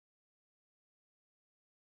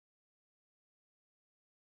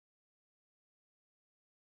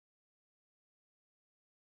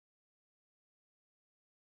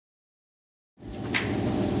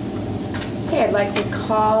Okay, I'd like to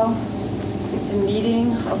call the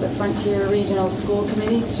meeting of the Frontier Regional School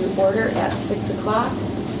Committee to order at 6 o'clock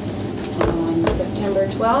on September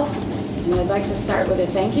 12th. And I'd like to start with a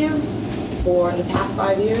thank you for the past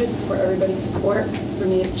 5 years for everybody's support for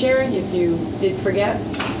me as chair. If you did forget,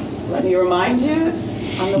 let me remind you,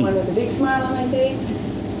 I'm the one with the big smile on my face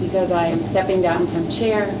because I am stepping down from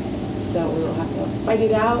chair. So we will have to fight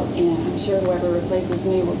it out, and I'm sure whoever replaces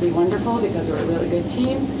me will be wonderful because we're a really good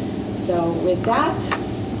team. So with that,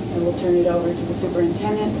 I will turn it over to the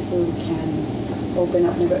superintendent who can open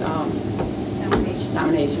up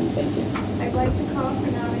nominations. Thank you. I'd like to call for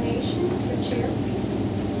nominations for chair, please.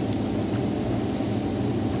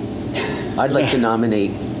 I'd like to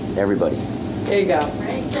nominate everybody. There you go.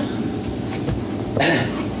 Right?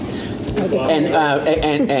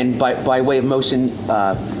 And by way of motion,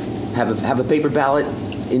 have a paper ballot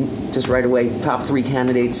in just right away. Top 3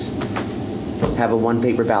 candidates have a 1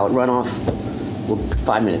 paper ballot runoff. Well,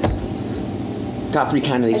 5 minutes. Top 3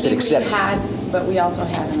 candidates that accept. We had, but we also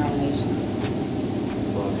had a nomination.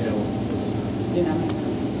 You know.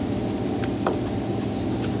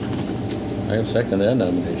 I second that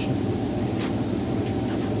nomination.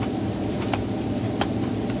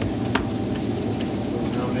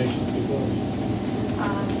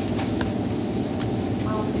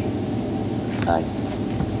 Aye.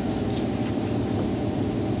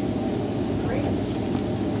 Great.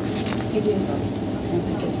 He didn't vote.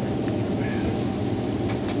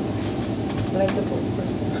 But I support.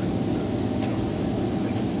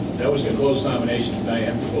 That was to close nominations. Now you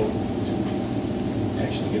have to vote to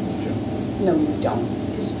actually give them a job. No, you don't.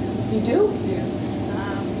 You do? Yeah.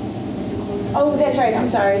 Oh, that's right. I'm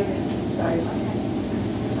sorry. Sorry.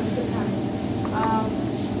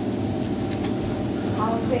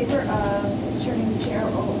 All in favor of turning the chair the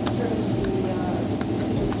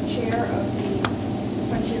chair of the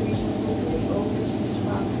Frontier Regional School Committee over to Mr.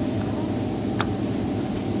 Bob?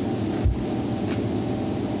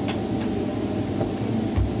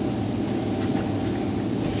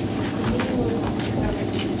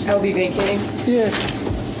 I will be vacating. Yeah.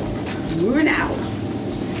 Moving out.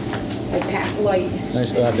 I packed light.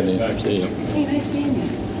 Nice talking to you. See you. Hey, nice seeing you.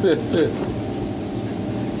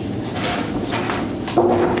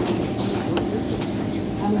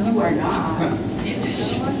 You are not.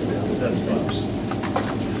 That's Bob's.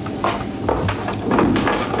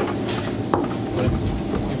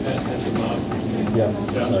 You pass that to Bob. Yeah.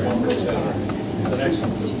 The next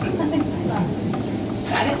one.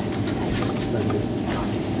 Got it?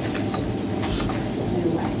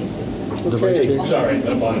 Okay. Sorry,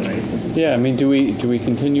 the bottom eight. Yeah, I mean, do we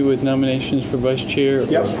continue with nominations for vice chair?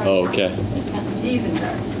 Yep. Oh, okay. He's in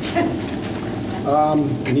charge.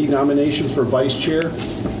 Need nominations for vice chair?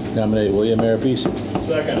 Nominate William Marapese.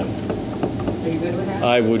 Second. Are you good with that?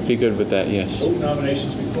 I would be good with that, yes. Vote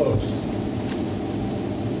nominations be closed.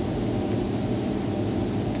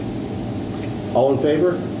 All in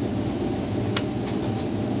favor?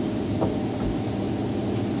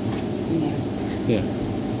 Yeah.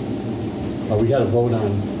 We had a vote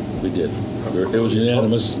on, We did. It was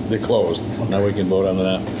unanimous. They closed. Now we can vote on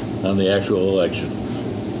the actual election.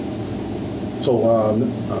 so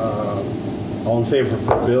all in favor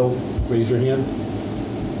for Bill, raise your hand.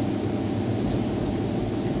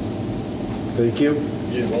 Thank you.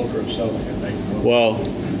 He didn't vote for himself. He can make the vote. Well,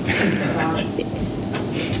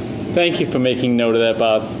 thank you for making note of that,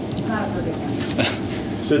 Bob. It's not a perfect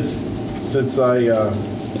sentence. Since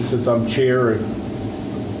I'm chair,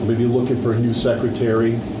 maybe looking for a new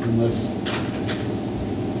secretary unless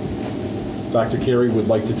Dr. Carey would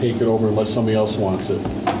like to take it over unless somebody else wants it.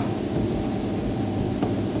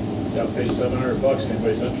 Got to pay $700.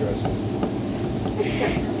 Anybody's interested?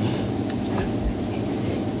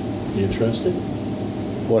 You interested?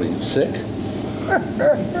 What, are you sick?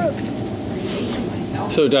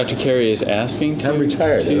 So Dr. Carey is asking to, I'm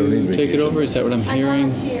retired. I don't need to take it vacation. over? Is that what I'm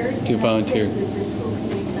hearing? To volunteer. The school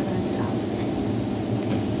committee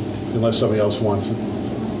 $700,000. Unless somebody else wants it.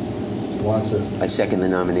 I second the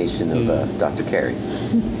nomination of Dr. Carey.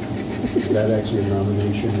 Is that actually a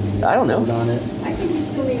nomination? I don't know. Vote on it? I think we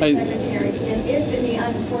still need a secretary, and if in the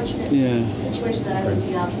unfortunate situation that I would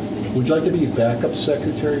be obviously. Would you like to be backup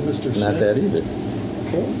secretary, Mr. Smith? Not that either.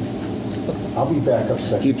 Okay. I'll be backup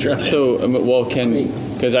secretary. Keep trying. So, well,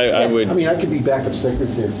 because I would I could be backup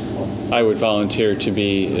secretary. I would volunteer to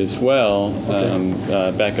be as well,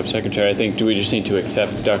 Okay. backup secretary. I think, do we just need to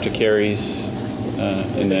accept Dr. Carey's,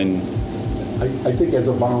 and then? I think as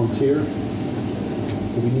a volunteer, do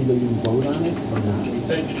we need to even vote on it or not? You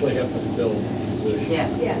technically have to fill the position.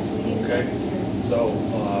 Yes. Yes, we need a Okay. secretary. So,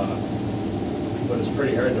 but it's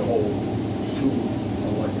pretty hard to hold 2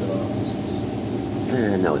 elected offices.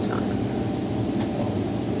 No, it's not.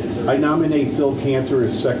 I nominate Phil Cantor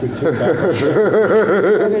as secretary.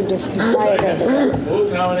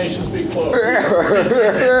 Move nominations be closed.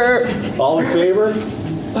 All in favor?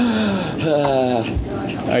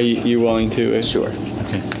 Are you willing to? Sure.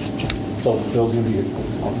 So Phil's going to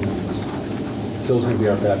be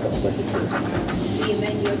our backup secretary. The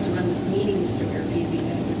event you have to run the meeting, Mr. Carapesi,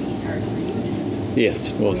 then it would be hard for you to.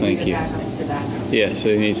 Yes, well, thank you. Backups to backup. Yes,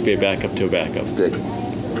 it needs to be a backup to a backup. Good.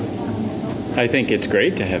 I think it's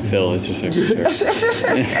great to have Phil as a secretary.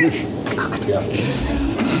 Yeah.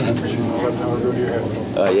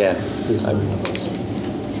 Yeah. There's nine of us.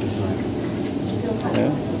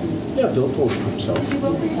 Yeah. Yeah, Phil voted for himself. Did you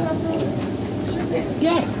vote for yourself, though?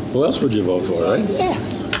 Who else would you vote for, right?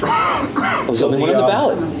 I was the only one on the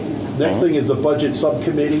ballot. Next thing is the budget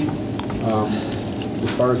subcommittee.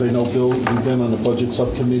 As far as I know, Bill, you've been on the budget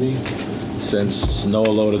subcommittee. Since Noah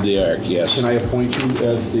loaded the ark, yes. Can I appoint you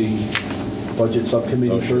as the budget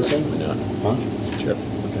subcommittee Oh, sure. person? Yeah. Huh? Sure.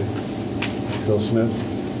 Okay. Bill Smith.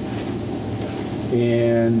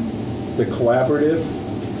 And the collaborative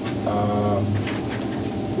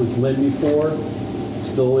was Lynn before,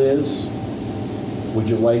 still is. Would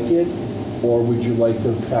you like it, or would you like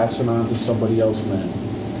to pass it on to somebody else then?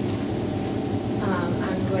 I'm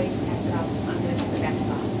going to pass it off. I'm going to pass it back to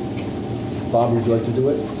Bob. Bob, would you like to do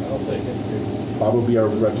it? I'll take it. Bob will be our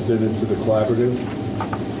representative for the collaborative.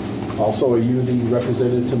 Also, are you the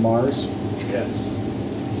representative to Mars? Yes.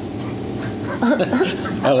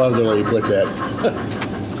 I love the way you put that.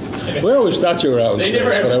 We always thought you were out in They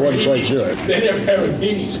never space, but I have wasn't quite sure. They never have a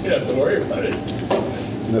meeting, so you don't have to worry about it.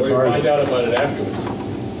 And as Or far you as, find out about it afterwards.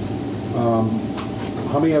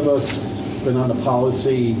 how many of us been on the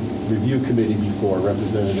policy review committee before,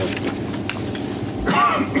 representative?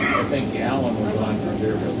 I think Alan was on for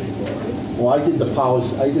Deerfield before. Well, I did the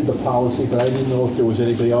policy, but I didn't know if there was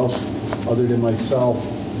anybody else other than myself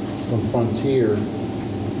from Frontier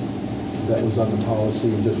that was on the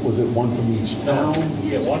policy. Just, was it one from each town?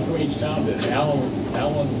 Yeah, one from each town, did Alan,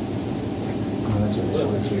 Oh, that's right.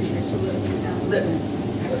 Lip.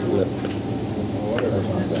 whatever. That's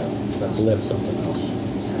not that. That's something else.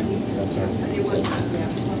 That's all right. It was,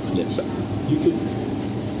 Lip. You could,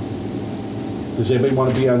 does anybody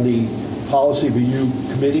want to be on the policy review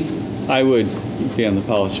committee? I would be on the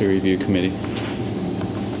policy review committee.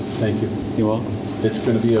 Thank you. You welcome. It's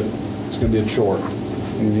going to be a chore.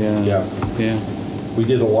 Yeah. Yeah. Yeah. We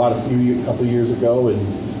did a lot a couple years ago,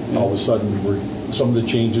 and all of a sudden, some of the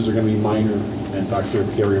changes are going to be minor, and Dr.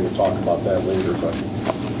 Carey will talk about that later. But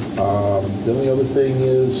the only other thing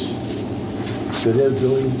is, did it have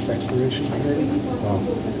building exploration committee?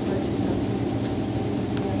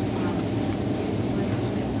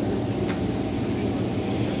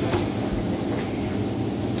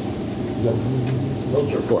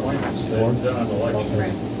 Those are appointments, they're on the election.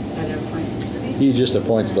 right, at a point. So these He just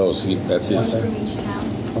appoints those. That's his. from each town.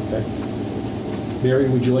 Okay. Mary,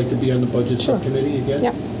 would you like to be on the budget subcommittee again?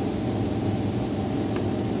 Yep.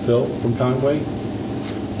 Phil from Conway?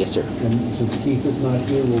 Yes, sir. And since Keith is not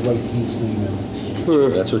here, we'll write Keith's name in.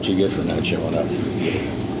 That's what you get for not showing up.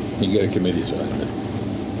 You get a committee, so. Is there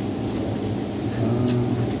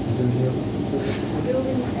any other?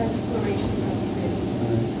 Building exploration subcommittee.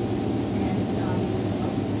 And these are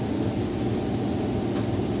folks.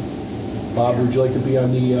 Bob, would you like to be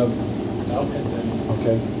on the, I'll continue.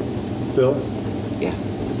 okay. Phil? Yeah.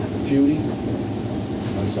 Judy?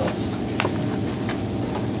 Myself.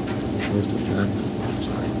 Where's the turn?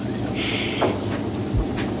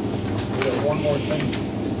 We have one more thing,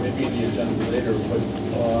 maybe in the agenda later, but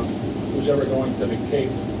who's ever going to the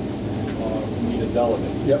Cape, we need a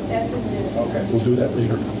delegate. Yep, That's in the. Okay. we'll do that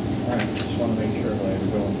later. All right, just want to make sure that I'm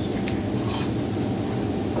going.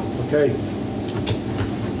 Okay.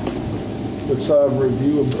 Let's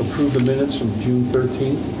review, approve the minutes from June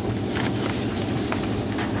 13th.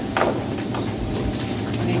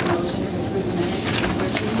 Make a motion to approve the minutes of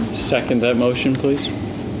June 13th. Second that motion, please.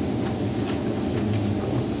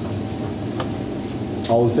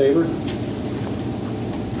 All in favor?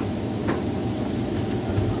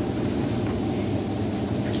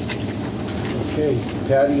 Okay,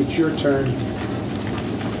 Patty, it's your turn. I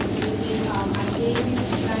gave you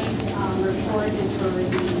tonight's report is for the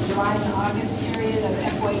July and August period of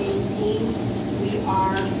FY18. We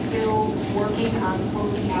are still working on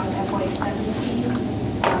closing out FY17,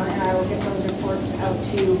 and I will get those reports out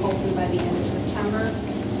to you hopefully by the end of September.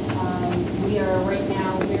 We are right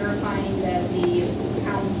now verifying that the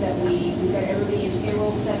accounts that we've got everybody in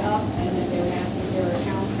payroll set up and that they're matching their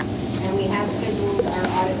accounts. And we have scheduled our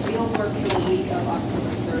audit field work for the week of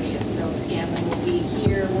October 30th. So Scanlon will be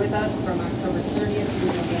here with us from October 30th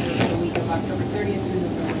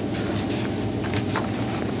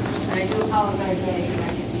apologize that I did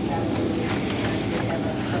not get these out earlier. We have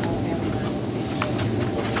several family emergencies.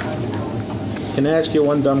 Can I ask you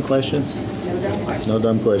one dumb question? No dumb question. No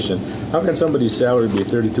dumb question. How can somebody's salary be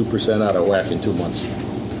 32% out of whack in 2 months?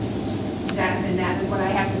 And that is what I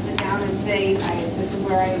have to sit down and say, this is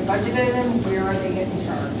where I budgeted them, where are they getting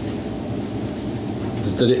charged?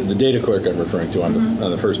 This is the data clerk I'm referring to on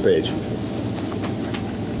the first page.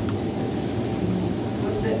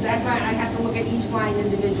 That's why I have to look at each line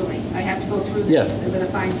individually. I have to go through Yeah. this with a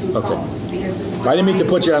fine tooth Okay. comb. Because I didn't mean to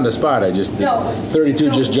put you on the spot. I just No. 32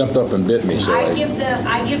 So- just jumped up and bit me. So I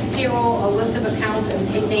give payroll a list of accounts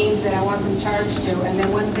and names that I want them charged to, and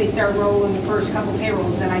then once they start rolling the first couple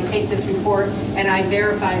payrolls, then I take this report and I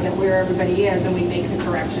verify that where everybody is, and we make the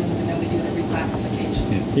corrections, and then we do the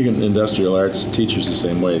reclassification. you can industrial arts teachers the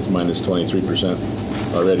same way. It's minus 23%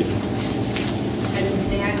 already. And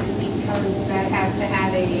that is because that has to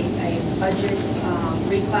have a budget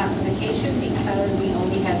reclassification, because we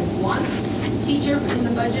only had one teacher in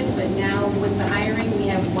the budget, but now with the hiring, we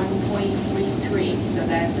have 1.33, so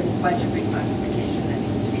that's a budget reclassification that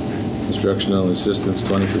needs to be done. Instructional assistants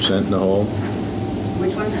 20% in the hole.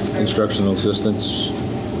 Which one? I'm sorry. Instructional assistants.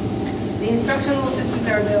 The instructional assistants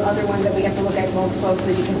are the other ones that we have to look at most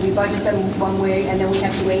closely, because we budget them one way, and then we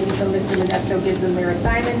have to wait until Mr. Modesto gives them their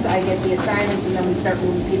assignments. I get the assignments, and then we start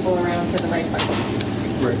moving people around to the right buckets.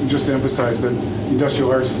 Right, and just to emphasize that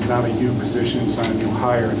industrial arts is not a new position, it's not a new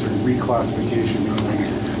hire, it's a reclassification,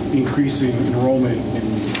 meaning increasing enrollment in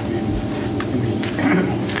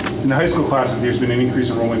the high school classes. There's been an increase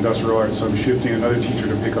in enrollment in industrial arts, so I'm shifting another teacher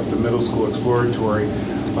to pick up the middle school exploratory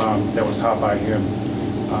that was taught by him,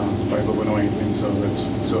 by Lillinois, and so it's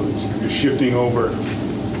you're just shifting over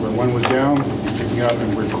where one was down, picking up,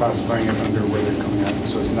 and we're classifying it under where they're coming out.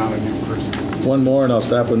 So it's not a new person. One more and I'll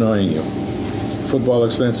stop annoying you. Football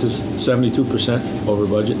expenses 72% over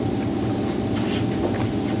budget.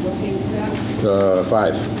 What page is that?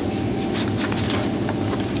 5.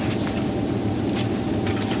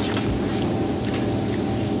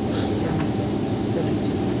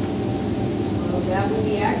 Well, that would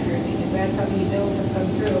be accurate, because that's how many bills have come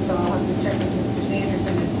through, so I'll have to check with Mr.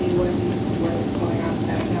 Sanderson and see what's going on with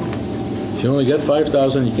that account. If you only got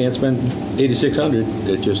 5,000, you can't spend 8,600.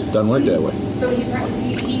 It just doesn't work that way. So he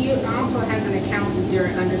also has an account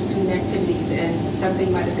under student activities, and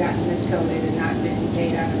something might have gotten miscoded and not been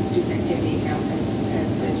paid out of the student activity account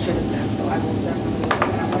as it should have been. So I will definitely look at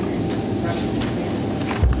that one and talk to Mr.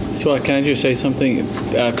 Sanderson. So can I just say something?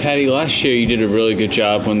 Patty, last year you did a really good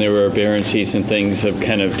job when there were aberrancies and things of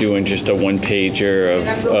kind of doing just a one-pager And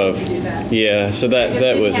I'm going to do that. yeah, so I that just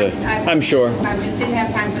that didn't was have- I'm sure. I just didn't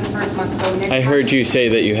have time for the first month, so next I month- heard you say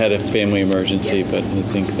that you had a family emergency, Yes. but I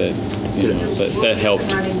think that, We'll that get helped.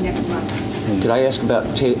 them running next month. Could I ask about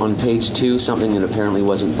on page 2, something that apparently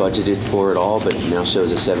wasn't budgeted for at all, but now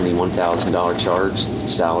shows a $71,000 charge,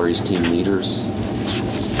 salaries, team leaders?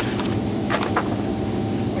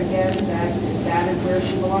 Again, that is where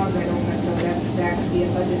she belongs. I don't know, so that could be a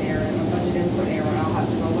budget error, a budget input error. I'll have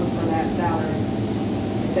to go look for that salary.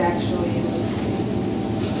 It's actually,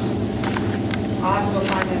 I'll have to go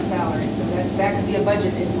find that salary. So that could be a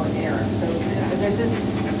budget input error. So this is,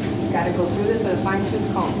 got to go through this with a fine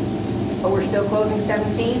tooth comb. But we're still closing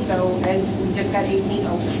 17, and we just got 18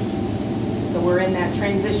 open. So we're in that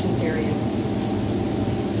transition period.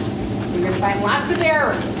 You're going to find lots of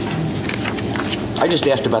errors. I just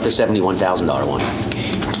asked about the $71,000 one.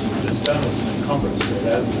 It's done as an encumbrance, so it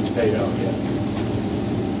hasn't been paid out yet.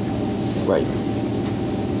 Right.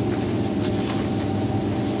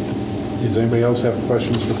 Does anybody else have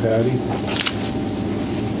questions for Patty?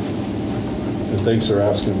 And thanks for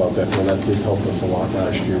asking about that, Phil. That did help us a lot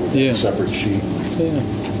last year with Yeah. that separate sheet. Yeah.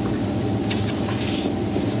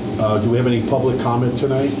 Do we have any public comment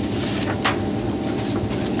tonight?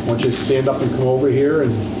 Why don't you stand up and come over here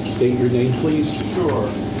and state your name, please? Sure.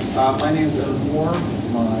 My name is Ed Moore.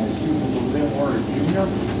 My student is Olivia Moore, Jr.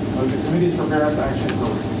 The committee's prepared action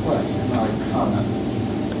for request, not a comment.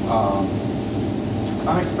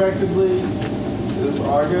 Unexpectedly, this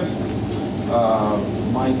August,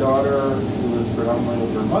 my daughter, who lives predominantly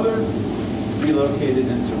with her mother, relocated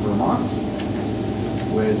into Vermont,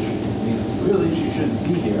 which means really she shouldn't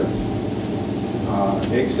be here,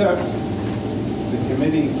 except the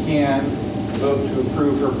committee can vote to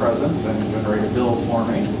approve her presence and generate a bill for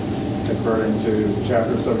me according to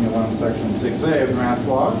Chapter 71, Section 6A of the Mass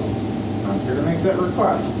Laws. I'm here to make that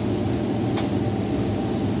request.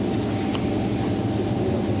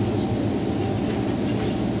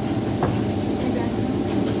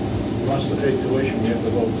 If he wants to pay tuition, we have to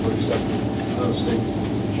vote to accept out-of-state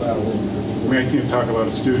child in. I mean, I can't talk about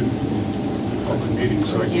a student. open meeting,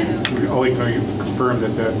 so all I can confirm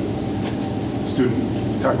that that student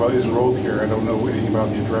you talk about is enrolled here. I don't know anything about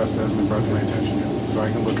the address. That hasn't been brought to my attention yet, so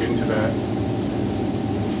I can look into that.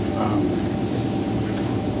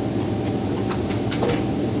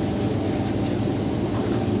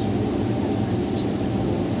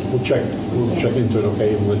 We'll check into it,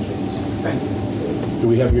 okay? And Thank you. do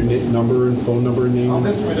we have your number and phone number and name?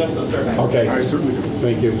 Mr. Modesto, sir. Okay. I certainly do.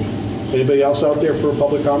 Thank you. Anybody else out there for a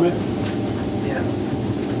public comment? Yeah.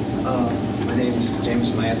 My name is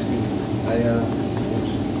James Maskey. I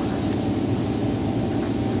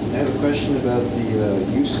have a question about the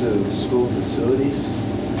use of school facilities.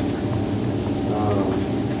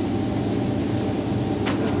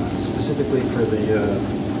 Specifically for the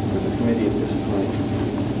committee at this point.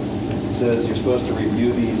 It says you're supposed to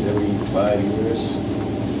review these every 5 years. I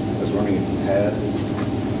was wondering if you had.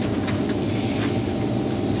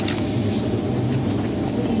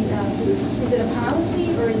 Is it a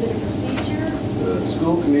policy or is it a procedure? The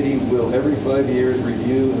school committee will every 5 years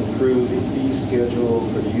review and approve a fee schedule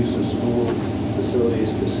for the use of school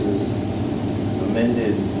facilities. This is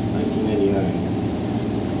amended 1989.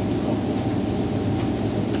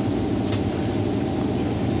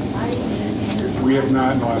 We have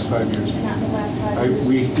not in the last 5 years. Not in the last 5 years?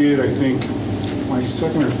 We did, I think, my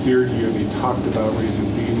second or third year, they talked about raising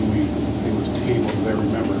fees, and it was tabled, as I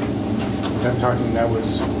remember. I'm talking, that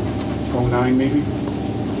was 09 maybe?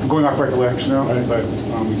 I'm going off recollection now, but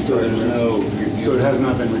we So started. there's no... So it has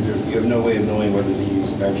not been reviewed. You have no way of knowing whether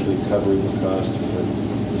these actually cover the cost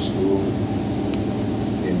of the school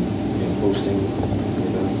in hosting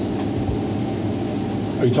events?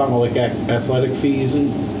 Are you talking about like athletic fees and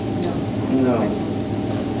No.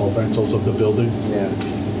 or rentals of the building? Yeah.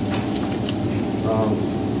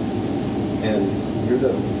 And you're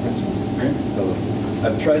the principal. Right.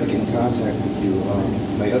 I've tried to get in contact with you.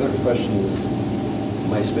 My other question is,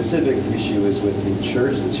 my specific issue is with the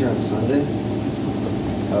church that's here on Sunday.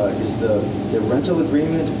 Is the rental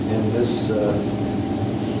agreement and this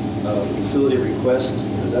facility request,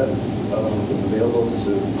 is that available to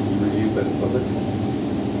be reviewed by the public?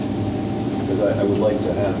 Because I would like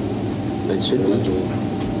to have. It should be.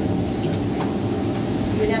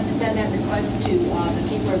 We'd have to send that request to the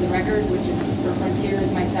keeper of the record, which is for Frontier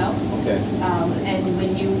is myself. Okay. And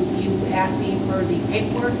when you ask me for the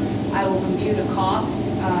paperwork, I will compute a cost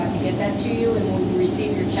to get that to you, and when you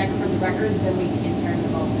receive your check for the records, then we can turn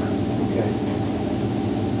them over. Okay.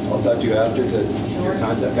 I'll talk to you after to your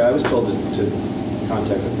contact. I was told to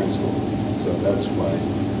contact the principal, so that's why.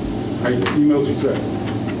 I emailed you today.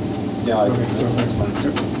 Yeah, Okay, that's so- fine.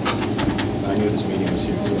 I knew this meeting was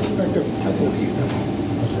here, so I think you know.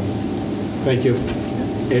 Thank you.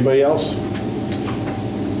 Anybody else?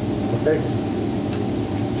 Okay.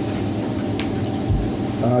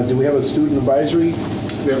 Do we have a student advisory?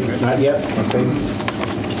 We haven't met. Not yet? Okay.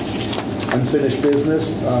 Unfinished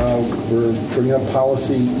business. We're bringing up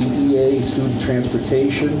policy EEA, student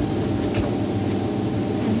transportation.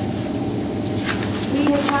 We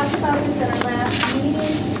had talked about this at our last meeting.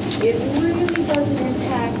 It really doesn't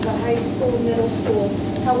impact the high school, middle school.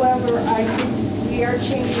 However, we are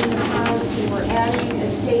changing the policy. We're adding a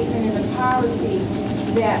statement in the policy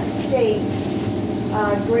that states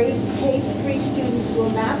grade K-3 students will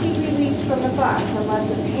not be released from the bus unless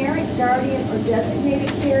a parent, guardian, or designated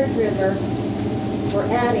caregiver, we're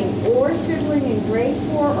adding, or sibling in grade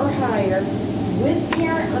 4 or higher with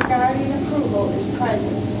parent or guardian approval is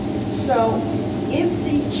present. So if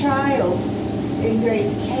the child in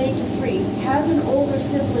grades K to 3 has an older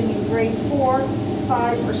sibling in grade 4,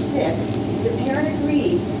 5, or 6, if the parent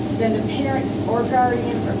agrees, then the parent or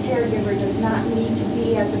guardian or caregiver does not need to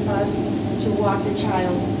be at the bus to walk the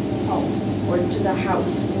child home or to the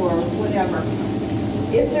house or whatever.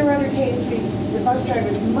 If there are other K to 3, the bus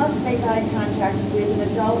drivers must make eye contact with an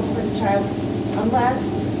adult for the child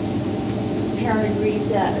unless the parent agrees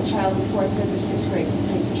that a child in 4th, 5th, or 6th grade can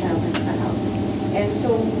take the child into the house. And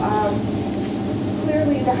so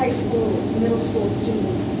clearly the high school, middle school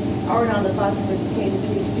students aren't on the bus with K to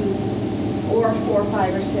 3 students or 4,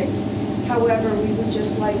 5, or 6. However, we would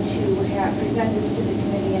just like to present this to the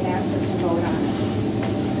committee and ask them to vote on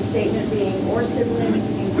it. The statement being, or sibling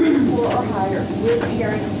in grade 4 or higher with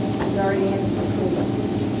parent and guardian approval.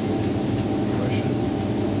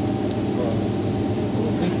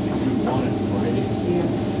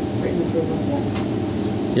 Written approval.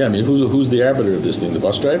 Yeah, I mean, who's the arbiter of this thing? The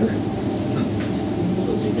bus driver?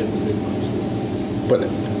 But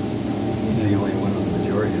He's the only one on the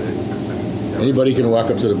majority that. anybody can walk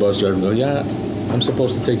up to the bus driver and go, yeah, I'm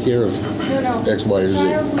supposed to take care of No. X, Y, or Z.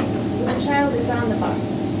 The child is on the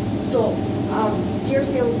bus. So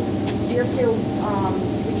Deerfield Deerfield,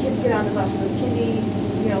 the kids get on the bus, so the kindy,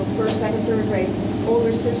 first, second, third grade.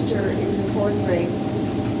 Older sister is in fourth grade.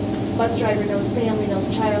 Bus driver knows family,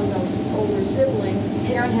 knows child, knows older sibling.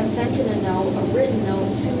 Parent has sent in a note, a written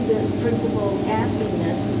note to the principal asking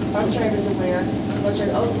this. Bus driver's aware. Bus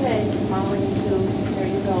driver, okay, Molly and Sue, there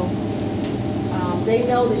you go. They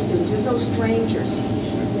know the students. There's no strangers.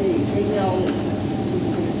 They know the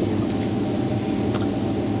students and their families.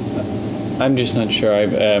 I'm just not sure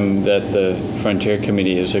that the Frontier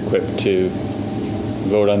Committee is equipped to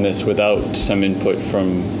vote on this without some input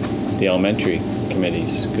from the elementary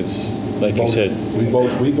committees, because, like you said, We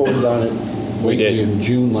voted on it We did. in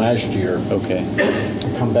June last year. okay,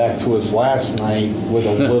 Come back to us last night with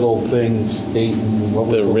a little thing stating what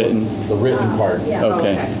was The written? the written part. Yeah.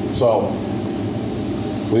 okay. So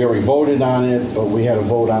we already voted on it, but we had to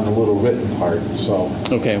vote on the little written part, so.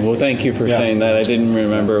 Okay, well, thank you for Yeah. saying that. I didn't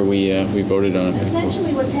remember we voted on it.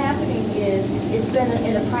 Essentially, what's happening is, it's been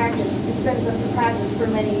the practice for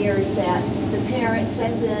many years that the parent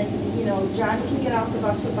sends in, Johnny can get off the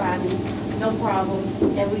bus with Bobby, no problem,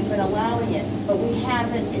 and we've been allowing it, but we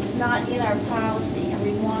haven't, it's not in our policy, and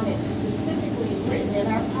we want it specifically written in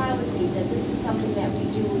our policy that this is something that we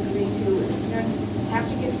do agree to, and the parents have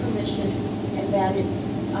to get permission, and that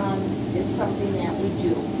it's something that we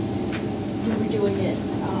do. We were doing it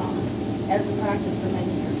as a practice for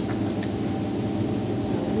many years.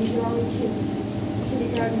 So these are only kids,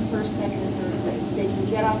 kindergarten, first, second, and third grade. They can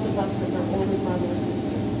get off the bus with their older brother or sister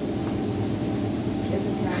if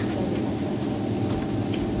the parent says it's okay.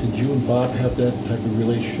 Did you and Bob have that type of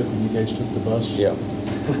relationship when you guys took the bus? Yeah.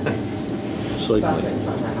 Certainly.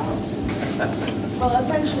 Well,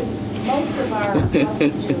 essentially, most of our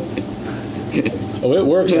buses do. Oh, it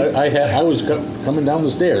works. I was coming down the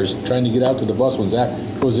stairs trying to get out to the bus when Zach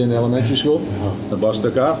was in elementary school. The bus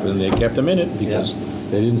took off and they kept him in it because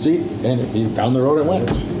they didn't see it, and down the road it went.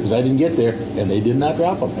 Because I didn't get there and they did not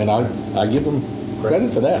drop him, and I give them credit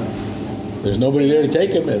for that. There's nobody there to take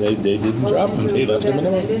him, and they didn't drop him. They left him in the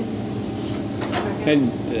road.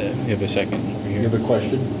 And you have a second over You here. have a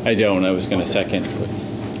question? I don't. I was going to second. But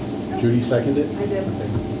Judy seconded? I did.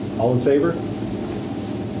 All in favor?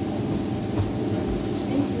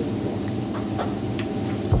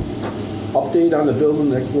 Update on the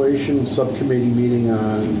building exploration subcommittee meeting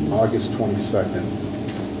on August 22nd.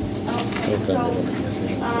 Okay, so, we've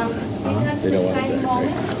had some They don't want it exciting back, right?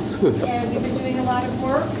 moments, and we've been doing a lot of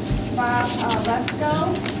work. Bob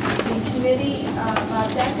Lesko, the committee, Bob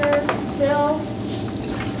Decker, Phil,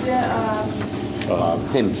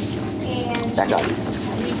 Him, and back up.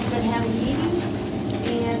 we've been having meetings.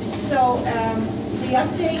 And so the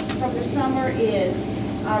update from the summer is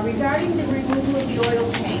regarding the removal of the oil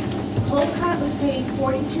tank. Colcott was paid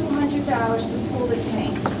 $4,200 to pull the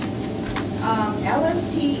tank.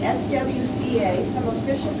 LSP SWCA, some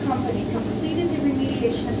official company, completed the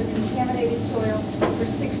remediation of the contaminated soil for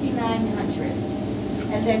 $6,900.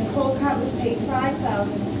 And then Colcott was paid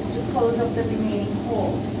 $5,000 to close up the remaining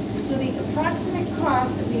hole. So the approximate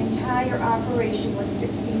cost of the entire operation was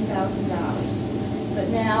 $16,000. But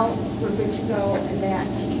now we're good to go in that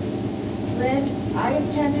piece. Lynn, I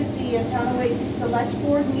attended the Town of Whately Select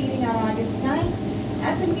Board meeting on August 9th.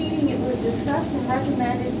 At the meeting, it was discussed and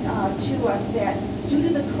recommended to us that due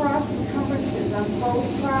to the cross encumbrances on both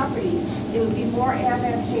properties, it would be more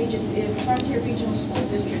advantageous if Frontier Regional School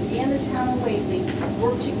District and the Town of Whately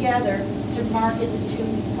work together to market the two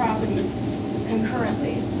properties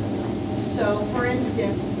concurrently. So, for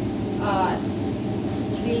instance,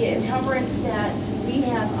 the encumbrance that we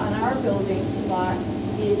have on our building lot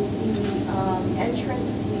is the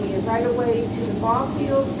entrance, the right-of-way to the ball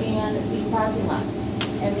field and the parking lot.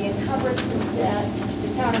 And the encumbrances that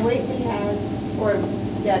the Town of Whately has, or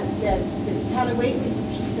that the Town of Whately's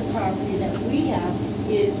piece of property that we have,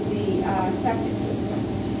 is the septic system.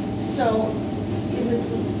 So it would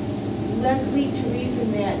lead to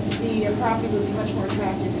reason that the property would be much more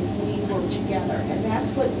attractive if we work together. And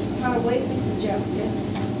that's what the Town of Whately suggested.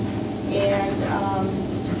 And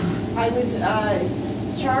I was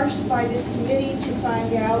charged by this committee to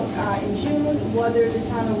find out in June whether the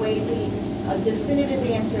Town of Whately, a definitive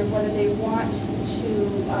answer of whether they want to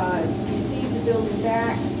receive the building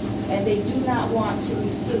back, and they do not want to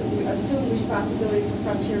assume responsibility for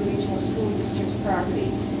Frontier Regional School District's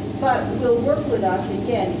property, but will work with us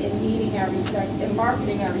again in meeting our in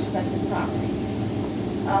marketing our respective properties.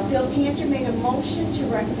 Phil Cantor made a motion to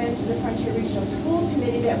recommend to the Frontier Regional School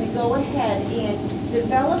Committee that we go ahead and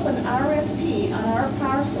develop an RFP on our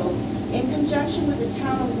parcel in conjunction with the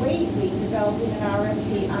Town of Whately developing an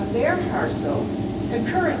RFP on their parcel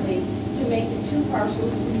concurrently to make the two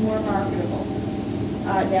parcels more marketable.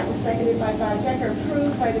 That was seconded by Bob Decker,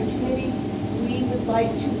 approved by the committee. We would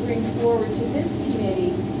like to bring forward to this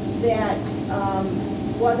committee that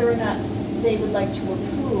whether or not they would like to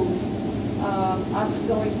approve us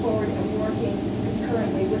going forward and working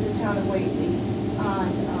concurrently with the town of Whately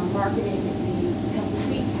on marketing the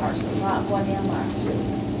complete parcel, Lot 1 and Lot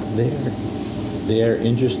 2. They are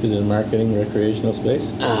interested in marketing recreational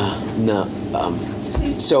space? No.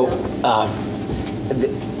 So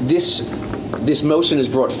this motion is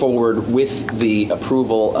brought forward with the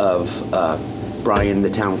approval of Brian, the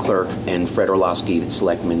town clerk, and Fred Orlowski, the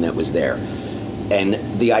selectman that was there. And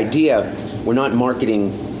the idea, we're not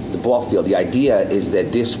marketing the ball field. The idea is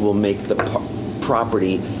that this will make the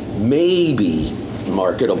property maybe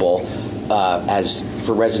marketable as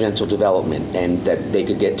for residential development, and that they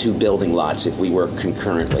could get 2 building lots if we work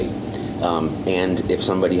concurrently. And if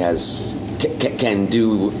somebody can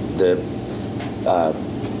do the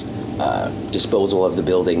disposal of the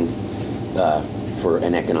building for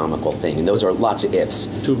an economical thing. And those are lots of ifs.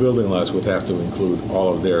 2 building lots would have to include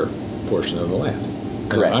all of their portion of the land.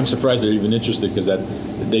 Correct. And I'm surprised they're even interested, because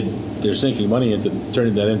they're sinking money into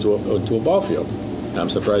turning that into a ball field. I'm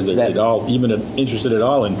surprised they're even interested at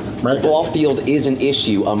all in marketing. The ball field is an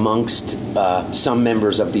issue amongst some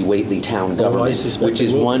members of the Whately town government, which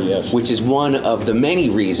is one of the many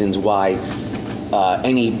reasons why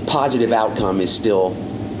any positive outcome is still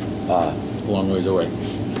a long ways away.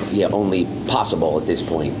 Yeah, only possible at this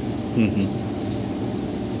point.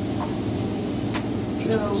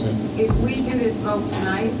 So if we do this vote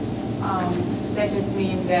tonight, that just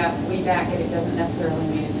means that we back it. It doesn't necessarily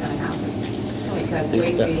mean it's going to happen, because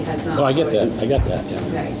Whately has not. Oh, I get that. I got that. Yeah.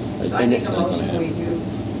 Okay. So I make a motion. We do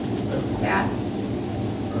that. All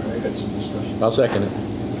right, I got some discussion. I'll second it.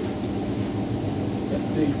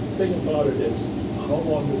 The thing about it is, how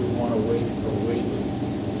long do we want to wait for Whately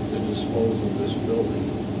to dispose of this building?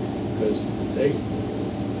 Because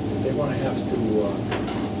they're going to have to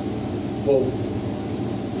vote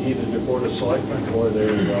either the Board of Selectmen or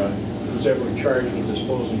who's ever in charge of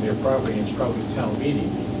disposing their property, and it's probably town meeting.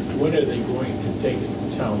 When are they going to take it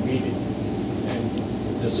to town meeting?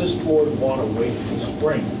 And does this board want to wait till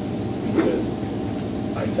spring? Because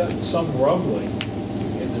I got some rumbling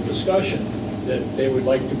in the discussion that they would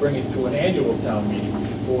like to bring it to an annual town meeting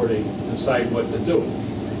before they decide what to do.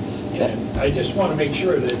 And I just want to make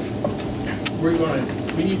sure that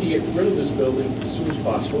we need to get rid of this building as soon as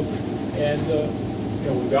possible. And,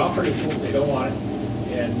 we've offered it to them, they don't want it.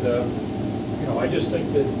 And, I just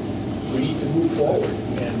think that we need to move forward.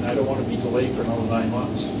 And I don't want to be delayed for another 9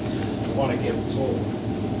 months. I want to get it sold.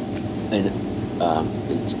 And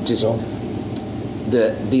it's just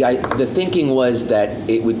the thinking was that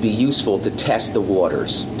it would be useful to test the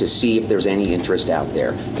waters to see if there's any interest out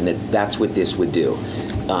there, and that's what this would do.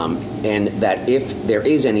 And that if there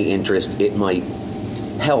is any interest, it might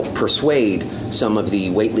help persuade some of the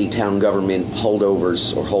Whately town government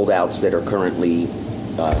holdovers or holdouts that are currently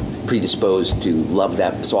predisposed to love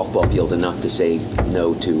that softball field enough to say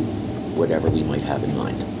no to whatever we might have in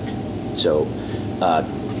mind. So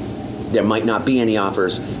there might not be any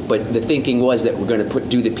offers, but the thinking was that we're going to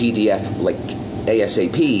do the PDF like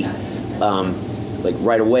ASAP, like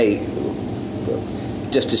right away,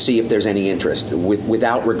 just to see if there's any interest,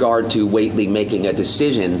 without regard to Whately making a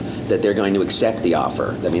decision that they're going to accept the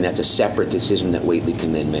offer. I mean, that's a separate decision that Whately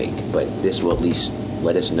can then make, but this will at least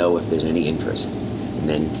let us know if there's any interest, and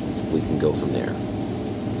then we can go from there.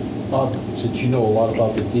 Since you know a lot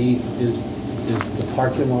about the deed, is the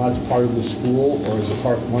parking lots part of the school, or is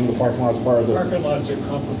one of the parking lots part of the... Parking lots are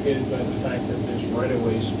complicated by the fact that there's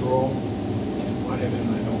right-of-way stroll and whatever,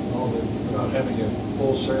 and I don't know that without having a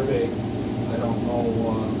full survey, I don't know,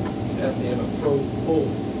 you have to have a full,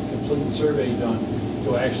 complete survey done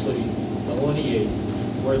to actually delineate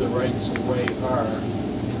where the rights of way are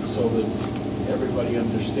so that everybody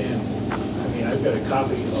understands it. I mean, I've got a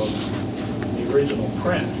copy of the original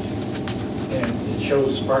print, and it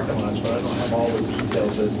shows parking lots, but I don't have all the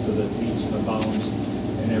details as to the meets and the bounds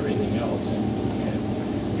and everything else. And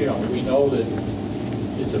we know that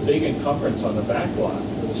it's a big encumbrance on the back lot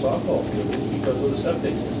for the softball field because of the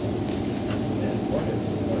septic system.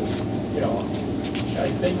 I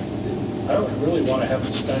think I don't really want to have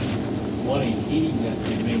to spend money heating it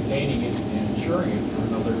and maintaining it and insuring it for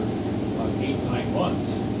another 8-9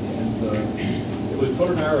 months. And if we put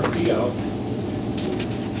an RFP out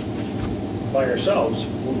by ourselves,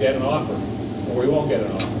 we'll get an offer, or we won't get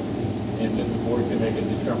an offer. And then the board can make a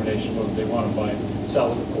determination whether they want to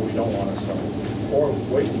sell it or we don't want to sell it. Or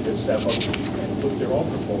Whately could step up and put their own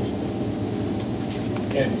proposal.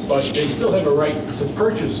 But they still have a right to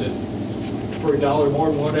purchase it for $1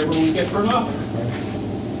 more than whatever we get for an offer.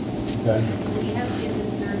 Okay. We have to get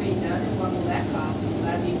this survey done, and what will that cost? Will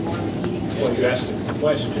that be more of a meeting? Well, you asked the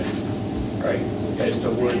question, right, as to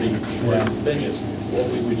where the thing is. What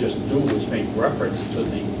we would just do is make reference to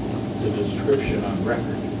the description on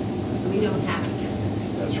record. We don't have to get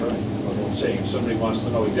survey. That's right. But I'm saying, if somebody wants to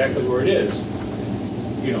know exactly where it is,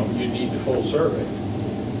 you know, you need the full survey,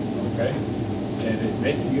 okay?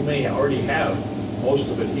 And you may already have most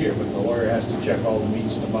of it here, but the lawyer has to check all the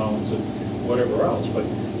meets and the bounds and whatever else. But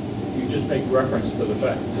you just make reference to the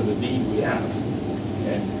fact, to the deed we have,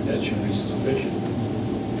 and that should be sufficient.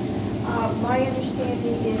 My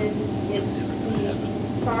understanding is it's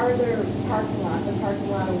the farther parking lot, the parking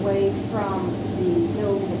lot away from the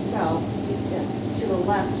building itself, that's to the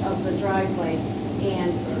left of the driveway,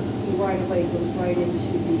 and the right-of-way goes right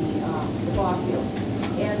into the ball field.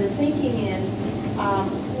 And the thinking is,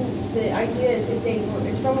 the idea is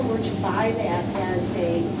if someone were to buy that as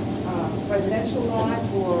a residential lot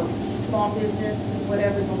or small business,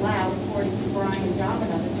 whatever's allowed, according to Brian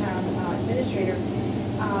Domina, the town administrator,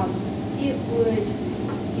 it would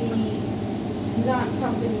be not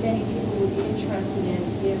something many people would be interested in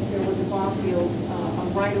if there was a ball field, a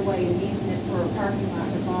right-of-way, an easement for a parking lot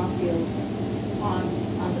and a ball field on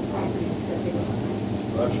the property that they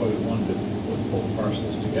own. Well, that's why we wanted to put both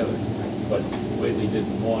parcels together. But Whately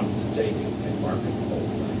didn't want to take and market the whole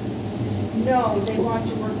thing. No, they want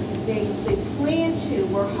to work, they plan to,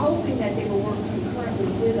 we're hoping that they will work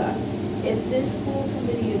concurrently with us. If this school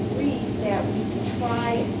committee agrees that we can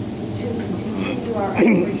try to continue our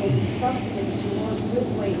efforts as a subcommittee to work with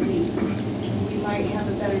Whately, we might have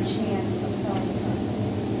a better chance of selling the parcels.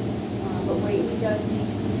 But Whately does need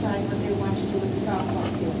to decide what they want to do with the softball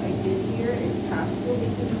field. I did hear it's possible they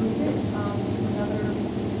could move it to another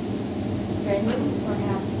venue,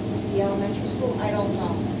 perhaps the elementary school, I don't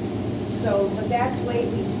know. So, but that's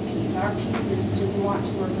Whately's piece. Our piece is, do we want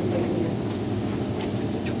to work with Whately or not?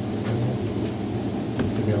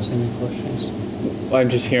 Anybody else have any questions? I'm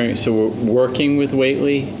just hearing, so we're working with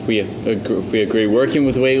Whately? If we agree, working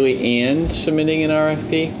with Whately and submitting an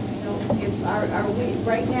RFP? No, if, are we,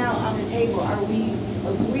 right now on the table, are we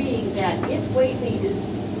agreeing that if Whately is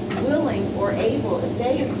willing or able, if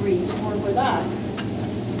they agree to work with us,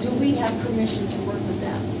 do we have permission to work with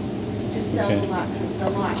them to sell Okay. the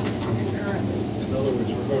lots concurrently? In other words,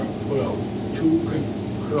 we're going to put out two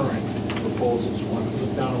concurrent proposals, one from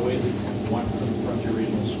the town of Whately, one from the Frontier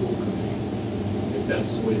Regional School Committee, if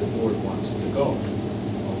that's the way the board wants to go,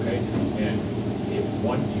 okay? And if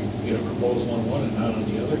one, you get a proposal on one and not on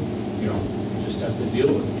the other, you know, you just have to deal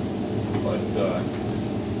with it. But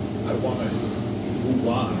I want to move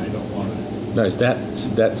on, I don't want to. Nice,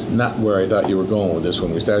 that's not where I thought you were going with this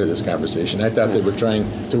when we started this conversation. I thought they were trying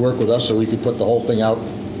to work with us so we could put the whole thing out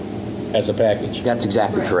as a package. That's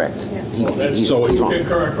exactly correct. Well, that's He's So- two wrong.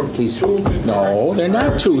 concurrent, He's- two concurrent. No, they're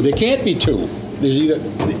not two. They can't be two. There's either,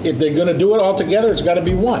 if they're going to do it all together, it's got to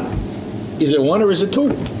be one. Is it one or is it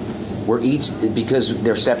two? We're each, because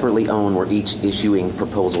they're separately owned, we're each issuing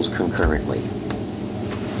proposals concurrently.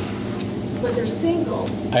 But they're single.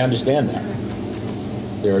 I understand that.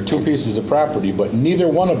 There are two pieces of property, but neither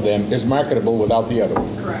one of them is marketable without the other.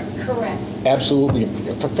 Correct. Absolutely.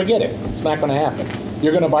 Forget it. It's not going to happen.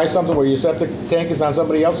 You're going to buy something where your septic tank is on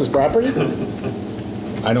somebody else's property?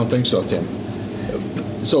 I don't think so, Tim.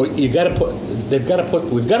 So we've got to work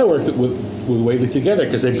with Whately together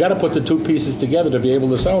because they've got to put the two pieces together to be able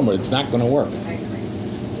to sell them, or it's not going to work. I agree.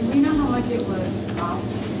 Do we know how much it would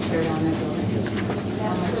cost to tear down that building?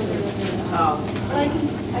 How much But I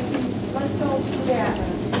can, let's go through that.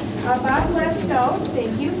 Bob Lesko,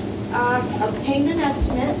 thank you, obtained an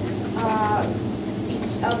estimate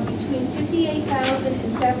of between $58,000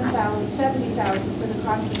 and $70,000 for the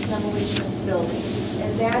cost of demolition of the building.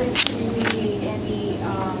 And that is to remediate any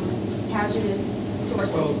hazardous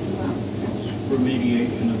sources as well.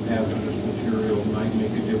 Remediation of hazardous material might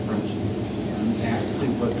make a difference. And actually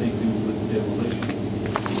what they do with demolition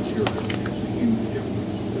material makes a huge difference.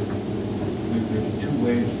 There's two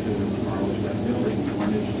ways to demolish that building.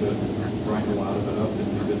 One is to grind a lot of it up and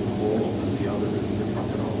leave it in the hole, and the other is to truck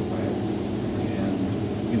it all away. And,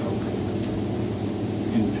 you know,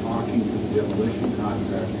 in talking to the demolition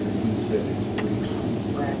contractor, he said it's pretty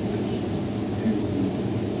common practice to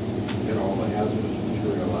get all the hazardous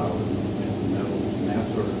material out and the metals and that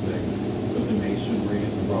sort of thing. But the masonry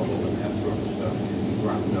and the rubble and that sort of stuff can be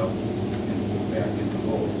ground up and put back in the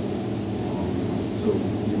hole. So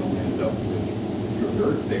you don't end up with your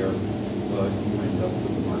dirt there, but you end up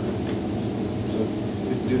with the market. So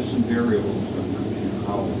there's some variables in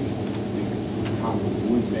how we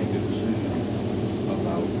would make a decision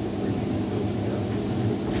about bringing the building down.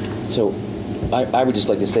 So I would just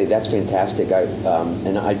like to say that's fantastic.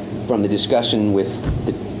 From the discussion with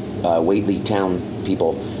the Whately Town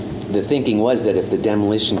people, the thinking was that if the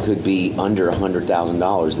demolition could be under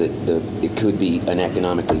 $100,000, that it could be an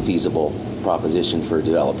economically feasible proposition for a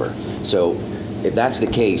developer. So if that's the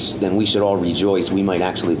case, then we should all rejoice. We might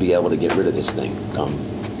actually be able to get rid of this thing. So.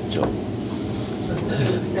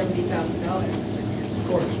 $70,000. Of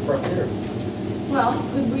course, Frontier. Well,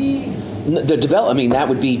 could we, That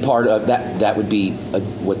would be part of that. That would be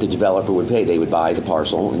what the developer would pay. They would buy the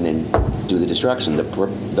parcel and then do the destruction.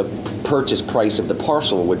 The purchase price of the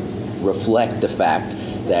parcel would reflect the fact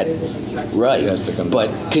that right. It has to come But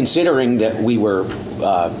down. considering that we were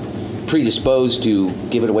predisposed to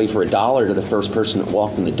give it away for $1 to the first person that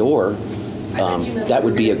walked in the door, I thought you meant that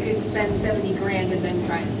would be spend 70 grand and then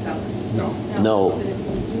try and sell it. No. But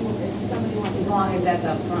if somebody wants as to. long as that's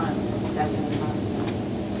up front, that's in the contract.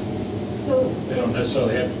 So, They don't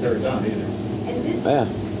necessarily have to tear it down either. and this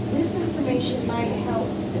information might help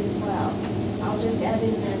as well. I'll just add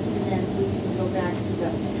in this and then we can go back to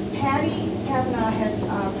the, Patty Kavanaugh has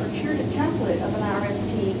procured a template of an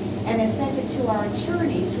RFP and has sent it to our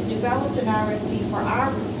attorneys who developed an RFP for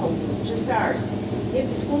our proposal, just ours. If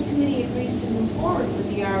the school committee agrees to move forward with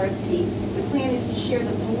the RFP, the plan is to share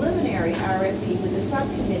the preliminary RFP with the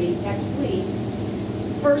subcommittee next week,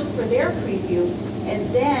 first for their preview, and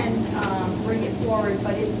then bring it forward.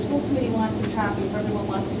 But if the school committee wants a copy, if everyone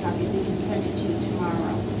wants a copy, we can send it to you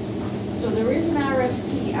tomorrow. So there is an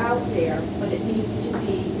RFP out there, but it needs to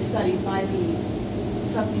be studied by the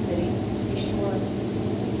subcommittee to be sure.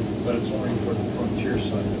 But it's only for the Frontier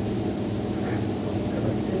side.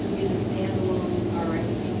 This would be the standalone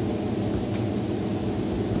RFP.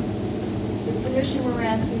 The permission we're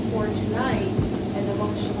asking for tonight, and the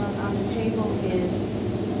motion on the table is,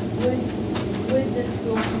 would the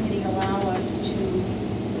school committee allow us to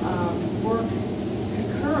work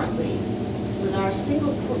concurrently with our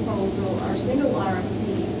single proposal, our single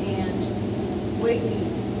RFP, and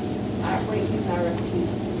Whately's RFP,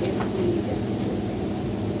 if we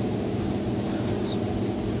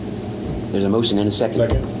There's a motion and a second.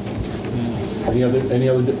 Second. Any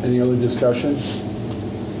other discussion?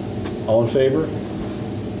 All in favor?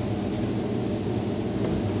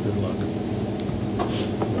 Good luck.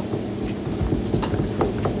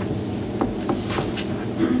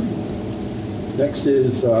 Next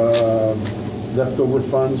is leftover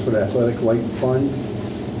funds for the athletic light fund,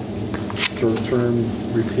 short-term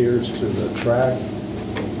repairs to the track,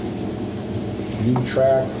 new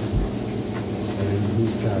track, and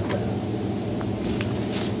who's got that?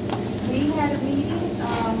 We had a meeting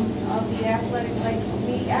of the athletic light.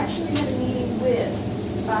 We actually had a meeting with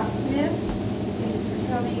Bob Smith,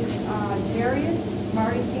 incoming Darius,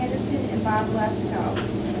 Marty Sanderson, and Bob Lesko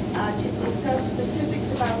to discuss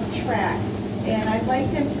specifics about the track. And I'd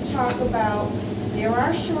like them to talk about, there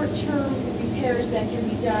are short-term repairs that can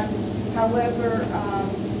be done. However,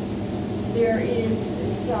 there is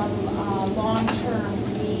some long-term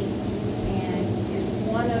needs. And if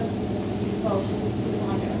one of you folks would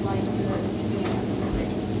want to, like, the committee.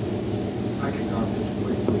 I can talk just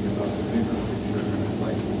quickly about the bigger picture, and I'd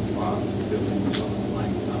like Bob to fill in some of the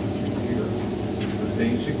blanks on the computer. But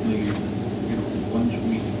basically, once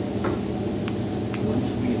we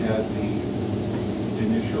had the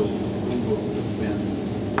initial approval to spend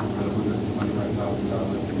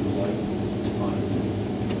 $125,000 to do light on it,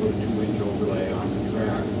 put a 2-inch overlay on the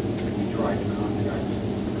track, we tried to contact the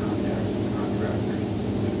contractors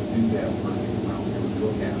to do that work and come out there and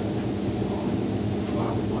look at it.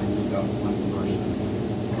 Bob finally got one person,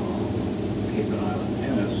 Cape and Island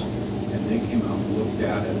Tennis, and they came out and looked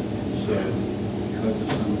at it and said, because of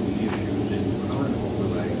some of the issues in the current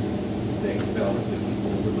overlay, they felt that the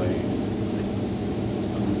overlay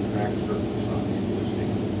on the track surface on the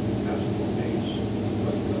existing asphalt base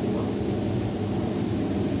wasn't going to work.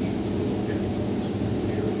 They needed to look at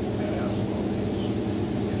that asphalt base,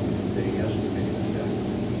 and they estimated that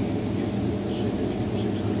in the vicinity of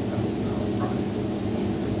 $600,000 project.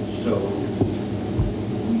 So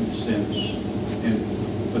we've since,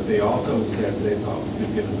 but they also said they thought we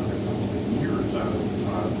could get another couple of years out of the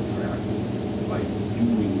track by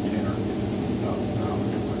doing $10,000 or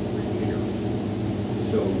 $15,000 worth of repair.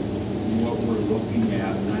 So what we're looking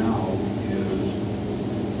at now is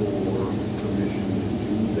for permission to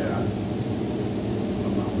do that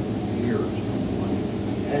amount of repairs from the money that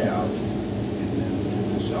we have, and then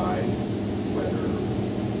to decide whether,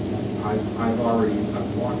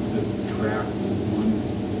 I've walked the track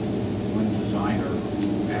with one designer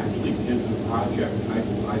who actually did the project. I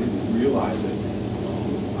didn't realize it.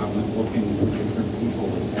 I went looking for different people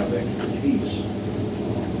that have expertise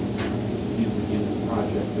in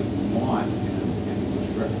project that we want, and it was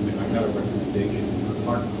recommended, I got a recommendation from the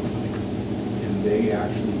Clark Company, and they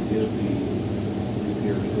actually did the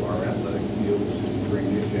repairs to our athletic fields and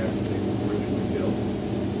drainage after they were originally built.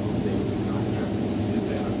 They were the contractor who did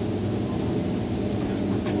that. And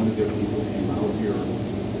one of their people came out here,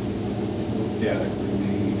 looked at it with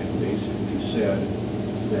me, and basically said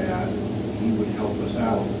that he would help us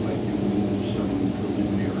out by doing some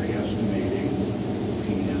preliminary estimating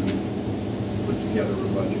and put together a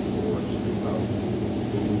budget for us about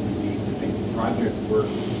what we would need to make the project work.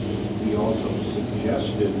 He also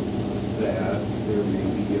suggested that there may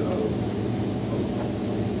be a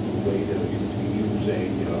way to use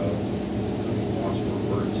lost for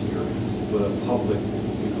words here, but a public,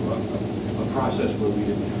 a process where we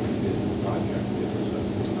didn't have to bid the project. It was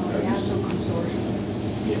a National consortium.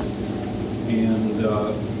 Yes. And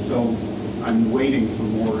so I'm waiting for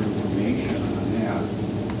more information on that.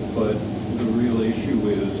 But the real issue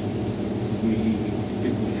is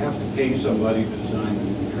if we have to pay somebody to design a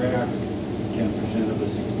new track, 10% of a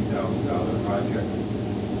 $60,000 project,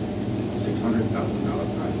 $600,000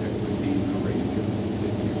 project would be in the range of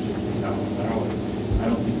 $50,000 or $60,000. I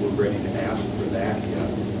don't think we're ready to ask for that yet,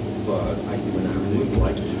 but I would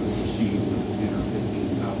like to proceed with a $10,000 or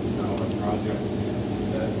 $15,000 project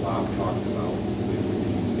that Bob talked about with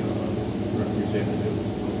the representative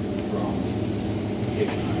from Cape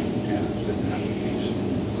Cod Tennis, and that would be some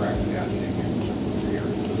crack patching and some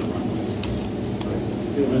repairs to the runway.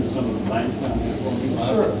 Fill in some of the blanks on that for me.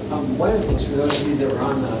 Sure. One of the things, for those of you that were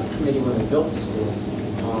on the committee when we built the school,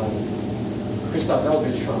 Christoph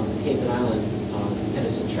Eldridge from Cape and Island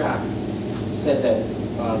Tennis and Track said that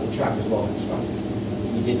the track was well constructed.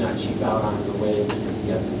 We did not cheap out on the way it was put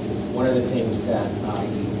together. One of the things that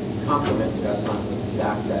he complimented us on was the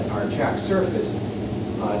fact that our track surface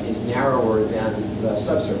is narrower than the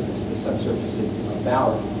subsurface. The subsurface is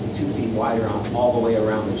about 2 feet wider all the way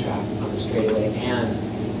around the track, on the straightaway and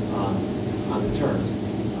on the turns.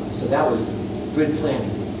 So that was good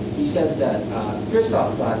planning. He says that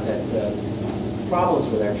Christoph thought that the problems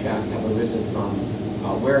with our track have arisen from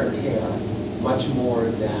wear and tear much more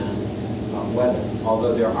than weather,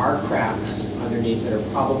 although there are cracks underneath that are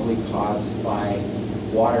probably caused by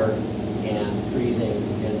water and freezing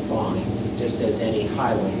and thawing, just as any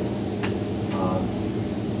highway is.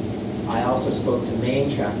 I also spoke to Maine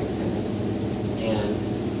track attendants, and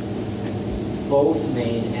both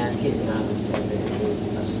Maine and Cape and Island said that it was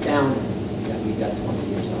astounding that we got 20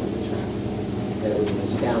 years out of the track. That it was an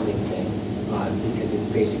astounding thing because it's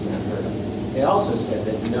basically unheard of. They also said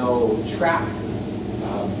that no track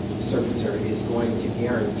surfacer is going to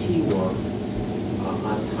guarantee work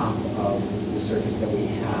on top of the surface that we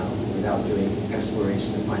have without doing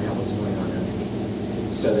exploration to find out what's going on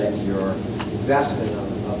underneath, so that your investment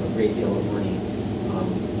of a great deal of money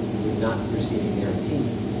would not receive a guarantee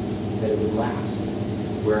that it would last.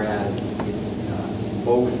 Whereas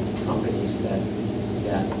both companies said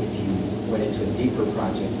that if you went into a deeper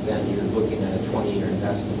project, then you're looking at a 20-year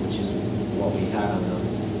investment, which is what we had on the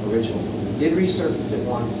original one. We did resurface it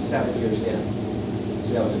once 7 years in,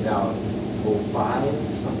 so that was about 05,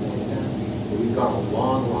 something like that. But we've gone a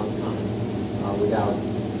long, long time without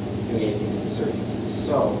doing anything to the surface.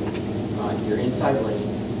 So you're inside lane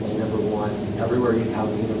number one. Everywhere you have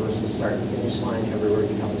a universal start and finish line, everywhere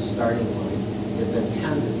you have a starting line. There have been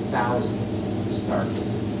tens of thousands of starts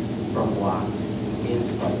from blocks in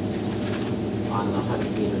spikes on the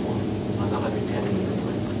 100-meter line, on the 110-meter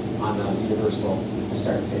line, on the universal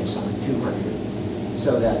start and finish on the 200,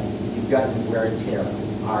 so that you've got wear and tear.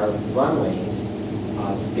 Our runways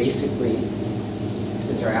basically,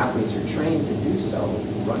 since our athletes are trained to do so,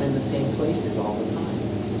 run in the same places all the time,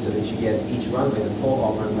 so that you get each runway, the pole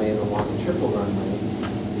vault runway and the long and triple runway,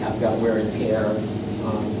 have got wear and tear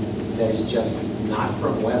that is just not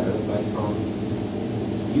from weather, but from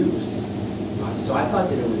use. So I thought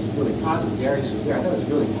that it was really positive. Darius was there. I thought it was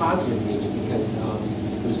a really positive meeting because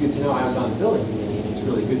it was good to know I was on the building committee, and it's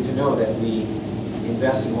really good to know that we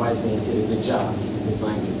invested wisely and did a good job and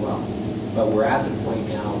designed it well. But we're at the point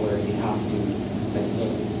now where you have to, I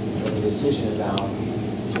think, make a decision about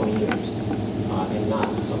 20 years and not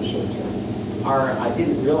some short term. I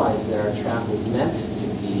didn't realize that our track was meant to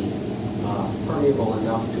be permeable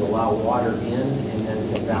enough to allow water in and then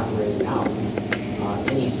to evaporate out.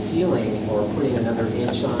 Any sealing or putting another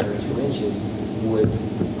inch on or 2 inches would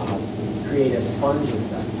create a sponge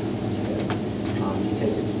effect, he said,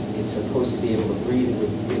 because it's supposed to be able to breathe.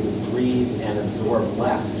 It would breathe and absorb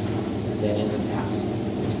less than in the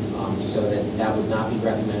past. So that would not be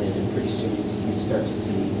recommended, and pretty soon you'd start to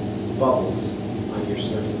see bubbles on your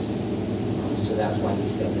surface. So that's why he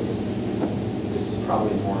said that this is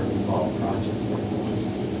probably a more involved project.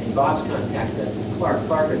 And Bob's contacted Clark.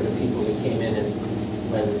 Clark are the people that came in and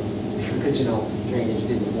when the original drainage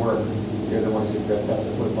didn't work, they're the ones who ripped up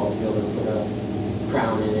the football field and put a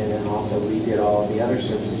crown in it and also redid all of the other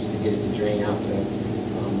surfaces to get it to drain out to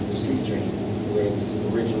the street drains, the way it was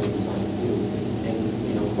originally designed to do. And,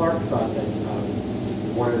 you know, Clark thought that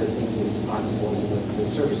one of the things that was possible is that the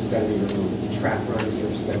surface has got to be removed, the track running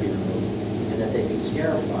surface has got to be removed, and that they could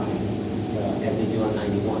scarify, as they do on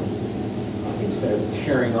 91. Instead of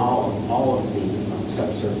tearing all of the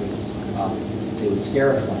subsurface up, they would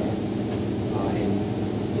scarify it and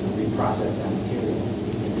reprocess that material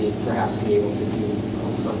and perhaps be able to do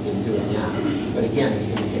something doing that. But again, it's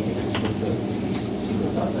going to take an expert to see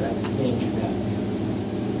what's up. But I think that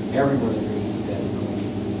everyone agrees that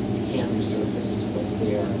you can't resurface what's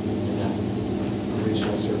there, and that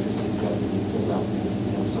original surface has got to be pulled up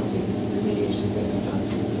and something, remediations that have done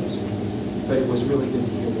to the surface. But it was really good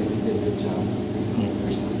to hear that we did a good job.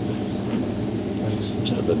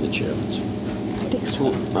 Job of the chair. I think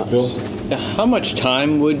so. Bill? How much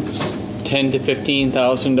time would $10,000 to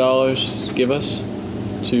 $15,000 give us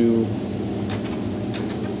to?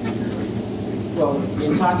 Well,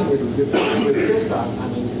 in talking with Christoph, I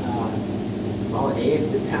mean, well,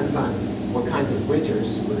 it depends on what kinds of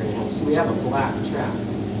winters we're going to have. So we have a black track,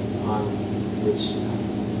 which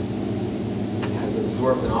has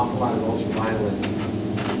absorbed an awful lot of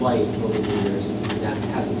ultraviolet light over the years. And that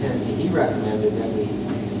has a tendency. He recommended that we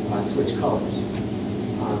switch colors.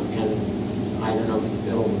 And I don't know if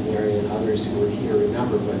Bill, Mary, and others who were here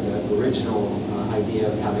remember, but the original idea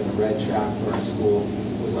of having a red track for our school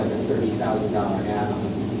was like a $30,000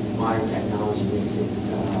 add-on. Modern technology makes it,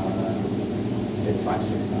 say,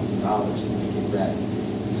 $5,000, $6,000 to make it red.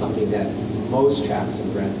 It's something that most tracks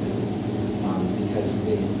are red because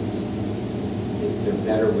they're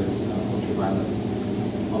better with ultraviolet.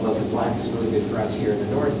 Although the black is really good for us here in the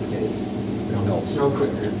north because it melts snow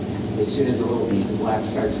quicker. As soon as a little piece of black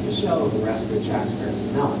starts to show, the rest of the track starts to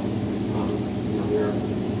melt.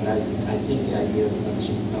 But I think the idea of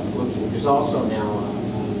looking, there's also now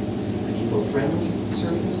an eco-friendly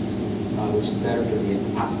surface, which is better for the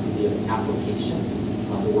application,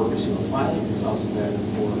 the workers who apply it. It's also better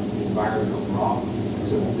for the environment overall.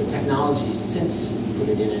 So the technology, since we put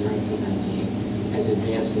it in 1998, has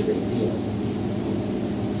advanced a great deal.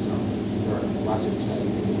 So there are lots of exciting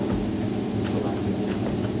things on it.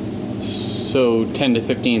 So 10 to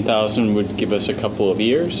 15,000 would give us a couple of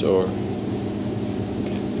years, or?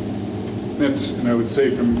 And I would say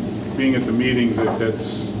from being at the meetings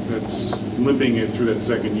that's limping it through that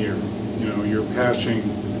second year. You know, you're patching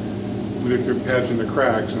the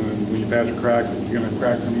cracks, and then when you patch a crack, you're going to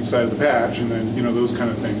cracks on each side of the patch, and then those kind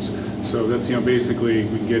of things. So that's basically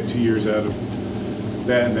we can get 2 years out of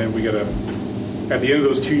that, and then we got to at the end of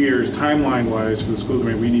those 2 years, timeline-wise for the school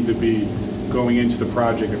committee, we need to be going into the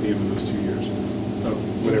project at the end of those 2 years of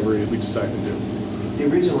whatever we decide to do. The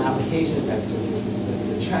original application of that surface,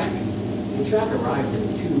 the track arrived in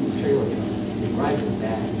 2 trailer trucks. It arrived in a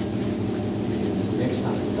bag. It was mixed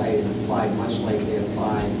on the site and applied much like they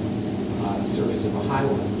apply the surface of a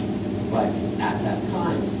highway. But at that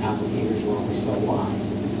time, applicators were only so wide.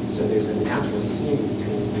 So there's a natural seam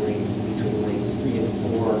between lanes 3 and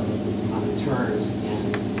 4 on the turns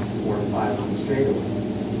and 4 and 5 on the straightaway.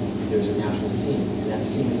 There's a natural seam, and that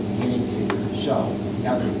seam is beginning to show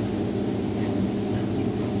everywhere. And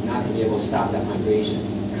you're not going to be able to stop that migration.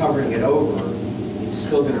 Covering it over, it's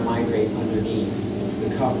still going to migrate underneath the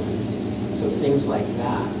cover. So things like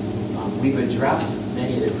that. We've addressed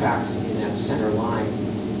many of the cracks in that center line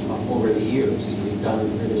over the years. We've done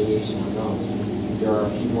remediation on those. There are a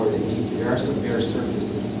few more that need to. There are some bare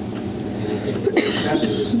surfaces. And I think that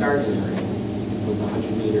especially the starting area with the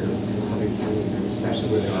 100-meter and the 110-meter, especially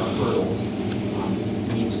where there are hurdles,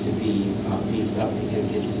 needs to be beefed up because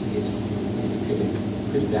it's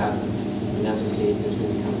pretty bad. And that's it's going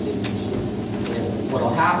to become a safety issue. And what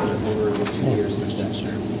will happen over the 2 years is that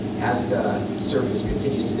as the surface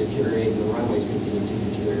continues to deteriorate and the runways continue to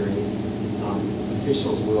deteriorate,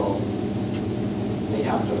 officials they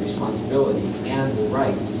have the responsibility and the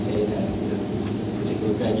right to say that the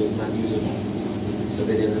particular venue is not usable. So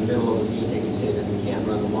that in the middle of the meet, they can say that we can't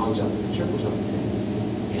run the long jump and the triple jump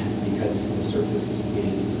and because the surface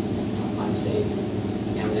is unsafe.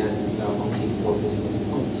 And then they'll keep forfeiting those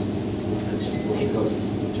points. That's just the way it goes.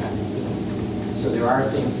 So there are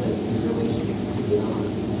things that we really need to get on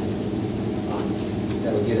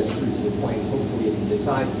that will get us through to the point. Hopefully, if we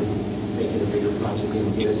decide to make it a bigger project, it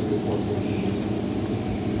will get us to the point where we need.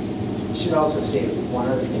 I should also say one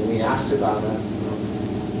other thing. We asked about if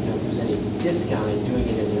there's any discount in doing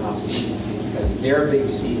it in the off season because their big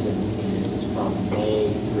season is from May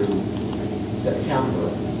through September.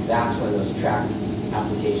 That's when those track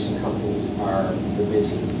application companies are the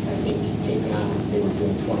busiest. I think Cape Cod, they were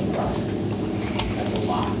doing 20 projects. That's a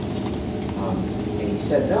lot. And he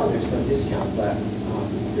said, no, there's no discount, but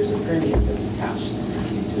there's a premium that's attached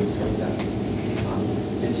if you do it during that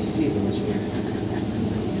busy season, which means,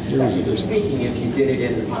 technically speaking, if you did it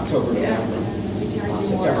in October, November,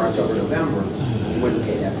 September, October, November, you wouldn't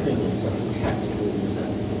pay that premium. So technically there's a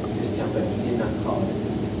discount, but he did not call it a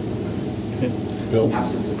discount. Bill?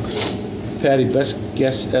 Absence of premium. Patty, best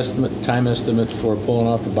guess estimate, time estimate for pulling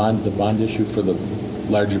off the bond issue for the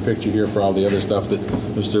larger picture here for all the other stuff that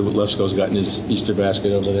Mr. Lesko's got in his Easter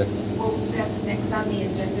basket over there? Well, that's next on the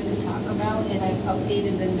agenda to talk about, and I've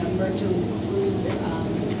updated the number to include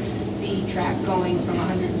the track going from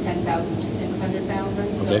 110,000 to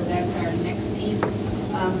 600,000. So Okay. that's our next piece.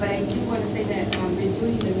 But I do want to say that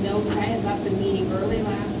reviewing the notes, I had left the meeting early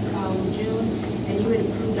last June, and you had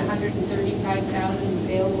approved 135,000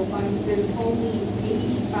 available funds. There's only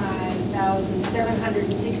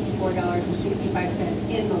 $85,764.65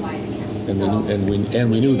 in the line account. And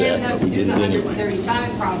we knew that, but we did it anyway. We didn't have to do the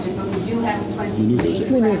 135 project, but we do have plenty We knew to those. make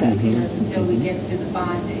We knew credit that. years until we get to the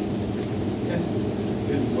bonding.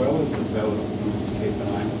 As well as develop Cape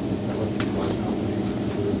and Island, developing one company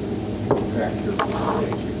to track your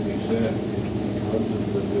projects, we said, because of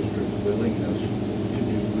the district's willingness to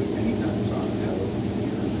do good maintenance on years,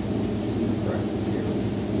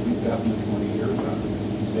 we've gotten the 20 years out of it.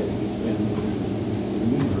 That he's been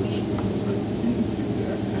numerous that didn't do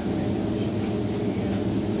that kind of maintenance, and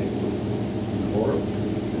they were horrible.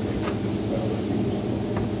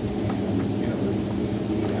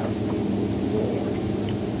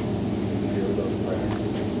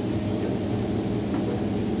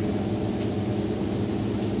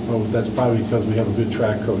 Oh, that's probably because we have a good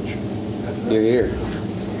track coach. You're here.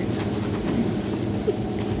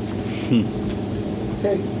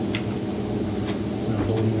 Okay.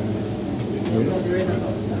 We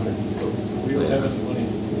don't have any money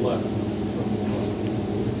left from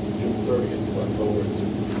June 30th left over to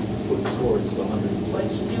put towards the 100.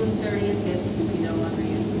 Once June 30th hits, you can no longer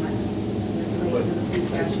use the money. Related to the free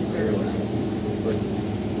cash is certified. But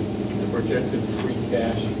the projected free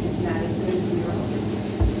cash, It's not as good as we were hoping.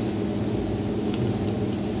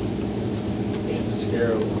 and the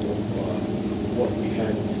scare of what we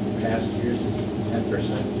had in past years is 10%,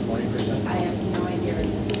 20%. I have no idea at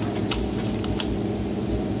this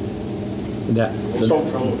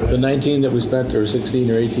point. The 19 that we spent, or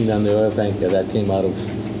 16 or 18 on the oil tank, that came out of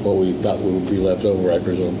what we thought would be left over, I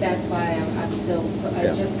presume. That's why I'm still, I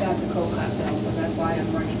Yeah. just got the COCOT bill, so that's why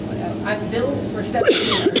I'm running with it. Bills for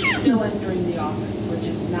 17 are still entering the office, which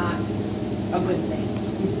is not a good thing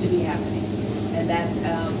to be happening. And that,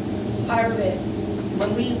 part of it,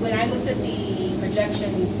 when I looked at the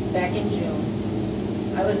projections back in June,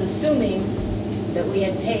 I was assuming that we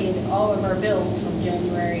had paid all of our bills from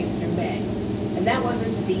January through May. And that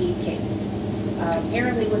wasn't the case.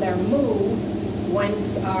 Apparently with our move,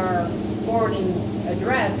 once our forwarding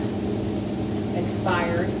address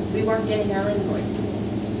expired, we weren't getting our invoices.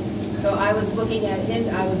 So I was looking at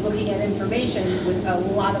information with a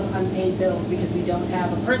lot of unpaid bills because we don't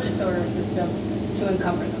have a purchase order system to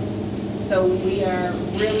encumber them. So we are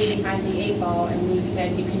really behind the 8 ball, and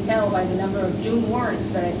you can tell by the number of June warrants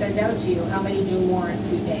that I sent out to you how many June warrants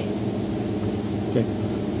we paid. Okay.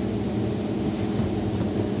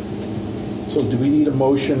 So do we need a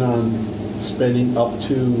motion on spending up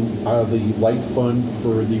to, out of the light fund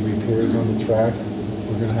for the repairs on the track?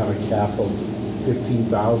 We're gonna have a cap of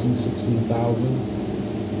 15,000, 16,000?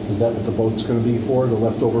 Is that what the vote's gonna be for, the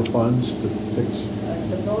leftover funds to fix?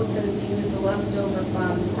 The vote says to use the leftover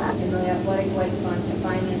funds in the athletic light fund to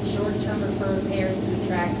finance short-term repairs to the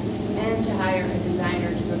track and to hire a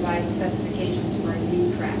designer to provide specifications for a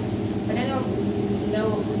new track. But I don't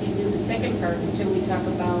know if we can do the second part until we talk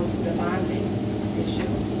about the bonding issue.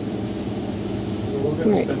 So we're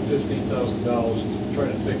going to spend $15,000 to try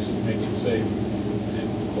to fix it, make it safe, and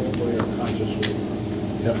hopefully our conscience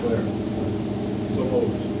will clear. So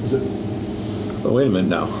moved. Is it? But wait a minute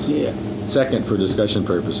now. Yeah. Second, for discussion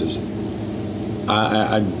purposes.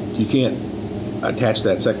 You can't attach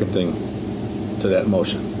that second thing to that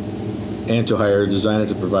motion. And to hire a designer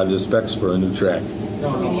to provide the specs for a new track.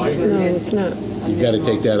 No, I agree. No, it's not. You've got to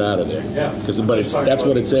take that out of there. Yeah. But that's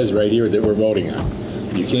what it says right here that we're voting on.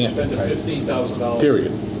 You can't, Spend the $15,000.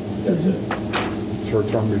 period. That's it.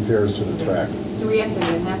 Short-term repairs to the track. Do we have to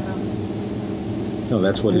win that though? No,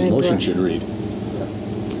 that's what his motion should read.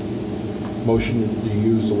 Motion to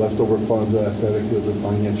use the leftover funds of athletic field to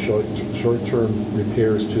finance short-term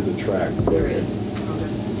repairs to the track. Period. Okay.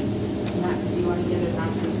 Not, do you want to get it not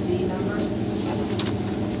to exceed number?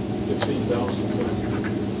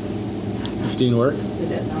 15,000. 15 work? Does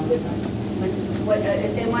that sound good? What,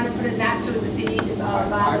 if they want to put it not to exceed,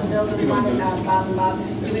 Bob and Bill, do we want it, Bob and Bob,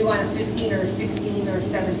 do we want a 15 or a 16 or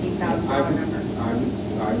 $17,000 number?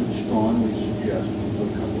 I'm strongly suggest we put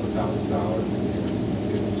a couple of $1,000 in there,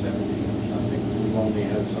 give it 17 or something. We've only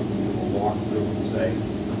had something to walk through and say,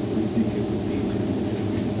 we think it would be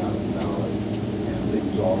 $15,000, and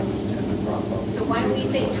things always tend to drop up. So why don't we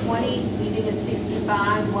say 20, leaving a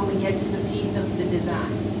 65 when we get to the piece of the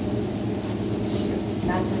design?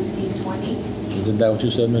 Not to exceed 20? Isn't that what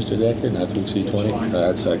you said, Mr. Decker? Not to exceed 20?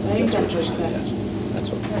 That's I think that's what it said. That's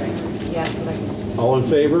okay. Yeah, like, All in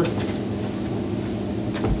favor?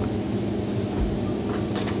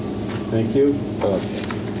 Thank you. Okay.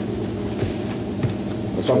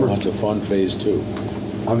 Let's go on to fund phase 2.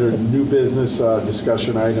 Under new business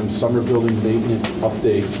discussion items, summer building maintenance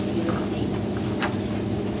update.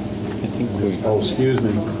 Oh, excuse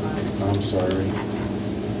me. I'm sorry.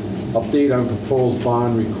 Update on proposed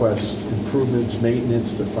bond requests, improvements,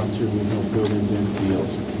 maintenance to Frontier Regional buildings and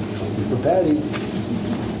fields. Looking for Patty.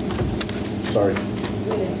 Sorry.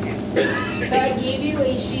 So I gave you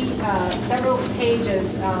a sheet, several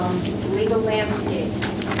pages, legal landscape.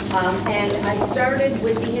 And I started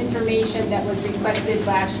with the information that was requested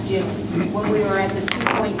last June when we were at the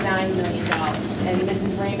 $2.9 million. And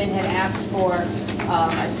Mrs. Raymond had asked for a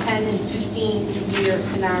 10 and 15-year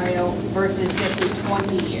scenario versus just a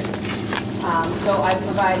 20-year. So I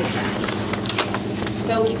provided that.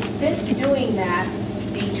 So since doing that,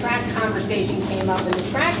 the track conversation came up, and the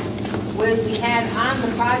track we had on the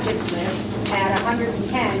project list at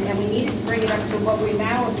 110, and we needed to bring it up to what we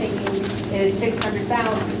now are thinking is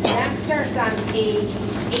 600,000. And that starts on page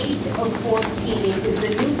 8 of 14 is the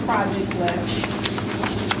new project list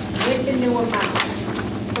with the new amounts.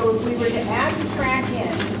 So if we were to add the track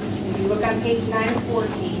in, if you look on page 9 of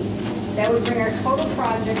 14, that would bring our total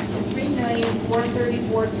projects to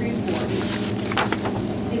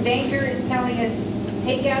 $3,434,340. The banker is telling us,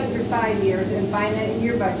 take out your 5 years and find that in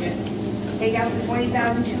your budget. Take out the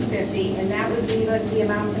 $20,250, and that would leave us the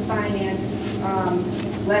amount to finance,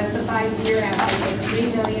 less the 5-year average of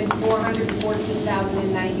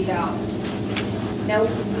 $3,414,090. Now,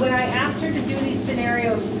 when I asked her to do these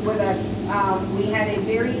scenarios with us, we had a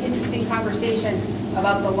very interesting conversation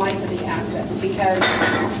about the life of the assets because,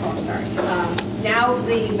 now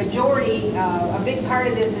the majority, a big part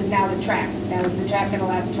of this is now the track. Now, is the track going to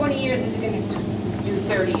last 20 years? Is it going to do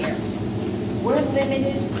 30 years? We're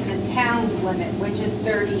limited to the town's limit, which is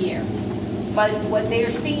 30 years. But what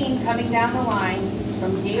they're seeing coming down the line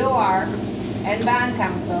from DOR and bond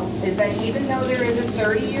council is that even though there is a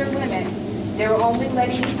 30-year limit, they're only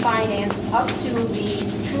letting you finance up to the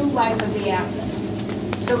true life of the asset.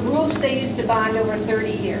 So roofs, they used to bond over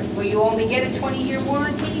 30 years. Where you only get a 20-year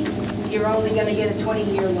warranty, you're only going to get a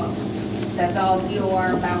 20-year loan. That's all DOR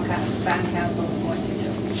and bond council is going to do.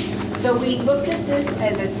 So we looked at this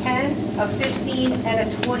as a 10, a 15, and a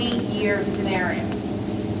 20-year scenario.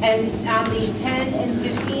 And on the 10 and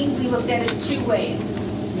 15, we looked at it 2 ways.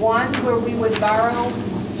 One, where we would borrow,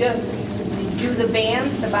 just do the band,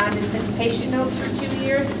 the bond anticipation notes for 2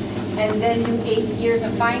 years, and then do 8 years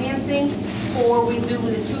of financing, or we do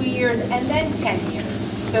the 2 years and then 10 years.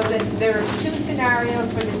 So that there's 2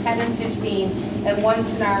 scenarios for the 10 and 15, and 1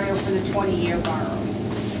 scenario for the 20-year borrow.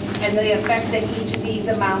 And the effect that each of these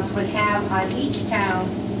amounts would have on each town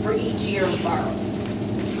for each year of borrow.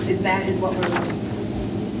 That is what we're looking for.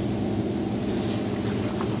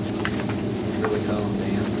 Really call them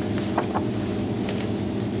band.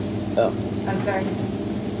 I'm sorry?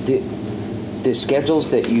 The schedules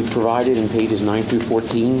that you provided in pages 9 through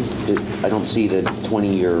 14, I don't see the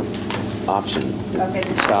 20-year option. Okay,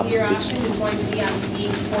 the Stop. 20-year option is going to be on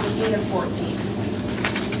page 14 of 14.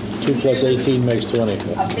 2 plus 18 makes 20. A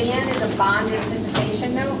ban is a bond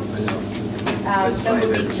anticipation note. I know. So it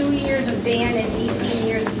would be 2 years of ban and 18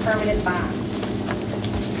 years of permanent bond.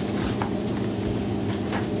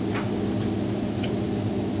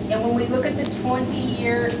 And when we look at the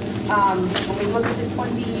 20-year,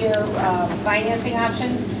 financing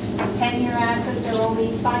options, the 10-year assets are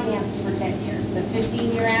only financed for 10 years. The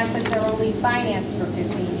 15-year assets are only financed for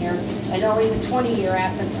 15 years, and only the 20-year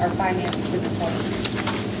assets are financed for the 20 years.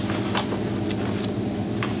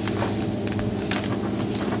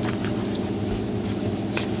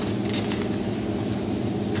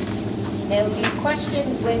 Now, the question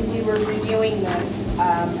when we were reviewing this,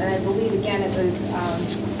 and I believe again it was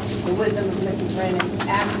the wisdom of Mrs. Raymond,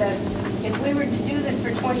 asked us, if we were to do this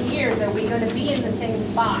for 20 years, are we going to be in the same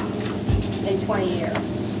spot in 20 years?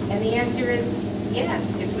 And the answer is yes,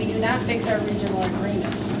 if we do not fix our regional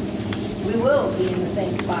agreement. We will be in the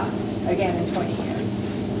same spot again in 20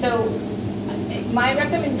 years. So my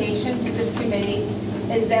recommendation to this committee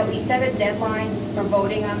is that we set a deadline for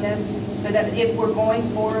voting on this so that if we're going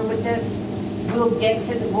forward with this,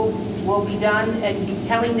 we'll be done and be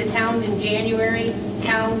telling the towns in January,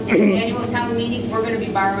 annual town meeting, we're going to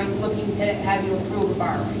be looking to have you approve a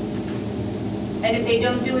borrowing. And if they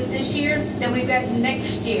don't do it this year, then we've got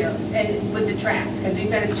next year with the track, because we've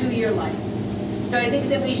got a 2-year life. So I think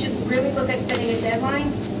that we should really look at setting a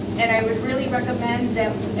deadline, and I would really recommend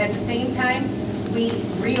that at the same time, we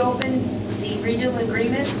reopen the regional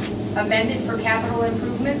agreement, amend it for capital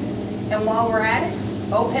improvements, and while we're at it,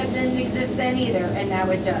 OPEB didn't exist then either, and now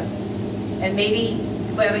it does. And maybe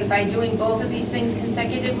by doing both of these things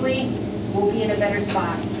consecutively, we'll be in a better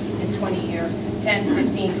spot in 20 years, 10,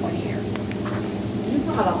 15, 20 years. You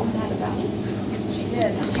brought all that about me. She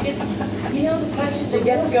did. She gets, the questions. She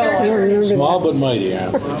gets going. Small but mighty, yeah.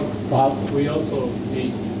 Well, we also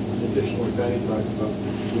need, in addition to what Patty talked about,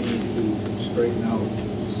 we need to straighten out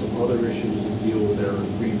some other issues that deal with our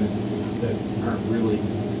agreement that aren't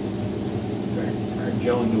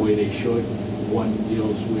gelling the way they should. One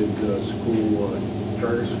deals with school,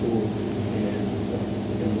 charter school,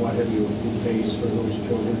 and what have you, who pays for those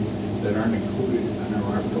children that aren't included in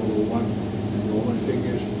our October 1 enrollment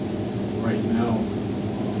figures. Right now,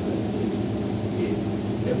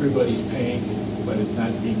 everybody's paying, but it's not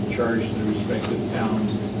being charged to the respective towns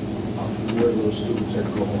of where those students are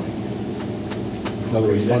going. In other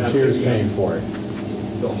words, Frontier is paying for it.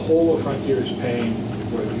 The whole of Frontier is paying,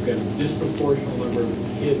 where you've got a disproportionate number of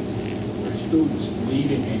kids or students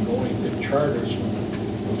leaving and going to charter schools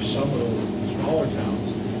of some of the smaller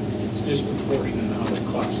towns. It's disproportionate in how the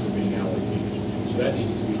costs are being allocated. So that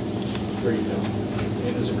needs to be straightened out.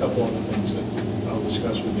 And there's a couple other things that I'll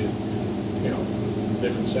discuss with you, in a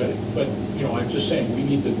different setting. But, I'm just saying, we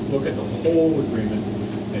need to look at the whole agreement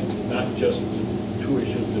and not just the two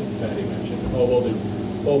issues that Patty mentioned, although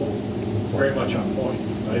they're both very much on point.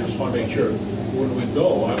 I just want to make sure, when we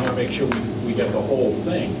go, I want to make sure we get the whole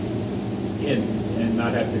thing in and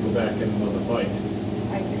not have to go back in another bite.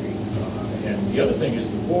 I agree. And the other thing is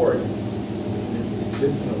the board, it's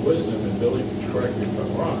infinite wisdom, and Billy can correct me if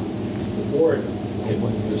I'm wrong, the board can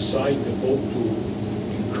decide to vote to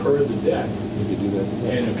incur the debt. We could do that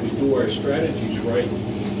today. And if we do our strategies right,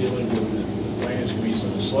 dealing with the finance committees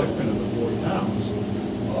and the selectmen of the 4 towns,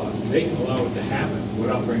 they can allow it to happen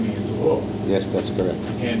without bringing it to vote. Yes, that's correct.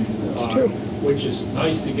 And That's true. which is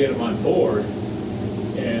nice to get them on board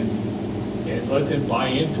and let them buy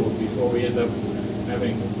into it before we end up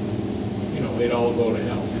having, it all go to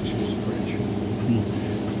hell, excuse the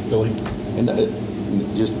French. Billy? And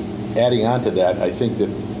just adding on to that, I think that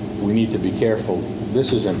we need to be careful.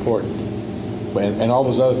 This is important. And all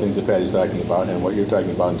those other things that Patty's talking about and what you're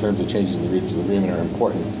talking about in terms of changes in the regional agreement are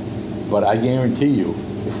important. But I guarantee you,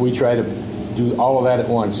 if we try to do all of that at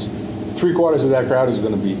once, 3/4 of that crowd is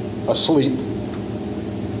going to be asleep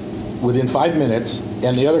within 5 minutes,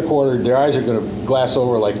 and the other quarter, their eyes are going to glass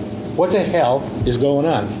over like, what the hell is going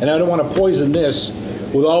on? And I don't want to poison this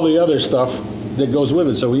with all the other stuff that goes with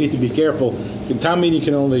it, so we need to be careful. The town meeting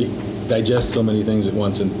can only digest so many things at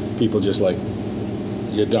once, and people just like,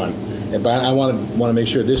 you're done. But I want to make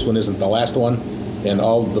sure this one isn't the last one, and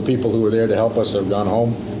all the people who were there to help us have gone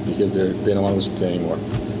home because they don't want to listen to it anymore.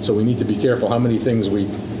 So we need to be careful how many things we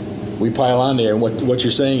pile on there. And what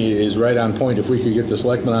you're saying is right on point. If we could get the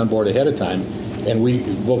selectmen on board ahead of time, and we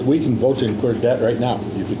can vote to incur debt right now.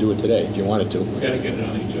 You could do it today if you wanted to. We got to get it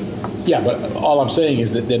on each other. Yeah, but all I'm saying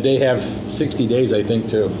is that they have 60 days, I think,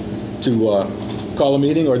 to call a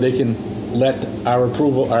meeting, or they can let our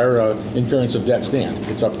approval, our incurrence of debt stand.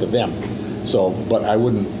 It's up to them. So, but I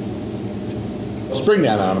wouldn't spring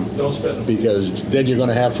that on them. Don't spend them. Because then you're going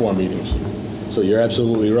to have 4 meetings. So you're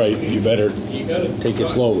absolutely right. You better take it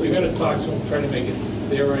slowly. You got to talk to them, try to make it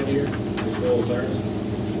their idea as well as ours.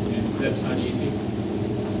 And that's not easy.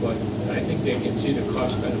 But I think they can see the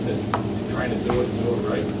cost benefit in trying to do it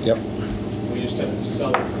right. Yep. We just have to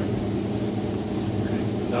sell it right.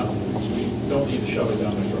 No, we don't need to shove it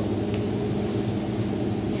down the throat.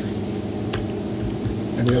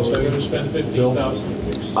 Anything else? We're going to spend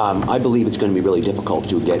 $15,000. I believe it's going to be really difficult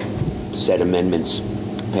to get said amendments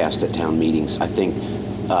passed at town meetings. I think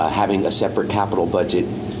having a separate capital budget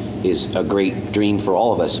is a great dream for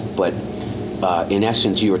all of us, but in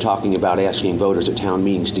essence, you were talking about asking voters at town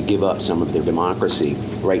meetings to give up some of their democracy.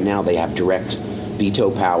 Right now, they have direct veto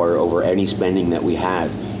power over any spending that we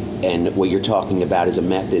have, And what you're talking about is a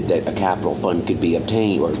method that a capital fund could be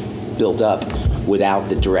obtained or built up without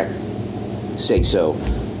the direct say-so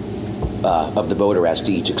of the voter as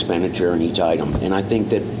to each expenditure and each item. And I think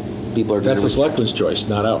that people are going That's to... the selectmen's choice,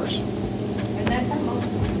 not ours. And that's almost,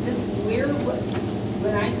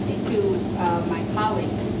 when I speak to my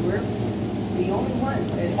colleagues, we're the only one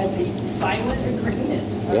that has a silent agreement,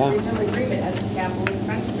 original agreement as to capital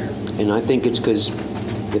expenditure. And I think it's because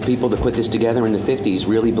the people that put this together in the 50s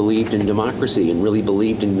really believed in democracy and really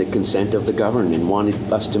believed in the consent of the governed and wanted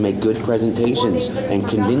us to make good presentations and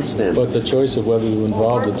convince them. But the choice of whether to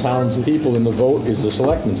involve the town's people in the vote is the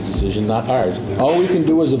selectmen's decision, not ours. All we can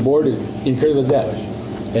do as a board is incur the debt.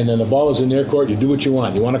 And then the ball is in their court, you do what you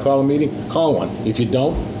want. You want to call a meeting? Call one. If you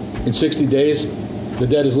don't, in 60 days, the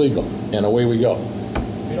debt is legal, and away we go.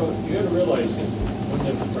 You know, you got to realize that when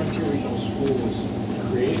the Frontier Regional School was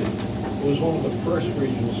created, it was one of the first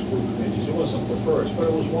regional school committees. It wasn't the first, but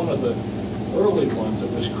it was one of the early ones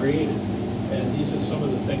that was created. And these are some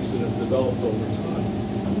of the things that have developed over time.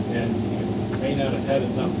 And you may not have had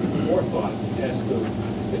enough forethought as to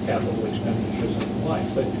the capital expenditures and the like.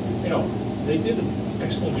 But, you know, they did an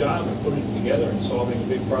excellent job of putting it together and solving a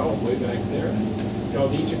big problem way back there. And, you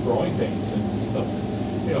know, these are growing things and stuff.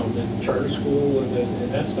 You know, the charter school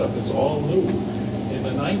and that stuff is all new in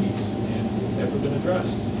the 90s and it's never been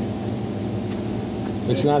addressed.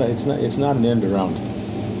 It's not an end around.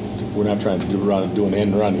 We're not trying to do an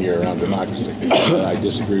end run here around democracy. I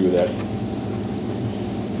disagree with that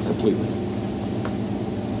completely.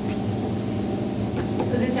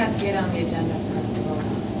 So this has to get on the agenda for us to vote on.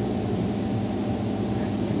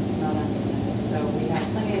 And it's not on the agenda, so we have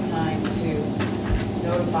plenty of time to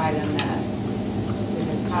notify them that this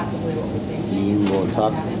is possibly what we're thinking. You will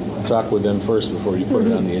talk with them first before you put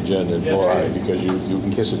it on the agenda and vote on it, because you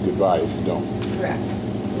can kiss it goodbye if you don't. Correct.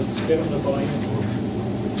 Let's get them to buy in.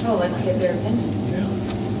 Oh, let's get their opinion. Yeah.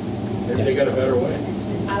 Maybe they got a better way.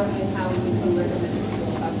 How we can recommend it.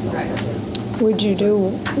 Right. Would you do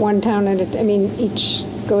one town at a,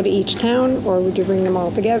 go to each town, or would you bring them all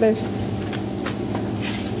together?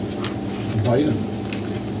 Invite them.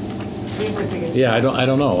 Yeah, I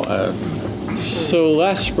don't know. So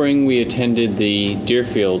last spring, we attended the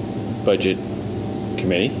Deerfield Budget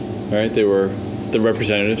Committee, right? There were the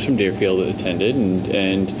representatives from Deerfield that attended,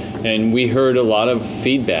 and we heard a lot of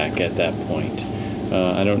feedback at that point.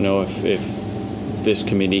 I don't know if this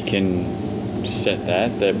committee can set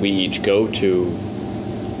that we each go to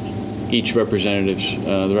each representatives,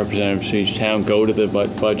 the representatives from each town go to the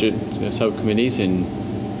budget subcommittees and.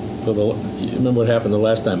 You remember what happened the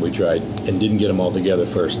last time we tried and didn't get them all together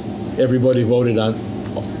first? Everybody voted on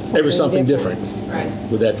something different. Right.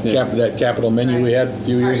 With that capital menu we had a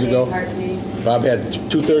few years ago. Bob had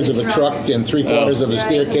 2/3 of a truck and 3/4 of a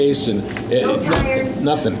staircase and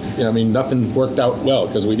nothing. You know, I mean, nothing worked out well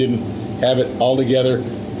because we didn't have it all together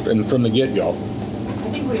and from the get-go.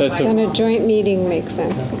 Then a joint meeting makes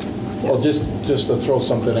sense. Well, just to throw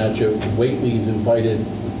something at you, Whately's invited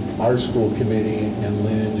our school committee and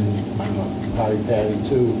Lynn and Patty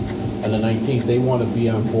too on the 19th. They want to be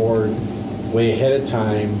on board way ahead of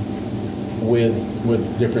time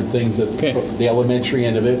with different things that the elementary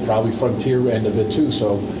end of it, probably Frontier end of it too.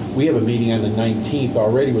 So we have a meeting on the 19th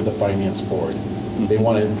already with the finance board. They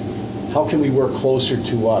want to, how can we work closer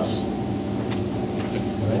to us?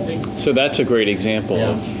 I think. So that's a great example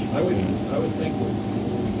of. I would think what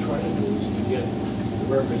we try to do is to get the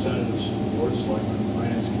representatives from the board of selectmen and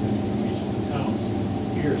finance committee from each of the towns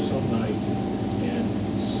here some night and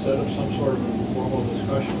set up some sort of informal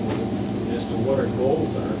discussion with them as to what our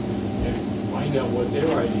goals are and find out what their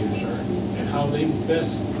ideas are and how they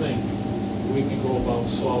best think we can go about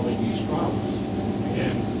solving these problems.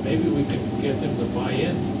 And maybe we can get them to buy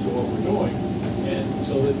in to what we're doing and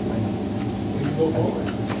so that we can go forward.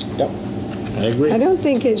 Yep. I agree. I don't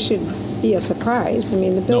think it should be a surprise. I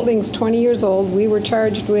mean, the building's 20 years old. We were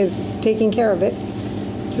charged with taking care of it,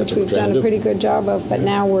 which we've done a pretty good job of, but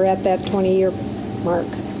now we're at that 20-year mark.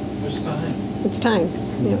 It's time. It's time,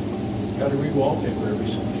 yeah. Got to re-wallpaper every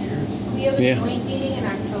so many years. We have a joint meeting in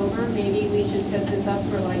October. Maybe we should set this up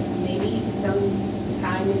for maybe some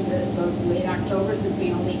time in the late October, since we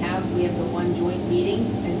have the one joint meeting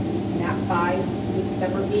and not 5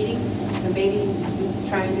 separate meetings. So maybe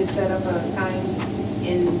trying to set up a time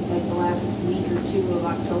in the last week or 2 of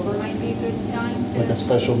October might be a good time. Like a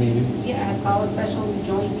special meeting? Yeah, call a special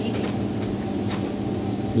joint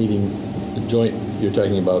meeting. The joint you're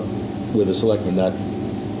talking about with the selectmen, not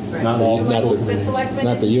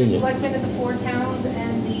the union. The selectmen of the 4 towns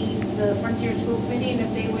and the Frontier School Committee, and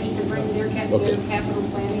if they wish to bring their capital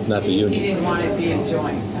planning. Not the union. He didn't want it being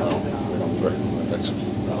joint.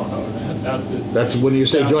 That's when you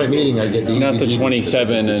say joint meeting, I get the. Not the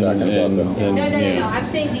 27 and Talking about and- them. and- No, yeah. I'm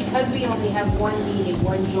saying because we only have one meeting,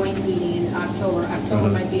 one joint meeting in October, October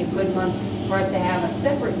might be a good month for us to have a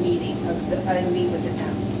separate meeting and meet with the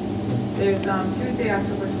town. There's Tuesday,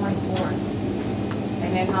 October 24th,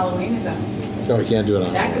 and then Halloween is on Tuesday. No, we can't do it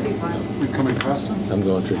on. That could be fun. We come in costume? I'm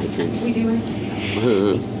going trick or treat. We do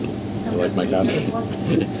anything. You like my costume?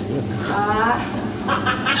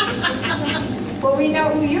 Well, we know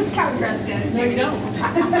who you come dressed as. No, you don't.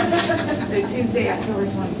 So Tuesday, October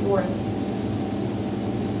 24th.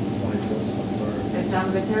 Does that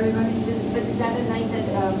sound good to everybody? But is that a night that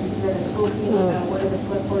the school committee, what are the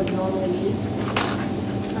select board normally meets?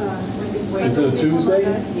 Is it a Tuesday?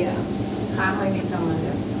 Yeah. Conway meets on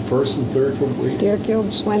Monday. First and third from week?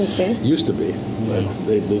 Deerfield's Wednesday. Used to be, but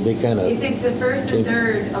they kind of. If it's the 1st and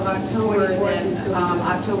 3rd of October, then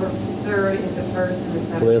October 3rd is the 1st and the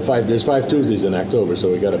 7th. Well, there's 5 Tuesdays in October, so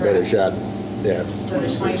we got a better shot there. So the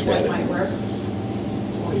 24th might work.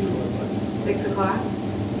 6 o'clock?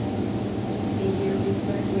 Be here,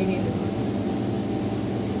 we need to.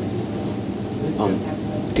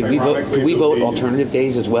 Could we vote alternative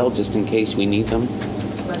days as well, just in case we need them?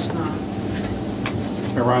 Let's not.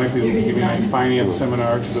 Ironically, we'll be giving a finance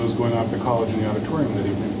seminar to those going off to college in the auditorium that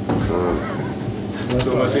evening.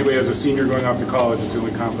 So unless anybody has a senior going off to college, it's the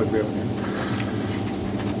only conflict we have here.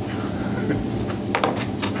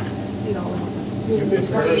 I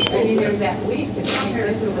mean, there's that week, the 21st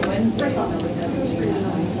is a Wednesday.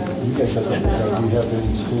 You guys have, do you have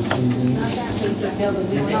any school TV?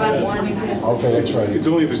 Okay, that's right. It's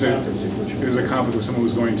only if there's a conflict with someone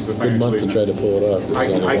who's going to the Good month to financial try to pull it off. I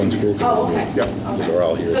There's can- only I one can- school. Oh, okay. Yeah, They're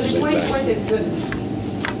all here. So at the same time. 24th is good.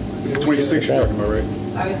 it's 26 you're talking about, right?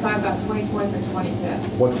 I was talking about 24th or 25th,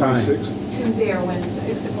 What time? 26? Tuesday or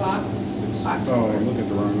Wednesday. 6 o'clock? Oh, I'm looking at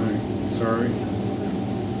the wrong night. Sorry.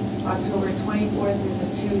 October 24th is a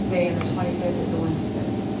Tuesday and the 25th is a Wednesday.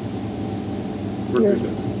 We're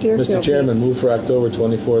good. Mr. Chairman, move for October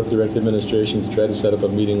 24th, direct administration to try to set up a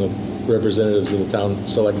meeting with representatives of the town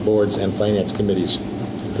select boards and finance committees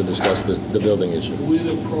to discuss the building issue. With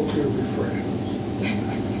appropriate refreshments.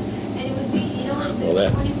 And it would be, you know, Well, the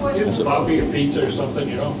that- 24th Get is, some coffee or pizza or something,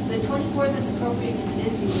 you know? the 24th is appropriate because it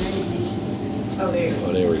is the United Nations. Oh, there you go.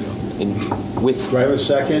 Oh, there we go. And with, Do I have a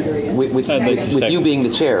second? with I'd like to you second. being the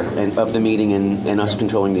chair of the meeting and us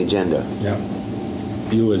controlling the agenda. Yeah.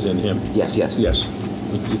 You as in him. Yes, yes. Yes.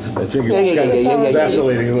 I figured Yeah, it's yeah, kind yeah, yeah, yeah, of yeah.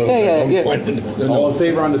 vacillating a little Yeah, bit. yeah, at one point. All in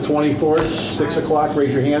favor on the 24th, 6 o'clock,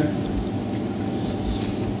 raise your hand.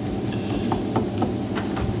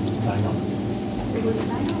 It was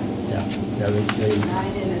 9 Yeah, they, 9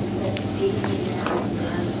 and it's 8 there.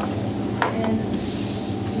 And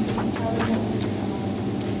you can tell them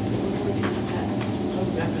what we're going to discuss.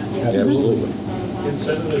 Absolutely.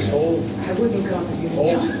 Instead of this whole, I wouldn't come if you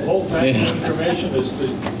didn't. whole package of information,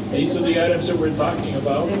 these are the items that we're talking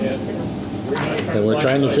about, and we're not trying to. And we're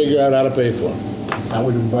trying to blindside figure out how to pay for them. I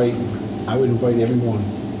would invite everyone.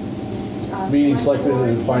 Meeting selected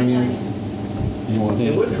in finance. You want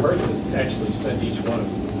It wouldn't hurt to actually send each one of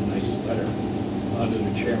them a nice letter under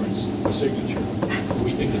the chairman's signature.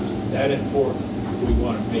 We think it's that important, we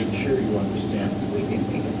want to make sure you understand. We do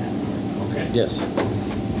think of that. Okay? Yes.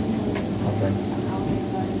 Okay.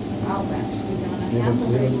 I'll actually do it. We have a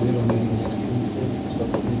meeting.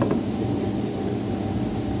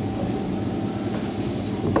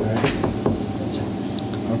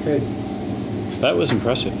 Okay. That was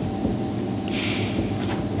impressive.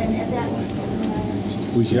 And at that,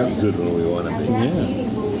 We should be good when we want to at be. that Yeah.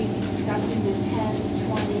 meeting, will we be discussing the 10,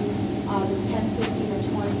 20, the 10, 15, or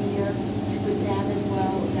 20 year with that as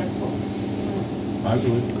well? That's what. I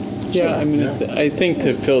would. Yeah, I mean, Yeah. I think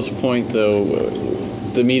to Phil's point, though,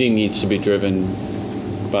 the meeting needs to be driven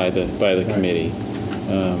by the committee,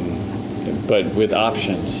 but with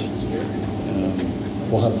options.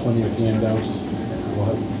 We'll have plenty of handouts. We'll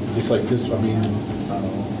have, just like this, I mean,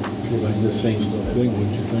 like the same thing,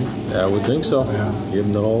 wouldn't you think? I would think so. Yeah. Give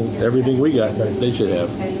them everything we got, they should have.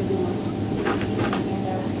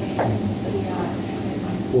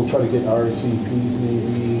 We'll try to get RSVPs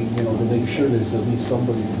maybe, to make sure there's at least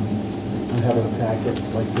somebody who have a packet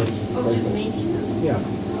like this. Oh, just making them? Yeah.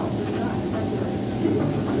 We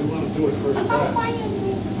want to do it first time. We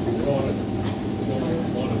don't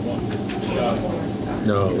want to shot.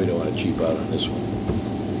 No, we don't want to cheap out on this one.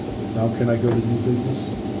 Now can I go to new business?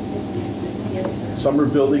 Yes, sir. Summer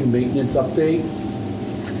building maintenance update?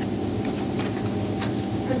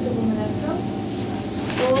 Principal Modesto?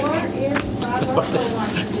 Or if Bob Rocco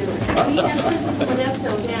wants to do it. We have Principal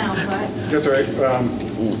Modesto down, but That's all right.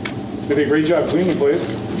 They did a great job cleaning the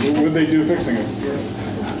place. What would they do fixing it?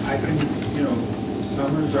 I can,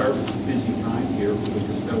 summers are busy time here for the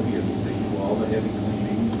custodians. They do all the heavy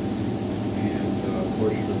cleaning. And of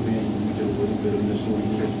course, for being, we do a little bit of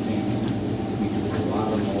miscellaneous painting. We do a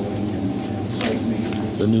lot of mowing and site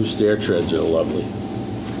maintenance. The new stair treads are lovely.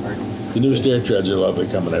 The new stair treads are lovely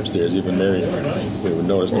coming upstairs. Even Mary, we would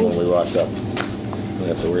notice them when we walked up. We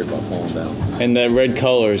have to worry about falling down. And that red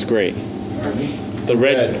color is great.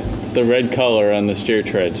 The red color on the stair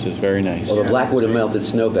treads is very nice. Well, the black would have melted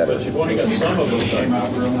snow better. But you've only got some of them Came out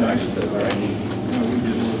real nice. right? We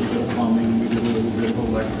did a little bit of plumbing, we did a little bit of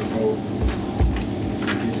electrical.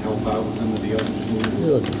 We did help out some of the other schools.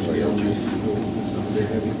 You're looking for The elementary schools, with some of their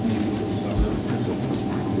heavy cleaning for the summer.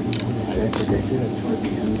 Toward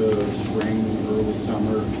the end of spring, early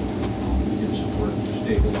summer, we did some work to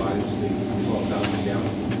stabilize the 12,000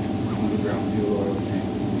 gallon underground fuel oil tank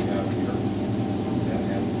we have here. That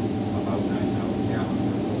had about 9,000 gallons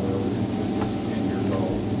worth of oil in it. It was 10 years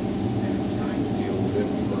old, and it was time to deal with it.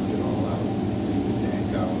 We worked it all out, cleaned the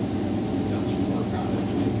tank out, done some work on it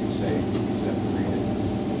to make it safe, separated.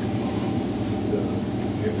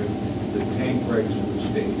 The tank regs in the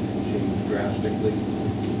state have changed drastically,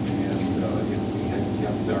 and if we had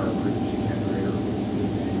kept our emergency generator, we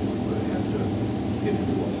would have had to get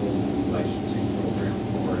into a whole new licensing program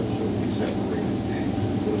for it, so we separated tanks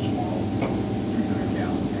into a small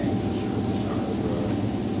 300-gallon tank to service our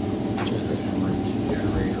emergency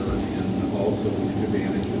generator, and also we took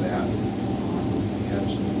advantage of that. We had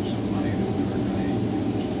some money that we were going to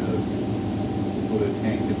use to put a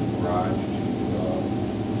tank in the garage to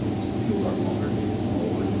fuel our motor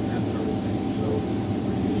mowers and that sort of thing. So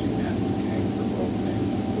we're using that new tank for both things,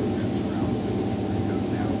 and put fence around it, which we're doing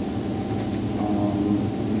now.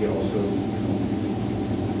 We also,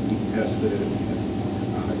 we tested it,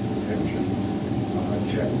 protection,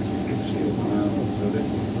 checked steel arm, so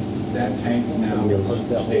that tank now is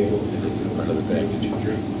stable. It's part of the package. We've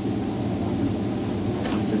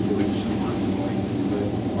been doing some ongoing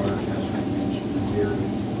water testing instrument here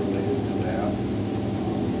related to that.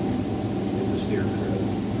 We did the stair tread,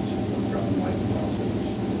 some ground light process.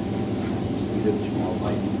 We did a small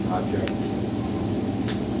lighting project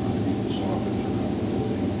underneath the soffits around the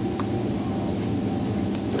building.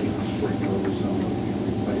 Late spring, early summer, we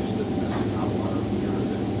replaced the domestic hot water heater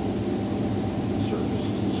that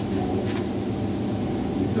services the school.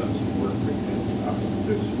 We've done some work,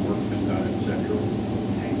 there's some work been done at Central,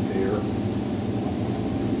 tank there.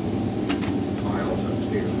 Tiles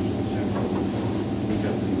upstairs in Central. We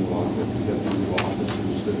got the new office, we got the new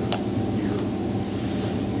offices that are here,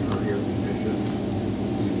 air conditioned.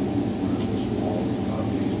 One of the small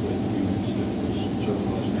basement units that was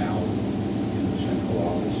surplus now in the central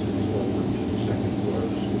office is over to the second floor of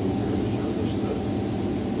the school here to service the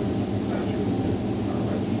classroom that our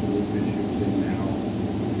high school is using now.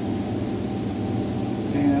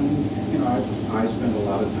 And, I spend a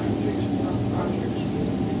lot of time chasing around projects,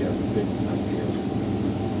 putting together big ideas.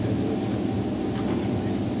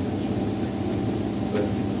 But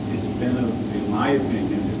it's been, in my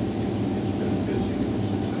opinion, it's been a busy and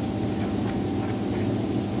successful.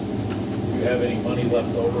 Do you have any money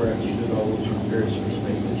left over after you did all those repairs for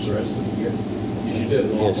maintenance the rest of the year? You did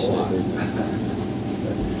an Yes, awful I lot.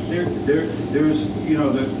 There's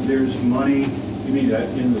there's money, you mean that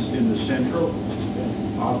in the central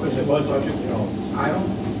office budget? I don't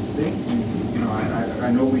think,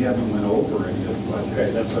 I know we haven't went over any of the budget.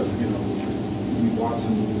 Okay, that's we bought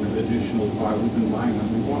some additional, we've been buying them,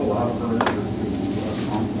 we bought a lot of furniture to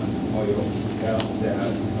Conklin Oil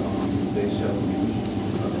that they sell used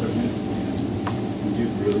equipment, and we did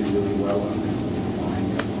really, really well on that, buying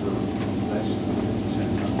it for less than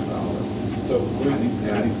 $10 on the dollar. So I think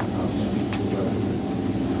Patty speaks to whether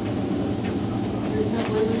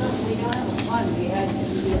We don't have a fund, we added it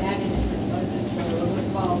to the budget, so it was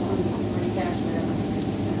all free cash, whatever.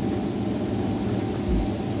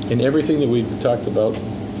 And everything that we talked about,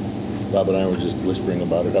 Bob and I were just whispering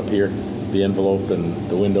about it up here, the envelope and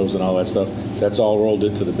the windows and all that stuff, that's all rolled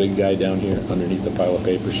into the big guy down here underneath the pile of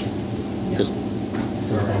papers. Just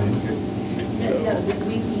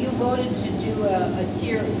You voted to do a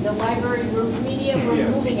tier, the library roof media, we're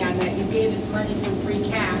moving on that. You gave us money from free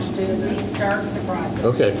cash to at least start the project.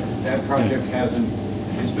 Okay. that project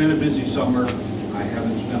it's been a busy summer. I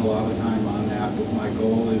haven't spent a lot of time on that, but my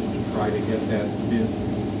goal is to try to get that bid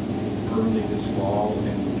early this fall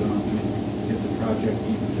and get the project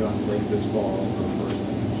either done late this fall or first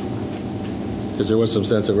thing next spring. Because there was some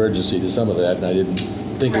sense of urgency to some of that, and I didn't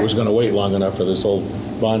think it was going to wait long enough for this whole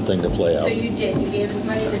bond thing to play out. So you did, you gave us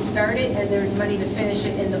money to start it, and there's money to finish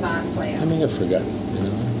it in the bond I plan. may have forgotten,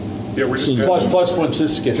 Yeah, we're just Plus once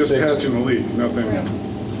this gets just fixed. patching the leak, nothing.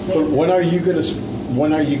 But when are you gonna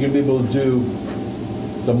be able to do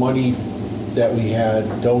the money that we had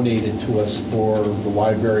donated to us for the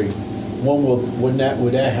library? Would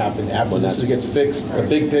that happen? After this gets fixed, the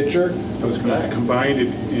big picture? I was going to combine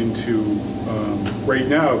it into, right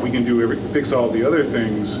now, if we can fix all the other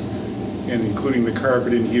things, and including the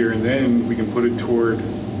carpet in here, and then we can put it toward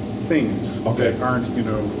things that aren't,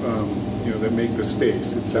 that make the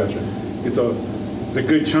space. It's a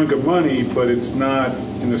good chunk of money, but it's not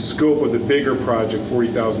in the scope of the bigger project.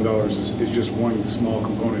 $40,000 is just one small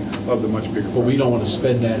component of the much bigger project. But we don't want to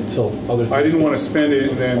spend that until other things. I didn't want to spend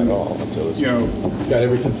it and then, got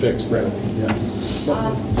everything fixed, right? Yeah.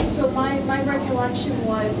 So my recollection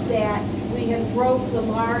was that we had broke the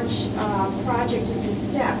large project into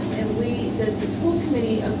steps, and the school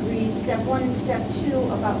committee agreed, step 1 and step 2,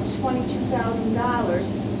 about $22,000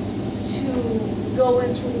 to go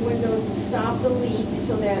in through the windows and stop the leak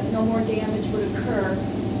so that no more damage would occur,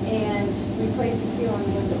 and replace the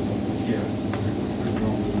ceiling windows. Yeah. I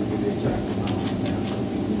don't remember the exact amount on that, but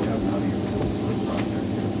we have not even put the project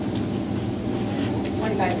yet.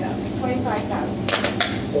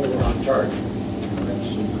 $25,000. Well, we're on target. That's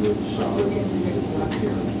some good solid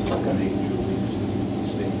repair, like an angel leaves.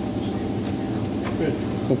 Good.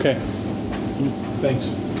 Okay. Thanks.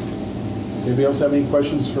 Anybody else have any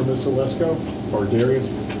questions for Mr. Lesko or Darius?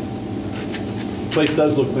 Place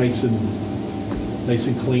does look nice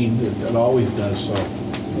and clean. It always does, so.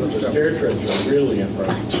 Well, the stair treads are really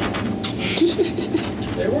impressive.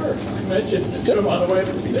 They were. I mentioned it to them on the way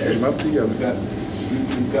to the stairs. came up together.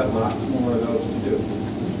 We've got lots more of those to do.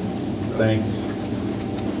 Thanks.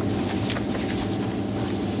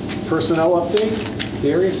 Personnel update?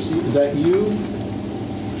 Darius, is that you?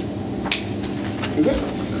 Is it?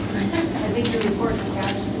 I think your report's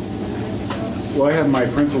attached. Well, I had my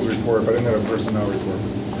principal's report, but I didn't have a personnel report.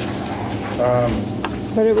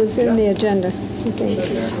 But it was in the agenda, I think.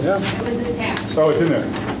 Yeah. It was attached. Oh, it's in there.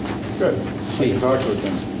 Good. See. I can talk to it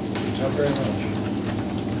then. Not very much.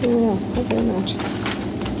 Yeah, not very much.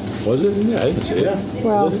 Was it in there? I didn't see it. Yeah.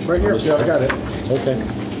 Well, Right here. Yeah, I got it. Okay.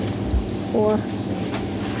 or,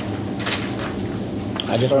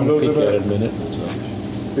 I just want to Those peek are at the- it a minute. So.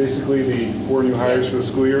 Basically, the 4 new hires for the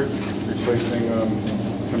school year, replacing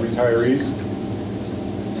some retirees.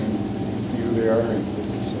 And see who they are.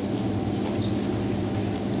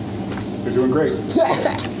 They're doing great.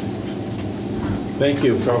 Thank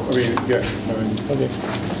you. So, I mean, yeah. Okay.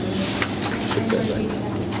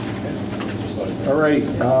 All right,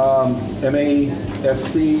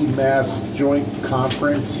 MASC Mass Joint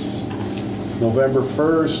Conference, November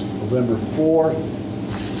 1st, November 4th.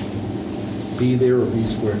 Be there or be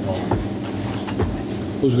square gone.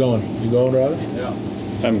 Who's going? You going, Robert? Yeah.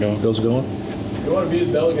 I'm going. Bill's going? If you want to be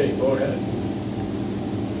the delegate, go ahead.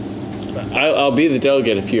 I'll be the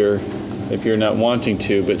delegate if you're not wanting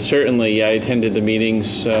to, but certainly, yeah, I attended the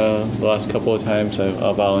meetings the last couple of times.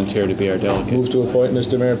 I'll volunteer to be our delegate. Move to appoint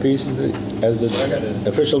Mr. Marapese as the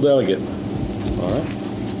official delegate. All right.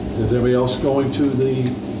 Is anybody else going to the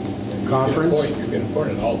conference? You can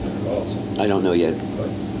appoint an alternate also. I don't know yet.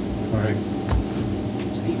 All right.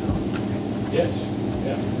 Yes,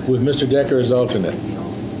 yeah. With Mr. Decker as alternate.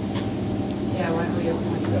 Yeah, why don't we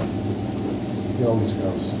appoint him? He always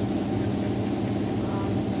goes.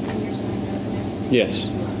 Yes.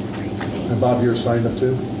 And Bob, you're signed up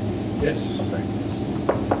too? Yes. Do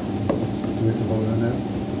we have to vote on that?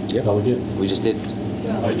 Yep. Delegate? We just did.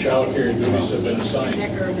 My child care duties have been assigned.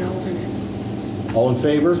 Decker and alternate. All in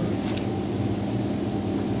favor?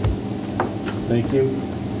 Thank you.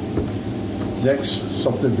 Next,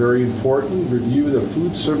 something very important, review the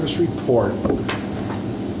food service report.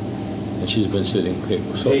 And she's been sitting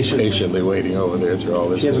so Patiently. patiently waiting over there through all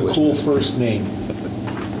this. She has a cool first name.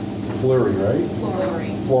 Flurry, right?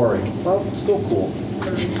 Lori. Flurry. Well, still cool.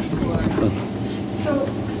 So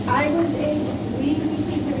we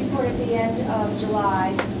received the report at the end of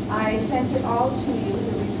July. I sent it all to you,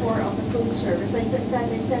 the report on the food service. I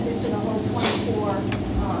sent it to the whole 24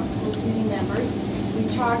 school committee members. We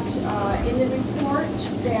talked in the report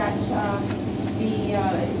that we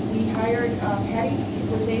hired, Patty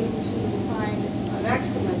was able to find an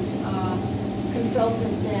excellent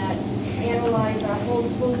consultant that analyzed our whole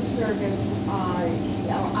food service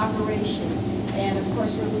operation. And of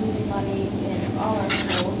course, we're losing money in all our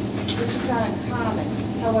schools, which is not uncommon.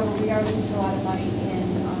 However, we are losing a lot of money in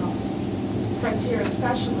Frontier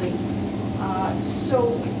especially.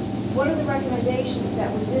 So one of the recommendations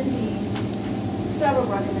that was in several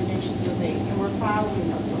recommendations were made, and we're following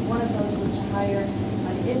those. But one of those was to hire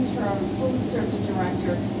an interim food service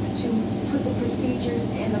director to put put the procedures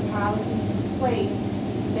and the policies in place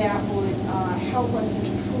that would help us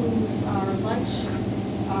improve our lunch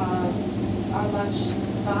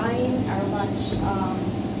buying, our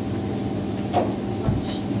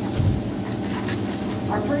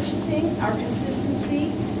our purchasing, our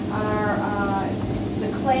consistency,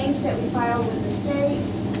 the claims that we file with the state,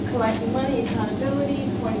 collecting money, accountability,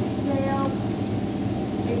 point of sale,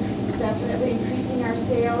 definitely increasing our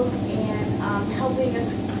sales, and helping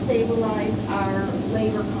us stabilize our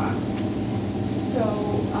labor costs. So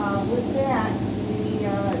with that, we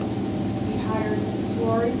hired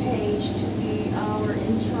Lori Page to be our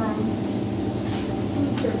interim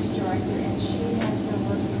food service director, and she has been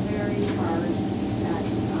working very hard at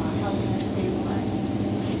helping us stabilize.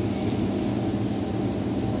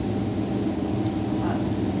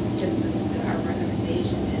 Just our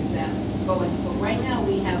recommendation is that right now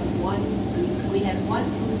we had one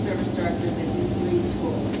food service director that did 3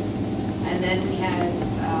 schools, and then we had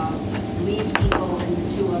lead people in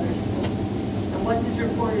the 2 other schools. And what this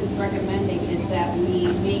report is recommending is that we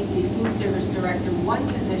make the food service director one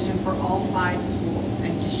position for all 5 schools,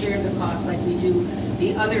 and to share the cost like we do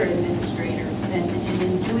the other administrators. And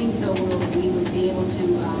in doing so, we would be able to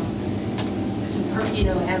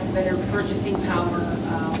have better purchasing power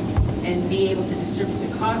and be able to distribute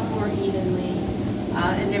the cost more evenly.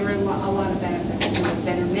 And there were a lot of benefits. There was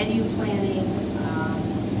better menu planning.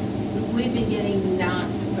 We've been getting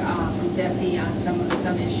knocked from DESE on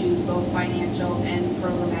some issues, both financial and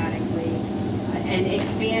programmatically,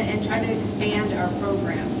 and try to expand our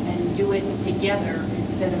program and do it together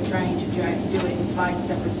instead of trying to do it in 5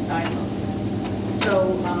 separate silos.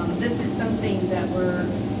 So this is something that we're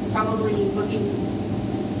probably looking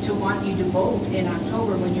to want you to vote in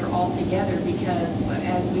October when you're all together, because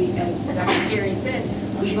as Dr. Carey said,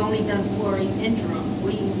 we've only done Florrie interim.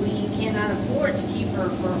 We cannot afford to keep her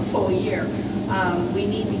for a full year. We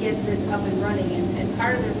need to get this up and running, and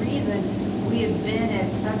part of the reason we have been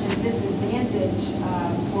at such a disadvantage,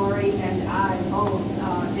 Florrie and I both,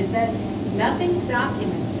 is that nothing's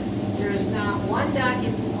documented. There's not one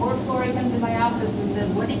document, or Florrie comes in my office and says,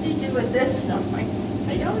 "What did you do with this?" And I'm like,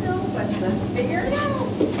 "I don't know, but let's figure it out."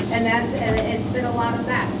 And it's been a lot of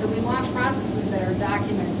that. So we want processes that are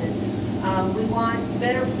documented. We want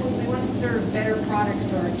better food. We want to serve better products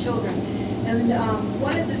to our children. And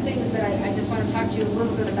one of the things that I just want to talk to you a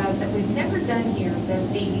little bit about that we've never done here,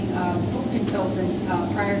 that the food consultant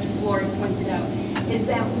prior to Florrie pointed out, is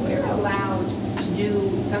that we're allowed to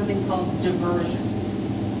do something called diversion.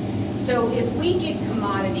 So if we get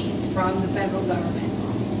commodities from the federal government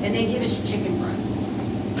and they give us chicken breasts,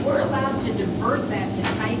 we're allowed to divert that to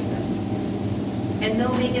Tyson, and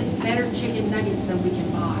they'll make us better chicken nuggets than we can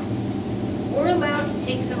buy. We're allowed to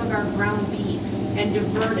take some of our ground beef and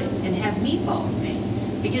divert it and have meatballs made,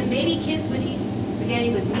 because maybe kids would eat spaghetti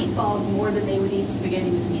with meatballs more than they would eat spaghetti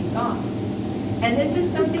with meat sauce. And this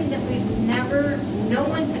is something that no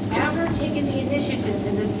one's ever taken the initiative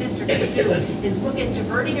in this district to do, is look at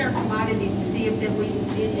diverting our commodities to see if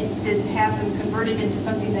to have them converted into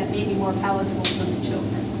something that may be more palatable for the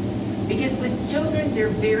children. Because with children, they're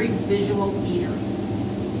very visual eaters.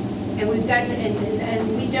 And we've got to,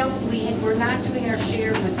 we're not doing our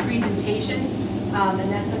share with presentation,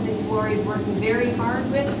 and that's something Florrie is working very hard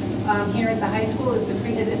with here at the high school,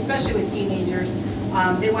 especially with teenagers.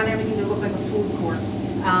 They want everything to look like a food court.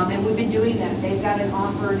 And we've been doing that. They've got an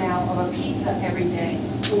offer now of a pizza every day.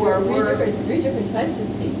 Or three different types of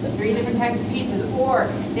pizza. 3 different types of pizzas. Or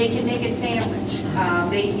they can make a sandwich.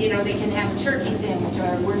 They can have a turkey sandwich.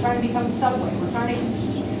 Or we're trying to become Subway. We're trying to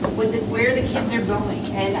compete with where the kids are going.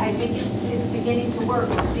 And I think it's beginning to work.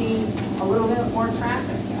 We're seeing a little bit more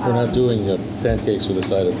traffic. We're not doing pancakes with a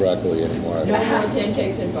side of broccoli anymore. No more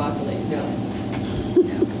pancakes and broccoli, no.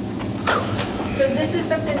 So this is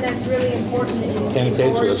something that's really important.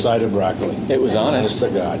 Pancakes with a side of broccoli. It was honest. To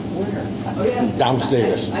God. Oh, yeah.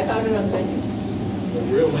 Downstairs. I found it on the menu. The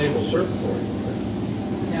real maple syrup for it.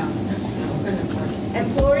 No.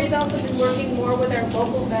 And Florrie's also been working more with our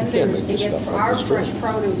local vendors to get our fresh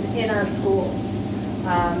produce in our schools.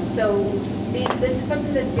 So this is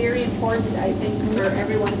something that's very important, I think, for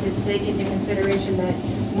everyone to take into consideration, that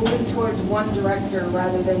moving towards one director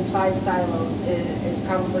rather than 5 silos is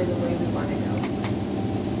probably the way we want to go.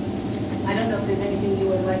 I don't know if there's anything you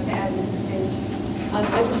would like to add, Mrs. Page.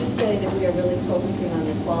 I would just say that we are really focusing on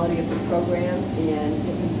the quality of the program and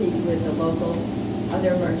to compete with the local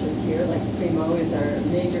other merchants here, like Primo is our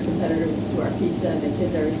major competitor to our pizza, and the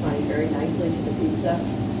kids are responding very nicely to the pizza.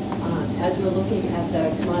 As we're looking at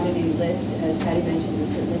the commodity list, as Patty mentioned, we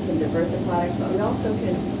certainly can divert the product, but we also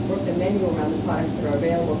can work the menu around the products that are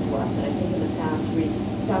available to us. And I think in the past, we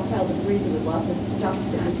stockpiled the freezer with lots of stuff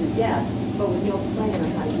that we could get, but with no plan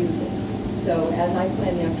on how to use it. So as I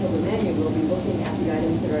plan the October menu, we'll be looking at the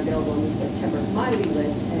items that are available on the September commodity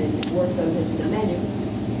list and work those into the menu,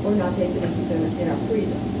 or not take them and keep them in our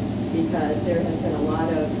freezer, because there has been a lot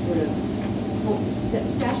of sort of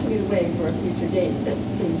stashing it away for a future date that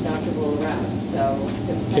seems not to roll around. So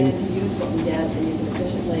to plan to use what we get and use it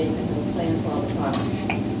efficiently and have a plan for all the products.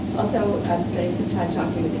 Also, I'm spending some time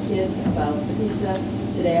talking with the kids about the pizza.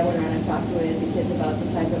 Today I went around and talked with the kids about the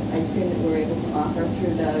type of ice cream that we're able to offer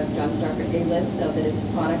through the John Starker A-list, so that it's a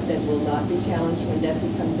product that will not be challenged when Desi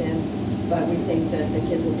comes in. But we think that the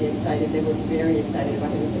kids will be excited. They were very excited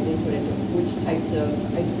about having some input into which types of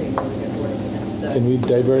ice cream we're going to order for them. So, Can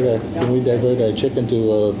we divert our chicken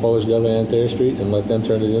to Polish Deli on Thayer Street and let them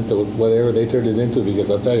turn it into whatever they turned it into? Because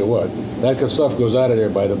I'll tell you what, that stuff goes out of there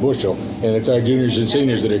by the bushel, and it's our juniors and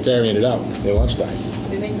seniors that are carrying it out at lunchtime.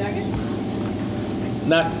 They make nuggets?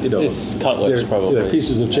 Not, It's cutlets, probably. They're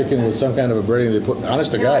pieces of chicken with some kind of a breading they put.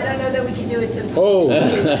 Honest to No, I God. don't know that we can do it to. Oh,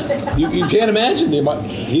 you can't imagine.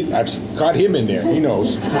 I've caught him in there. He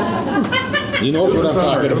knows. He knows what I'm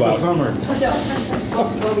talking about.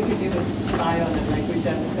 what we could do is spy on them like we've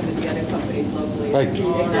done with some of the other companies locally. Like, See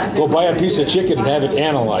exactly go buy a piece of chicken and have it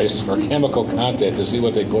analyzed for chemical content to see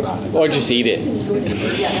what they put on it. Or just eat it.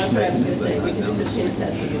 Yeah, that's what I was going to say. We can do some taste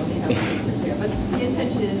testing and see how we prepare. But the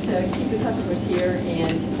intention is to keep the customers here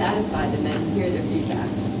and to satisfy them and hear their feedback.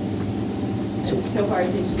 So far,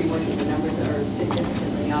 it seems to be working. The numbers are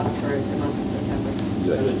significantly up for the month of September.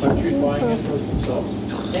 Are the teachers buying into it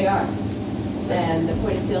themselves? They are. And the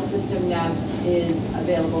point of sale system now is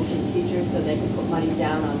available for the teachers, so they can put money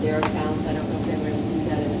down on their accounts. I don't know if they were able to do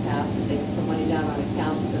that in the past, but they can put money down on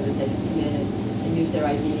accounts so that they can come in and use their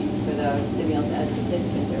ID for the meals as the kids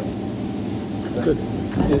can do. Good.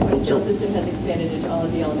 And the point of sale system has expanded into all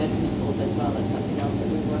of the elementary schools as well. That's something else that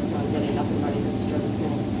we've worked on getting up and running at the start of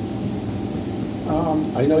school.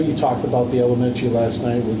 I know you talked about the elementary last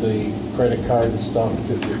night with the credit card and stuff.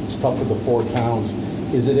 It's tough with the 4 towns.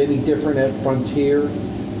 Is it any different at Frontier?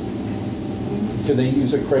 Can they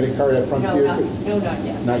use a credit card at Frontier? No, not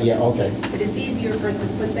yet. Not yet, okay. But it's easier for us to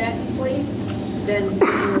put that in place than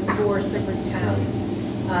doing 4 separate towns.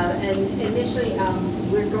 And initially,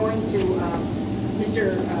 we're going to,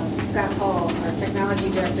 Mr. Scott Hall, our technology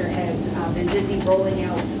director, has been busy rolling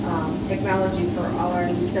out technology for all our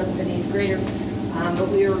new 7th and 8th graders. But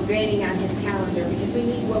we are waiting on his calendar because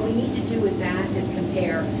what we need to do with that is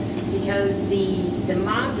compare, because the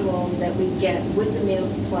module that we get with the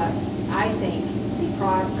Meals Plus, I think the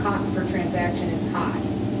cost per transaction is high,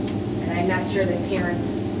 and I'm not sure that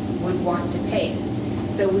parents would want to pay it.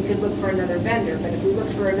 So we could look for another vendor, but if we look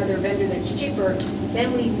for another vendor that's cheaper,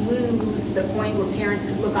 then we lose the point where parents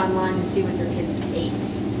could look online and see what their kids ate.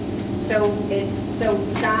 So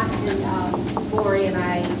Scott and Lori and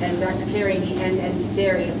I and Dr. Carey and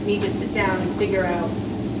Darius need to sit down and figure out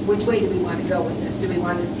which way do we want to go with this. Do we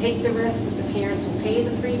want to take the risk that the parents will pay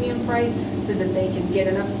the premium price so that they can get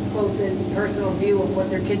an up close and personal view of what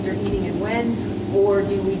their kids are eating and when, or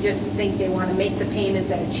do we just think they want to make the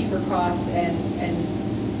payments at a cheaper cost and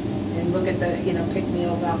look at the, pick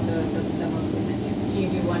meals off the monthly menu? Do you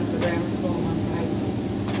do one for grammar school and one for high school?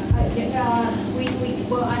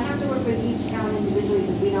 Well, I have to work with each town individually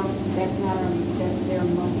because we don't, that's their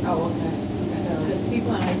money. Oh, okay. Because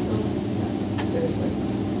people in high school, seriously.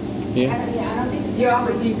 Yeah. I don't think If you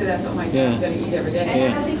offer pizza, that's what my child's going to eat every day.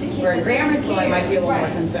 And I don't think the kids. Where in grammar school, I might be a little more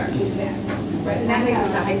Right. concerned. Exactly. Right, and I think it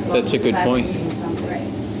was a high school. That's a good point. Eating something. Right.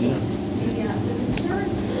 Yeah. The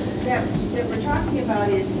concern that we're talking about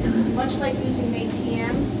is, much like using an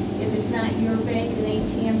ATM, if it's not your bank, an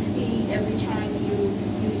ATM fee, every time you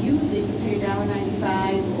use it, you pay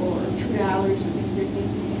 $1.95 or $2 or $2.50.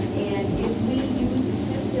 And if we use the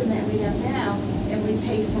system that we have now, and we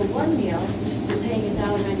pay for one meal, we're paying a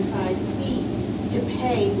 $1.95 fee to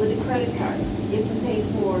pay with a credit card. If we pay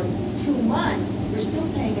for 2 months, we're still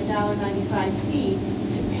paying a $1.95 fee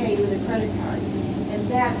to pay with a credit card. And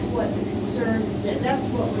that's what the concern, that's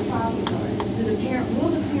what we're talking about. Will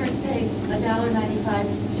the parents pay a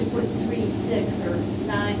 $1.95 to put 3, 6, or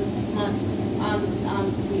 9 months on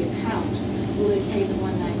the account? Will they pay the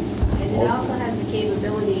 $1.95? And it also has the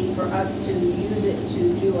capability for us to use it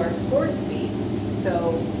to do our sports fees.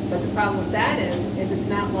 So, but the problem with that is, if it's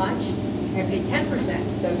not lunch, you're going to pay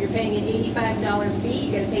 10%. So if you're paying an $85 fee,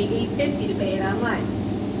 you're going to pay $8.50 to pay it online.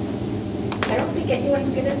 I don't think anyone's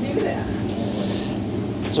going to do that.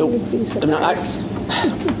 So,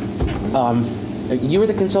 you were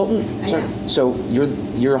the consultant? I am. So you're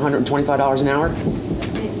 $125 an hour?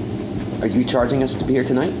 That's it. Are you charging us to be here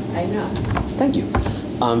tonight? I'm not. Thank you.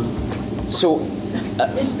 So,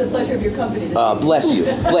 It's the pleasure of your company. Bless you,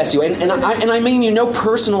 bless you. And I mean you no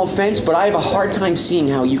personal offense, but I have a hard time seeing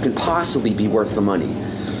how you can possibly be worth the money.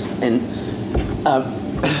 And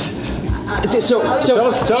so Tell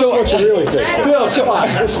us what you really think. Phil, come on,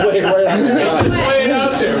 let's lay it right out there. Let's lay it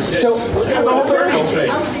out there. So- Look at the whole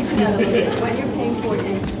personal I'll thing. speak to that a little bit. What you're paying for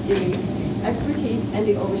is the expertise and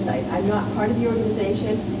the oversight. I'm not part of the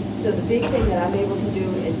organization, so the big thing that I'm able to do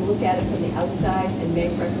is look at it from the outside and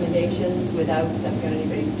make recommendations without stepping on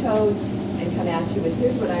anybody's toes and come at you with,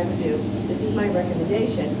 here's what I would do. This is my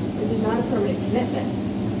recommendation. This is not a permanent commitment.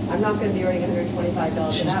 I'm not going to be earning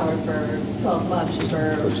 $125 an hour for 12 months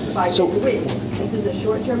for 5 days a week. This is a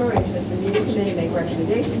short-term arrangement for me to come in and make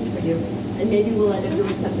recommendations for you, and maybe we'll end up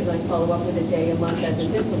doing something like follow up with a day, a month as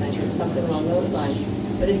it's implemented, or something along those lines.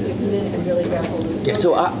 But it's to come in and really grab hold of the program.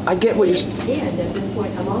 So I get what you're... And at this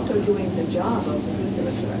point, I'm also doing the job of the food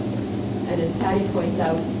service director. And as Patty points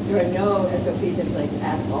out, there are no SOPs in place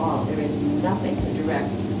at all. There is nothing to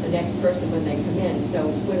direct the next person when they come in.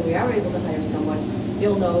 So when we are able to hire someone,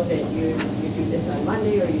 you'll know that you do this on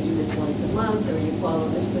Monday, or you do this once a month, or you follow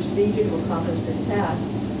this procedure to accomplish this task.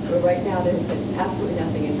 But right now, there has been absolutely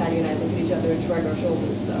nothing, and Patty and I look at each other and shrug our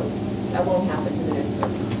shoulders, so that won't happen to the next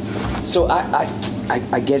person. So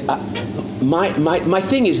I get... My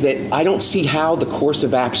thing is that I don't see how the course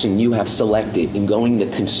of action you have selected in going the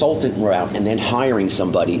consultant route and then hiring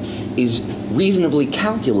somebody is reasonably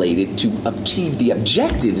calculated to achieve the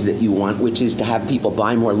objectives that you want, which is to have people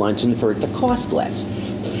buy more lunch and for it to cost less.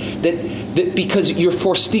 That because you're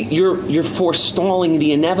forestalling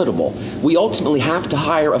the inevitable. We ultimately have to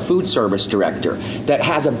hire a food service director that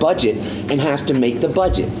has a budget and has to make the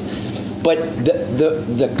budget. But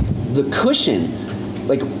the cushion,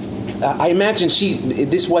 like I imagine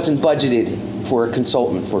this wasn't budgeted for a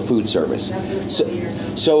consultant for food service.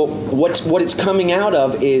 So what it's coming out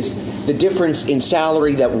of is the difference in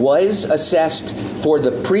salary that was assessed for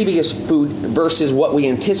the previous food versus what we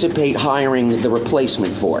anticipate hiring the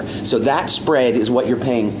replacement for. So that spread is what you're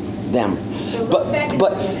paying them. So look back at the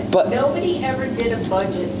minute. But Nobody ever did a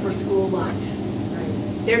budget for school lunch.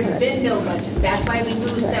 There's been no budget. That's why we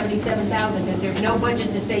lose 77,000, because there's no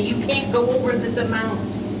budget to say you can't go over this amount.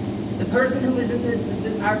 The person who was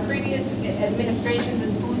in our previous administrations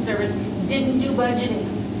in food service didn't do budgeting.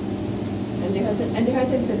 And there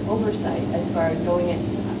hasn't been oversight as far as going in.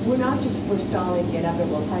 We're not just forestalling the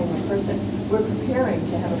inevitable of hiring a person. We're preparing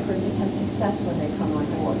to have a person have success when they come on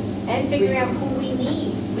board. And figuring out who we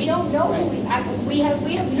need. We don't know who we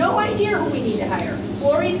have no idea who we need to hire.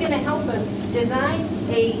 Florrie's going to help us design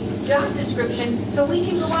a job description so we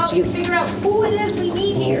can go out and figure out who it is we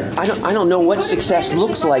need here. I don't know what success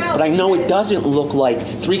looks like, but I know it doesn't look like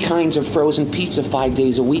 3 kinds of frozen pizza 5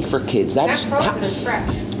 days a week for kids. That's frozen, it's fresh.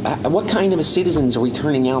 What kind of citizens are we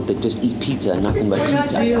turning out that just eat pizza and nothing but We're not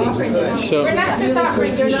pizza? just offering we're not just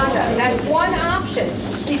offering pizza. That's one option.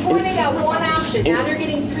 Before they got one option, now they're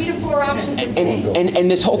getting 3 to 4 options a day. And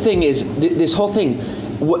this whole thing is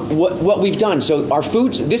what we've done. So our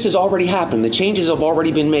foods, this has already happened. The changes have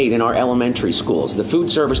already been made in our elementary schools. The food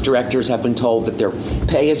service directors have been told that their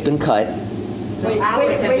pay has been cut.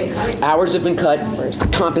 Hours have been cut.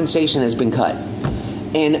 Compensation has been cut,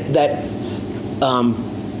 and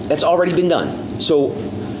that's already been done. So,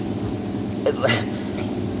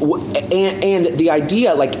 and the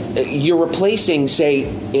idea, like you're replacing, say,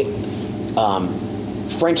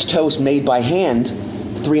 French toast made by hand,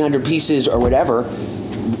 300 pieces or whatever,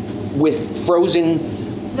 with frozen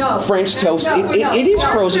French toast. It is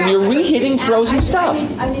frozen. You're reheating frozen stuff.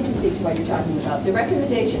 I need to speak to what you're talking about. The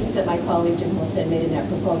recommendations that my colleague Jim Holstead made in that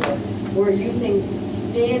proposal were using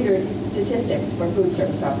standard statistics for food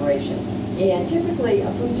service operation. And typically,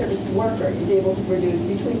 a food service worker is able to produce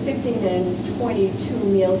between 15 and 22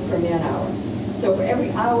 meals per man hour. So for every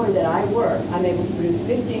hour that I work, I'm able to produce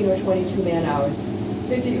 15 or 22 man hours,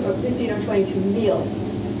 15 or 22 meals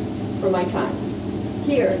for my time.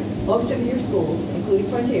 Here, most of your schools, including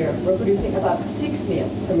Frontier, were producing about 6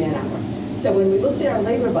 meals per man hour. So when we looked at our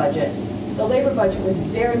labor budget, the labor budget was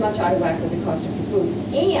very much out of whack with the cost of the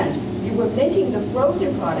food. And you were making the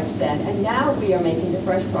frozen products then, and now we are making the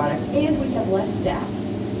fresh products, and we have less staff.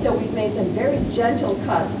 So we've made some very gentle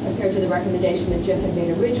cuts compared to the recommendation that Jim had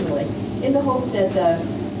made originally, in the hope that the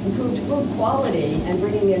improved food quality and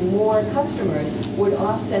bringing in more customers would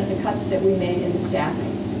offset the cuts that we made in the staffing.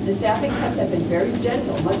 The staffing cuts have been very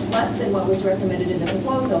gentle, much less than what was recommended in the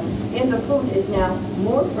proposal, and the food is now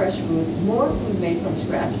more fresh food, more food made from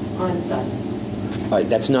scratch on site. All right,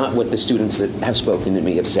 that's not what the students that have spoken to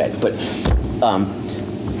me have said, but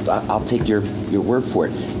I'll take your word for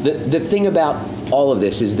it. The thing about all of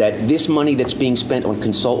this is that this money that's being spent on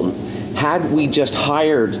consultant had we just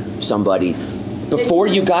hired somebody before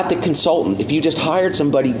you got the consultant, if you just hired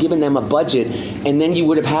somebody, given them a budget, and then you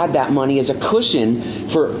would have had that money as a cushion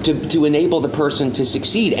to enable the person to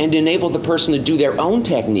succeed and enable the person to do their own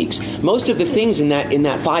techniques. Most of the things in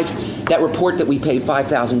that report that we paid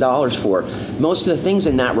 $5,000 for, most of the things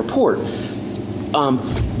in that report,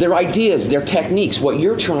 they're ideas, they're techniques. What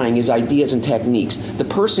you're trying is ideas and techniques. The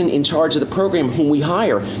person in charge of the program whom we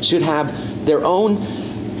hire should have their own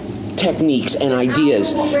techniques and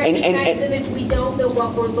ideas. How will we recognize them if we don't know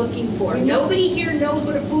what we're looking for? Nobody here knows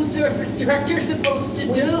what a food service director is supposed to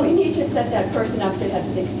do. We need to set that person up to have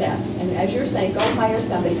success. And as you're saying, go hire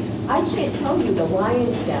somebody. I can't tell you the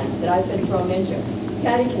lion's den that I've been thrown into.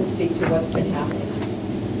 Patty can speak to what's been happening.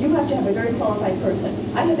 You have to have a very qualified person.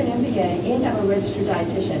 I have an MBA and I'm a registered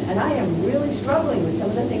dietitian, and I am really struggling with some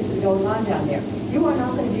of the things that are going on down there. You are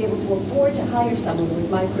not going to be able to afford to hire someone with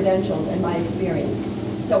my credentials and my experience.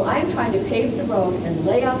 So I'm trying to pave the road and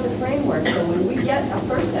lay out the framework so when we get a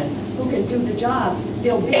person who can do the job,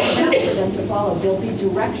 there'll be a path for them to follow. There'll be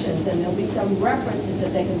directions and there'll be some references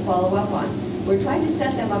that they can follow up on. We're trying to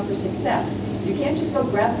set them up for success. You can't just go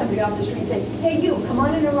grab somebody off the street and say, hey, you, come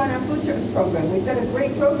on in and run our food service program. We've got a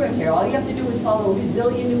great program here. All you have to do is follow a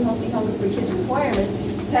gazillion new Healthy Hunger Free Kids requirements,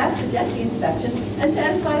 pass the DESE inspections, and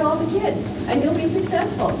satisfy all the kids, and you'll be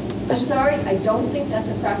successful. I'm sorry, I don't think that's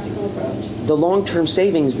a practical approach. The long-term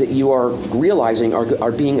savings that you are realizing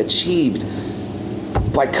are being achieved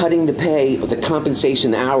by cutting the pay, the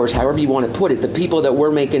compensation, the hours, however you want to put it. The people that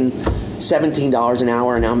were making $17 an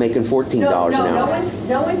hour are now making $14 an hour.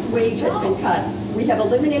 No one's wage has been cut. We have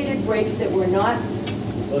eliminated breaks that were not.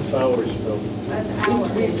 Less hours, Phil. Less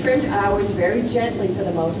hours. We've trimmed hours very gently for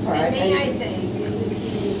the most part. And may I say,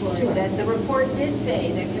 that the report did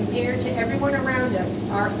say that compared to everyone around us,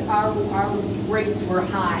 our rates were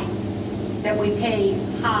high, that we pay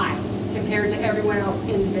high compared to everyone else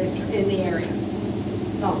in the area.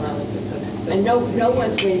 It's all relative. And no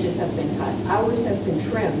one's wages have been cut. Ours have been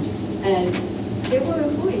trimmed. And there were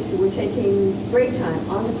employees who were taking break time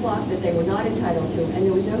on the clock that they were not entitled to, and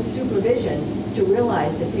there was no supervision to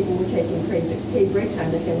realize that people were taking paid break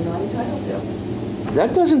time that they were not entitled to.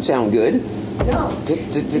 That doesn't sound good. No.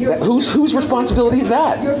 Whose responsibility is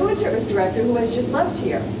that? Your food service director, who has just left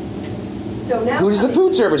here. So now, Who does the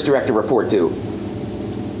food service director report to?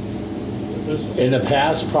 In the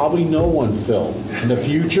past, probably no one, Phil. In the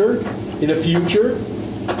future,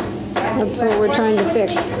 That's what we're trying to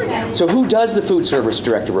fix. So who does the food service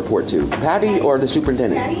director report to? Patty or the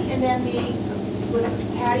superintendent? Patty, and then me,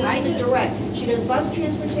 with Patty is the direct. She does bus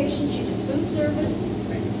transportation, she does food service.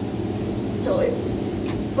 So it's,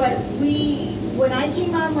 but when I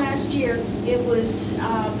came on last year, it was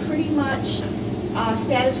pretty much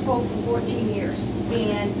status quo for 14 years.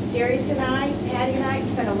 And Darius and I, Patty and I,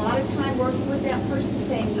 spent a lot of time working with that person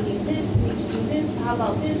saying, we need this, we need to do this, how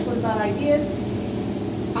about this, what about ideas?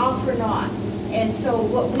 All for naught. And so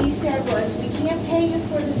what we said was, we can't pay you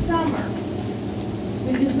for the summer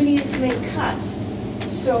because we needed to make cuts.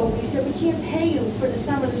 So we said, we can't pay you for the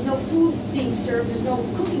summer. There's no food being served, there's no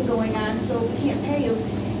cooking going on, so we can't pay you.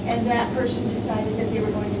 And that person decided that they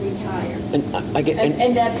were going to retire.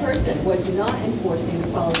 And that person was not enforcing the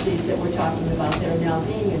policies that we're talking about that are now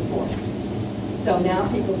being enforced. So now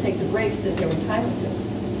people take the breaks that they're entitled to.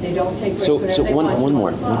 They don't take breaks whenever they want to. One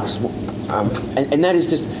more. And that is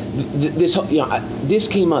just this. This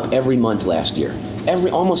came up every month last year,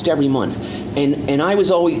 almost every month, and I was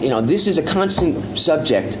always, this is a constant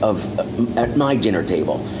subject at my dinner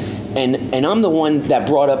table, and I'm the one that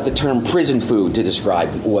brought up the term prison food to describe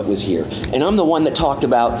what was here, and I'm the one that talked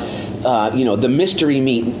about, the mystery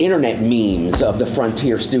meat internet memes of the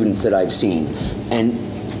Frontier students that I've seen, and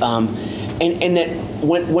that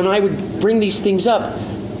when I would bring these things up,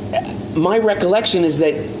 my recollection is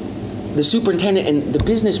that the superintendent and the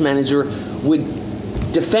business manager would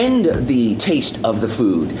defend the taste of the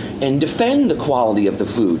food and defend the quality of the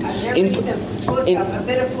food. I've never eaten a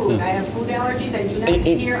bit of food. I have food allergies. I do not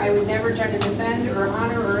eat here. I would never try to defend or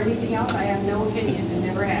honor or anything else. I have no opinion and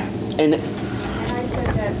never have. And I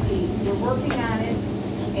said that we're working on it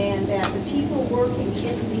and that the people working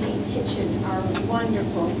in the kitchen are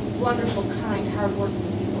wonderful, wonderful, kind, hardworking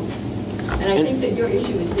people. And I think that your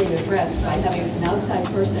issue is being addressed by having an outside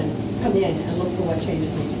person come in and look for what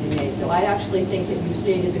changes need to be made. So I actually think that you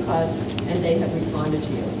stated the cause and they have responded to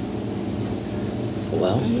you.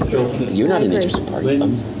 Well, you're not an interested party.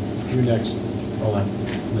 Lynn, you next. Hold on.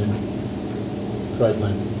 Lynn. Go ahead,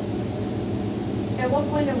 Lynn. At what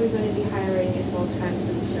point are we going to be hiring a full-time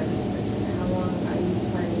food service person? How long are you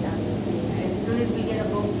planning on it being? As soon as we get a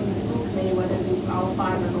vote from the school committee, whether all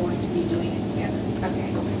five are going to be doing it together. Okay.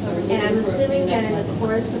 And I'm assuming that in the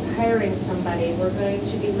course of hiring somebody, we're going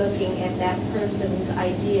to be looking at that person's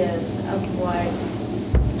ideas of what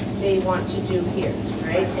they want to do here,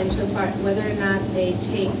 right? And so far, whether or not they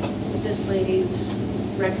take this lady's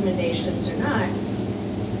recommendations or not,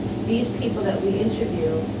 these people that we interview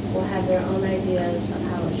will have their own ideas of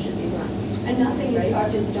how it should be run. And nothing is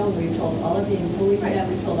carved in stone. We've told all of the employees that,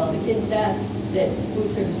 we've told all the kids that food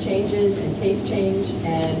service changes and taste change,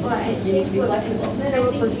 and you need to be flexible. So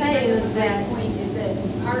what we're saying is that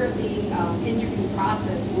part of the interview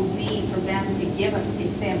process will be for them to give us a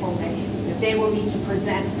sample menu. They will need to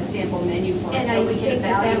present a sample menu for us And so I we can think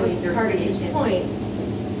that evaluate was their part of his creativity.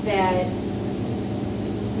 point, that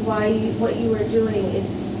what you are doing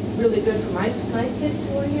is really good for my kids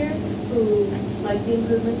who are here, who like the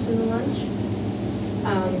improvements in the lunch.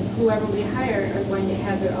 Whoever we hire are going to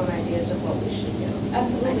have their own ideas of what we should do.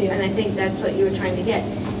 Absolutely. And I think that's what you were trying to get.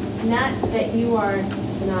 Not that you are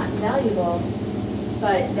not valuable,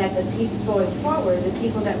 but that the people going forward, the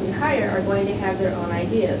people that we hire are going to have their own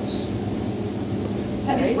ideas.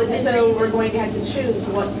 Right? So we're going to have to choose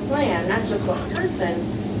what plan, not just what person,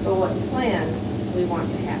 but what plan we want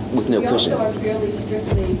to have. With no cushion. We also are fairly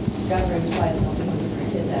strictly governed by the Healthy Hungry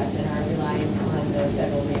for Kids Act and our reliance on the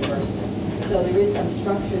federal reimbursement. So there is some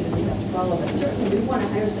structure that we have to follow, but certainly we want to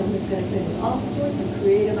hire someone who's going to come in with all sorts of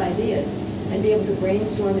creative ideas and be able to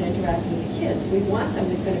brainstorm and interact with the kids. We want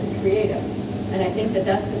someone who's going to be creative. And I think that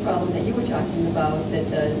that's the problem that you were talking about,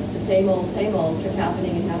 that the same old kept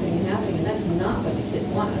happening and happening and happening, and that's not what the kids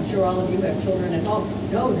want. I'm sure all of you who have children at home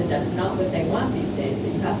know that that's not what they want these days,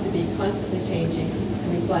 that you have to be constantly changing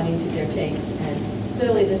and responding to their tastes. And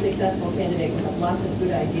clearly the successful candidate will have lots of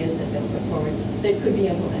good ideas that they'll put forward that could be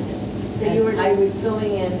implemented. So you were just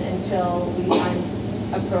filling in until we find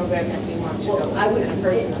a program that we want to go with.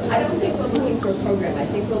 I don't think we're looking for a program. I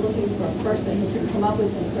think we're looking for a person who can come up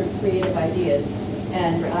with some creative ideas.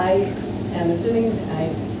 And I am assuming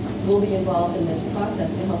I will be involved in this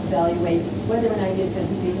process to help evaluate whether an idea is going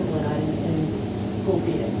to be feasible or not in school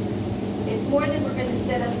feeding. It's more that we're going to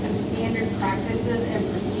set up some standard practices and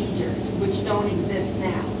procedures, which don't exist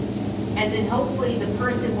now. And then hopefully the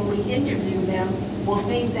person, when we interview them, will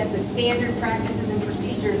think that the standard practices and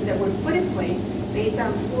procedures that were put in place based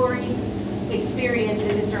on Florrie's experience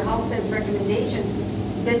and Mr. Halstead's recommendations,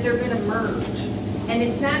 that they're going to merge. And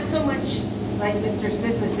it's not so much like Mr.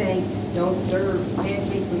 Smith was saying, don't serve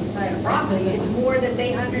pancakes on the side of broccoli. It's more that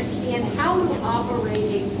they understand how to operate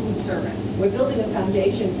a food service. We're building a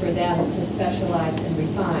foundation for them to specialize and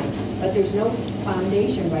refine, but there's no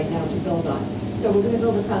foundation right now to build on. So we're going to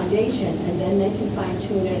build a foundation, and then they can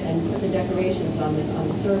fine-tune it and put the decorations on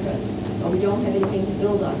the surface. But we don't have anything to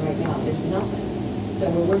build on right now. There's nothing. So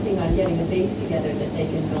we're working on getting a base together that they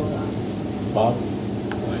can build on. Bob?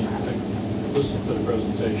 I listened to the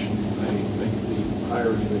presentation. I think the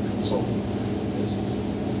hiring of the consultant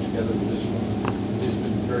together with this one has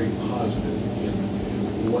been very positive in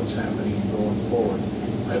what's happening going forward.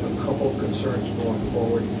 I have a couple of concerns going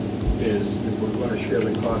forward is if we're going to share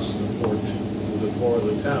the costs of the board with the four of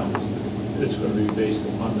the towns, it's going to be based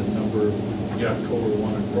upon the number of the October 1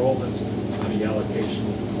 enrollments on the allocation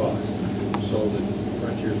of the cost. So that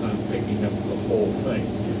Frontier's not picking up the whole thing.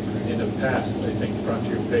 In the past, I think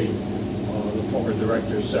Frontier paid the former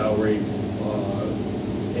director's salary,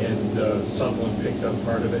 and Sunderland picked up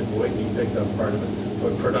part of it, Whitney picked up part of it,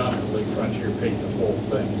 but predominantly Frontier paid the whole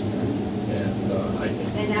thing. And I think...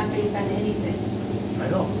 And not based on anything. I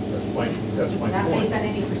know, that's my Not point. based on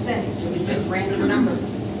any percentage, it was just random numbers.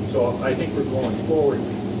 So I think we're going forward.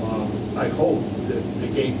 I hope that the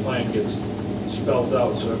game plan gets spelled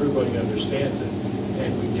out so everybody understands it, and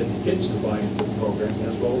we get the kids to buy into the program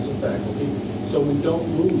as well as the faculty, so we don't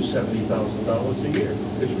lose $70,000 a year,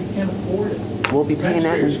 because we can't afford it. We'll be paying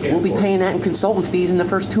that. We'll be paying that in consultant fees in the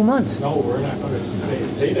first 2 months. No, we're not going to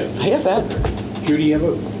pay that. I have that. Judy,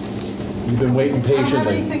 you've been waiting I don't have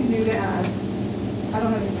patiently. anything new to add. I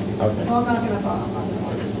don't have anything new, Okay. so I'm not going to follow.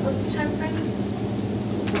 What's the time frame?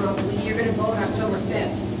 You're going to vote October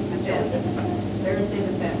 5th, Thursday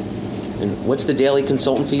the 5th. And what's the daily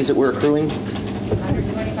consultant fees that we're accruing?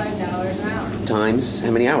 $125 an hour. Times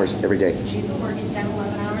how many hours every day? Cheaper working 10,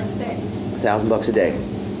 11 hours a day. $1,000 a day.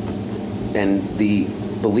 And the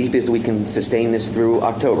belief is we can sustain this through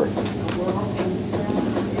October. We're hoping,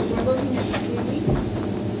 if we're looking at 3 weeks,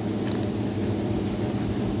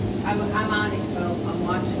 I'm on it, Bo. I'm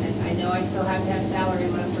watching it. I know I still have to have salary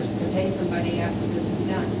left to pay somebody after this is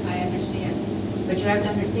done. I understand. But you have to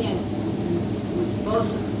understand, both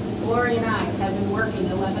Lori and I have been working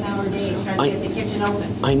 11-hour days trying to get the kitchen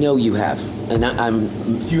open. I know you have, and I'm.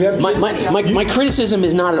 You have my criticism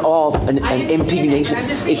is not at all an I understand impugnation. that,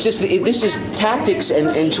 but I'm just It's just this is tactics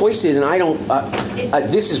and choices, and I don't.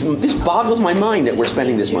 This boggles my mind that we're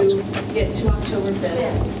spending this much. Get to October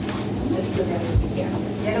 5th. This would have to be here.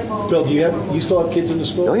 Get a vote. Phil, you still have kids in the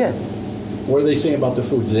school? Oh yeah. What are they saying about the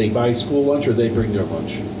food? Do they buy school lunch or do they bring their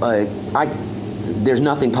lunch? There's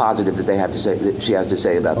nothing positive that they have to say that she has to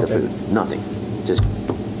say about the Okay. food. Nothing. Just.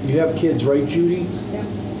 You have kids, right, Judy? Yeah.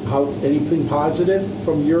 How, anything positive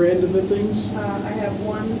from your end of the things? I have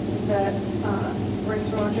one that brings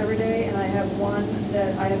for lunch every day, and I have one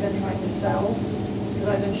that I have been trying to sell, because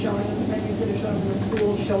I've been showing them, the menus that are shown in the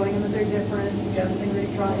school, showing them that they're different, suggesting they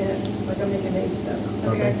try it, like I'm making baby steps.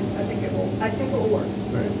 I think it will work,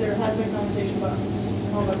 because there has been conversation about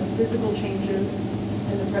the physical changes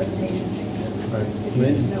and the presentation changes. Right. If you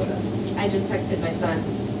didn't notice. I just texted my son.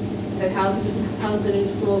 Said, how's the new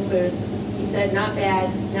school food? He said, not bad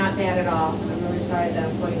at all. I'm really sorry that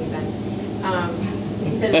I'm quoting you, Ben.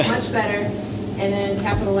 He said, it's much better. And then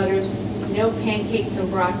capital letters, no pancakes and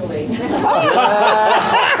broccoli. 3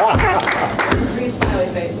 smiley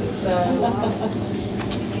faces, so.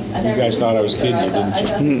 You guys thought I was kidding you,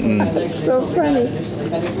 didn't you? That's so funny.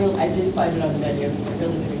 But I did find it on the menu. I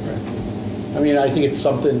really did agree. I mean, I think it's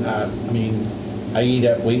something, I eat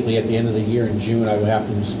at Whately at the end of the year in June. I would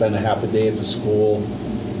happen to spend a half a day at the school,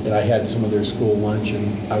 and I had some of their school lunch,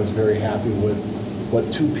 and I was very happy with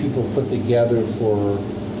what 2 people put together for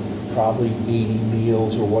probably 80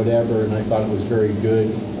 meals or whatever, and I thought it was very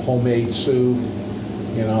good. Homemade soup,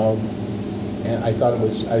 and I thought it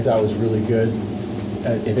was really good.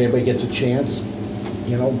 If anybody gets a chance,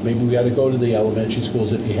 maybe we ought to go to the elementary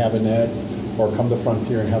schools if you haven't had, or come to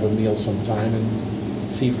Frontier and have a meal sometime and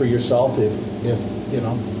see for yourself if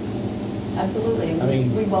Absolutely.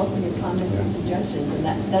 We welcome your comments and suggestions, and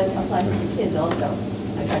that applies to the kids also.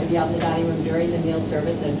 I try to be out in the dining room during the meal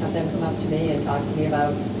service and have them come up to me and talk to me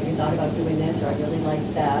about, have you thought about doing this, or I really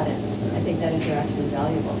liked that, and I think that interaction is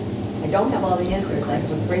valuable. I don't have all the answers. I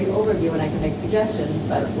have a great overview and I can make suggestions,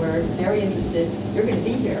 but we're very interested. You're going to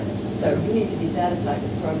be here, so you need to be satisfied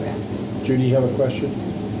with the program. Judy, you have a question?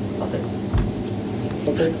 Okay.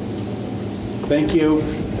 Thank you.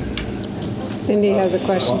 Cindy has a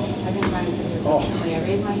question. I've been trying to say it patiently. I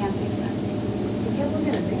raised my hand 6 times.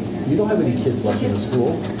 You don't have any kids left in the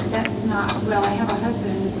school? That's not, well, I have a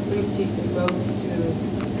husband who's a police chief that goes to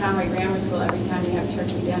Conway Grammar School every time they have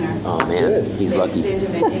turkey dinner. Oh man, he's lucky. They send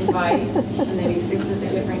him an invite, and then he sits with the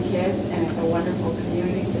different kids, and it's a wonderful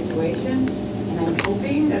community situation. And I'm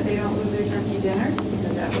hoping that they don't lose their turkey dinners,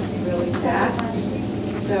 because that would be really sad.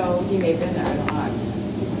 So he may have been there, I don't know.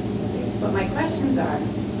 But my questions are,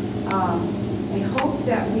 I hope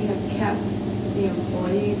that we have kept the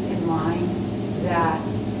employees in mind, that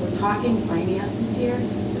we're talking finances here,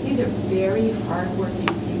 but these are very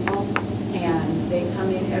hardworking people, and they come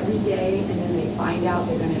in every day, and then they find out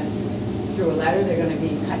they're going to, through a letter, they're going to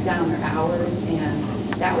be cut down their hours, and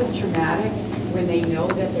that was traumatic when they know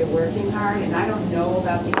that they're working hard, and I don't know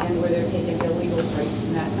about the end where they're taking illegal breaks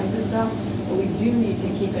and that type of stuff, but we do need to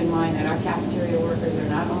keep in mind that our cafeteria workers are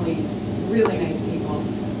not only really nice people,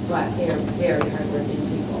 but they're very hardworking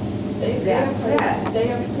people. That said, they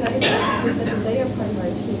are part of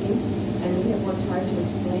our team, and we have worked hard to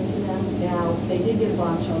explain to them. Now, they did get a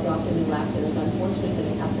bombshell dropped in their laps. It was unfortunate that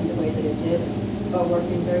it happened the way that it did, but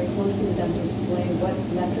working very closely with them to explain what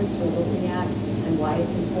metrics we're looking at and why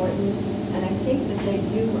it's important. And I think that they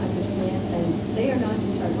do understand, and they are not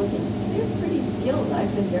just hardworking. They're pretty skilled.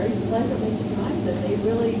 I've been very pleasantly surprised that they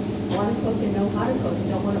really want to cook and know how to cook and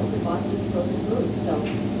don't want to open boxes of frozen food. So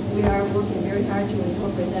we are working very hard to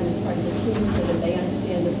incorporate them as part of the team so that they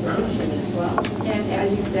understand the solution as well. and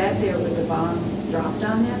as you said, there was a bomb dropped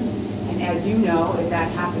on them, and as you know, if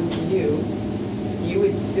that happened to you, you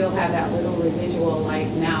would still have that little residual, like,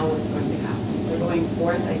 now what's going to happen. So going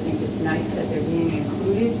forth, I think it's nice that they're being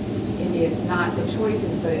included in the, if not the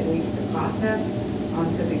choices, but at least the process,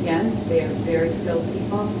 because again, they're very skilled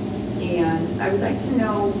people. And I would like to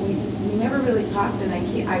know, we never really talked, and I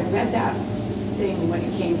read that thing when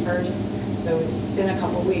it came first, so it's been a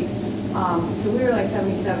couple weeks. So we were like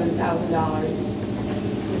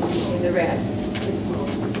 $77,000 in the red.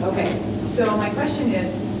 Okay, so my question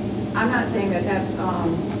is, I'm not saying that that's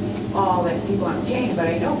all that people aren't paying, but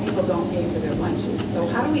I know people don't pay for their lunches. So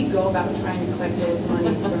how do we go about trying to collect those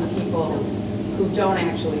monies from people who don't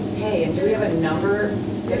actually pay? And do we have a number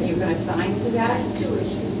that you can assign to that? There's 2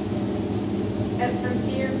 issues. At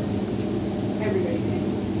Frontier, everybody pays.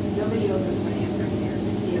 Nobody owes us money at Frontier,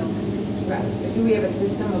 the elementary school. Travis. Do we have a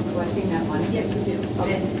system of collecting that money? Yes, we do.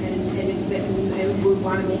 And we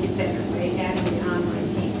want to make it better by adding the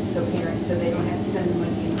online payment, so parents, so they don't have to send the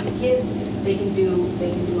money in to the kids, they can do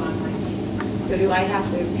online payments. So do I have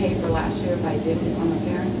to pay for last year if I did it on a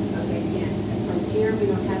parent? Okay, again, at Frontier, we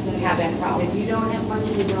don't have that. Have that problem. If you don't have money,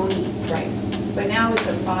 you don't eat. Right. But now it's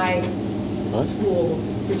a five-school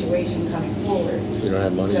situation coming forward. You don't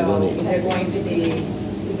have money, you don't eat. So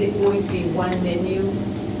is it going to be one menu?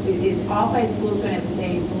 Is all five schools going to have the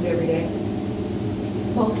same food every day?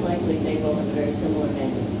 Most likely, they will have a very similar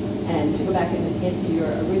menu. And to go back and answer your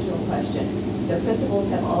original question, the principals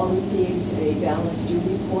have all received a balanced due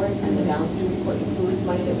report, and the balanced due report includes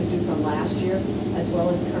money that was due from last year, as well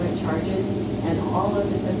as current charges. And all of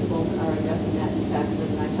the principals are addressing that. In fact, Liz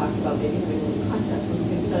and I talked about maybe doing a little contest where we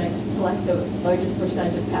can collect the largest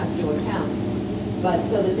percentage of past due accounts, but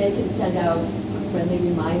so that they can send out a friendly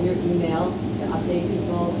reminder email to update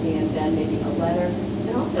people, and then maybe a letter,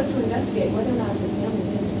 and also to investigate whether or not it's a family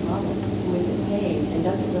who's into problems, who isn't paying and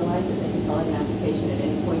doesn't realize that they can fill out an application at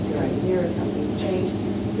any point during the year if something's changed.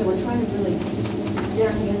 So we're trying to really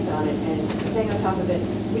get our hands on it and staying on top of it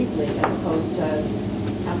weekly as opposed to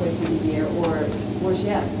halfway through the year, or worse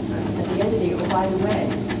yet, at the end of the year, oh, by the way,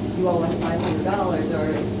 you owe us $500,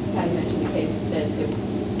 or Patty mentioned a case that it was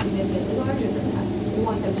significantly larger than that. We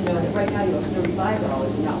want them to know that right now you owe us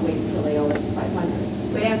 $35 and not wait until they owe us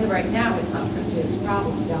 $500. But as of right now, it's not Frontier's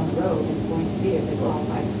problem. Down the road, it's going to be if it's all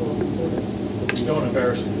five schools included. You don't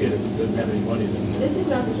embarrass the kid if he doesn't have any money. This is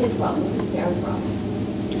not the kid's problem, this is the parent's problem.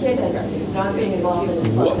 The kid is not being involved in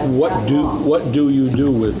this process. What do you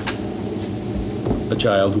do with a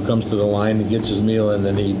child who comes to the line and gets his meal and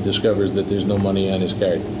then he discovers that there's no money on his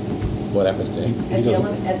card? What happens to him?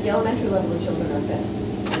 At the elementary level, the children are fed,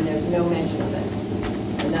 and there's no mention of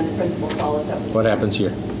it. And then the principal follows up. What happens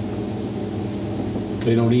here?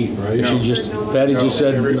 They don't eat, right? Patty just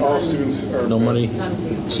said All students are. no money.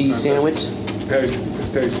 Cheese sandwich? Patty's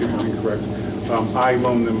statement incorrect. I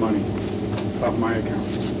loan them money off my account.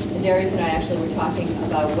 And Darius and I actually were talking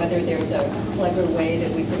about whether there's a clever way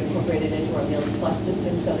that we could incorporate it into our Meals Plus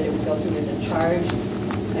system so that it would go through as a charge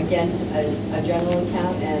against a general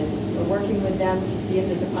account, and we're working with them to see if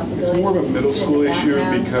there's a possibility. It's more of a middle school issue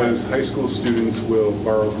background. because high school students will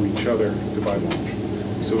borrow from each other to buy lunch.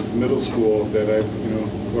 So it's middle school that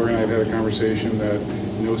Gloria and I have had a conversation that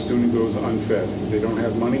no student goes unfed. If they don't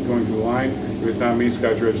have money going through the line, if it's not me,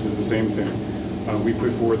 Scotch Ridge does the same thing. We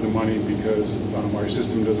put forward the money because our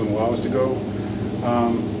system doesn't allow us to go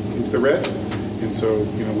into the red. And so,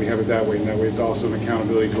 we have it that way. And that way it's also an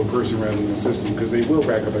accountability to a person rather than a system, because they will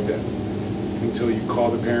rack up a debt until you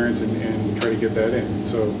call the parents and try to get that in. And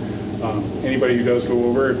so anybody who does go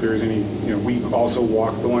over, if there's any, we also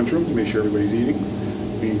walk the lunchroom to make sure everybody's eating.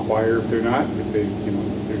 We inquire if they're not, if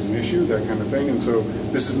there's an issue, that kind of thing. And so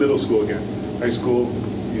this is middle school again. High school,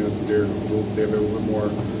 they have a little bit more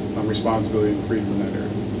responsibility and freedom in that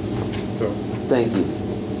area. So Thank you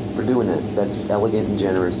for doing that. That's elegant and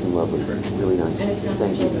generous and lovely. Really nice. And it's not the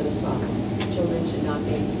Thank you. children's problem. Children should not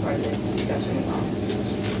be part of the discussion at all.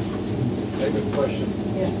 I have a question.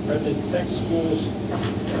 Yeah. Are the tech schools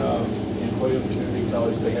in Hoyle Community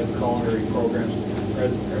College, they have culinary programs, are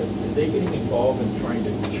they getting involved in trying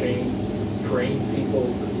to train people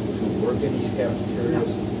to work in these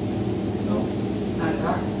cafeterias? No? Not at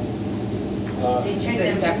ours. They train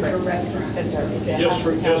It's a them separate for restaurants. That's right. It's a Just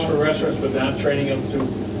for hospitality. restaurants, but not training them to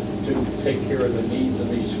take care of the needs of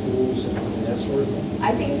these schools and that sort of thing?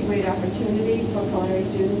 I think it's a great opportunity for culinary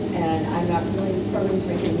students, and I'm not familiar with programs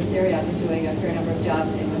right here in this area. I've been doing a fair number of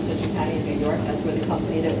jobs in Westchester County in New York. That's where the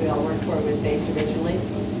company that we all work for was based originally.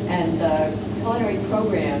 And the culinary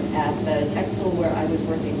program at the tech school where I was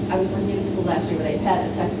working at a school last year where they had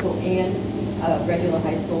a tech school and a regular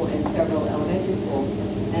high school and several elementary schools.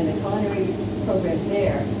 And the culinary program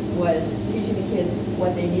there was teaching the kids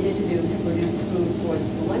what they needed to do to produce food for the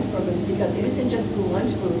school lunch programs, because it isn't just school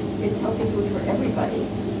lunch food, it's healthy food for everybody.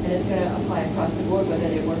 And it's going to apply across the board, whether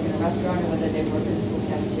they work in a restaurant or whether they work in the school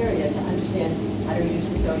cafeteria, to understand how to reduce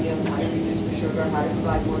the sodium, how to reduce the sugar, how to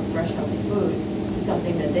provide more fresh, healthy food. Is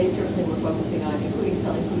something that they certainly were focusing on, including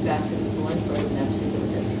selling food back to the school lunch program in that particular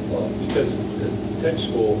district. Well, because the tech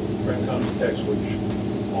school, Grant County Tech, which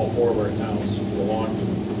all four of our towns belong to,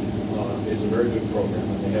 is a very good program,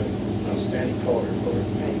 and they have an outstanding culinary program.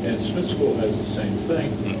 And Smith School has the same thing.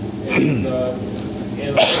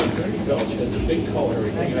 And community college has a big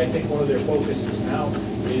culinary thing, and I think one of their focuses now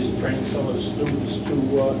is training some of the students to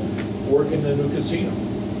work in the new casino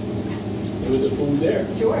with the food there.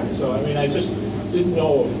 Sure. So, I just didn't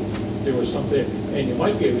know if there was something, and you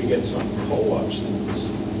might be able to get some co-op students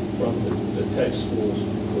from the tech schools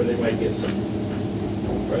where they might get some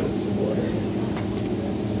credits or whatever.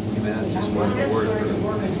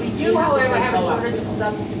 We do, however, have a shortage of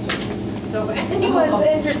substitutes. So if anyone's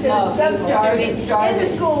interested in substituting in the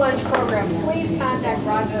school lunch program, please contact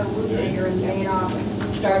Rhonda Luthager in the main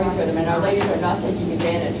office. Starving for them, and our ladies are not taking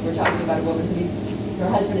advantage. We're talking about a woman her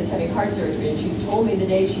husband is having heart surgery, and she's told me the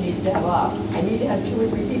day she needs to have off. I need to have 2 or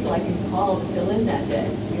 3 people I can call to fill in that day.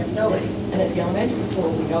 We have nobody. And at the elementary school,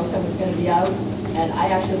 we know someone's going to be out, and I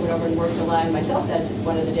actually went over and worked the line myself that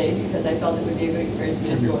one of the days because I felt it would be a good experience for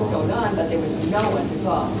me to know what's going on, but there was no one to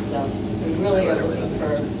call. So we really are looking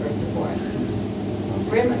for support.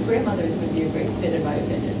 Grandmothers would be a great fit, in my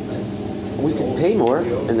opinion. But We could pay more,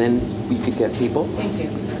 and then we could get people. Thank you.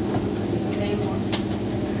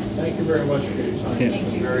 Thank you very much for your time. Yeah.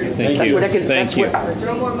 It's very Thank That's you. what I can- Thank that's you. what-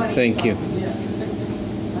 Throw more money. Thank you.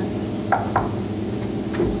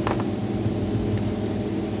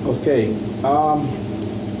 Okay,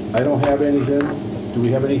 I don't have anything. Do we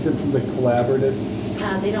have anything from the collaborative?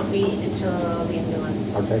 They don't meet until the end of the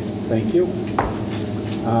month. Okay, thank you.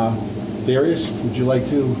 Darius, would you like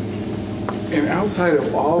to? And outside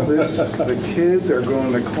of all this, the kids are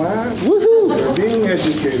going to class. They're being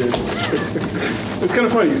educated. It's kind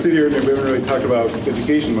of funny. You sit here and we haven't really talked about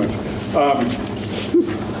education much.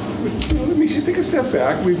 Let me just take a step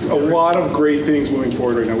back. We've a lot of great things moving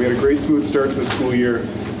forward right now. We had a great smooth start to the school year.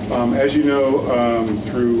 As you know,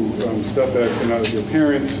 through StuffX and your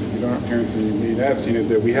parents, if you don't have parents and you may not have seen it,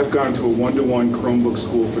 that we have gone to a one-to-one Chromebook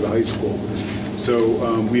school for the high school.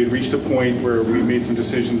 So we had reached a point where we made some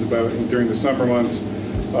decisions about during the summer months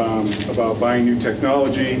about buying new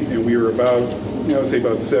technology, and we were about, let's say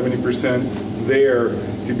about 70% there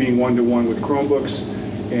to being one-to-one with Chromebooks,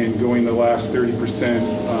 and going the last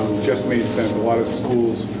 30% just made sense. A lot of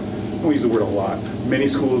schools, I don't use the word a lot, many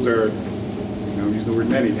schools are, I don't use the word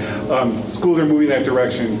many, schools are moving that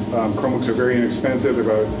direction. Chromebooks are very inexpensive, they're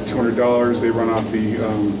about $200. They run off the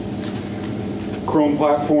Chrome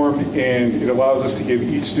platform, and it allows us to give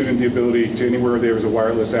each student the ability to, anywhere there is a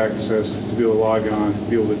wireless access, to be able to log on,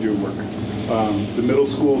 be able to do work. The middle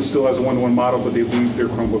school still has a one-to-one model, but they leave their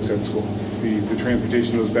Chromebooks at school. The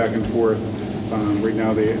transportation goes back and forth. Right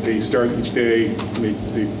now, they start each day, they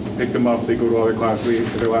pick them up, they go to all their classes,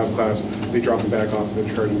 their last class, they drop them back off at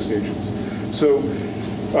the charging stations. So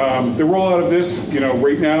the rollout of this,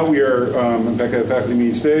 right now we are, in fact, at a faculty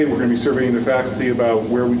meeting today, we're going to be surveying the faculty about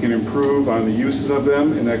where we can improve on the uses of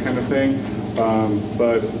them and that kind of thing.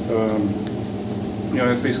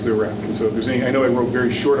 That's basically a wrap. And so if there's any, I know I wrote a very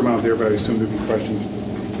short amount there, but I assume there'd be questions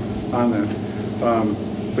on that.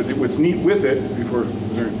 But what's neat with it,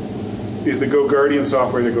 is the GoGuardian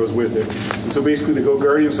software that goes with it. And so basically the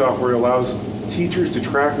GoGuardian software allows teachers to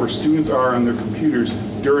track where students are on their computers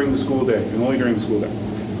during the school day, and only during the school day.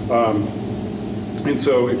 And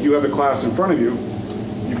so if you have a class in front of you,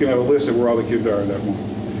 you can have a list of where all the kids are at that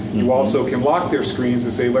moment. You also can lock their screens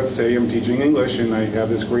to say, let's say I'm teaching English and I have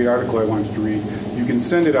this great article I want you to read. You can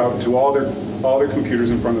send it out to all their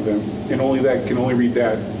computers in front of them, and only that can only read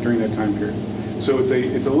that during that time period. So it's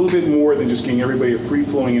a little bit more than just giving everybody a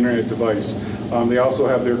free-flowing internet device. They also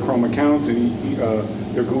have their Chrome accounts and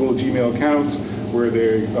their Google Gmail accounts, where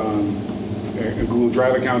they Google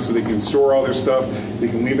Drive accounts, so they can store all their stuff. They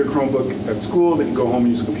can leave their Chromebook at school. They can go home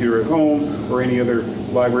and use a computer at home, or any other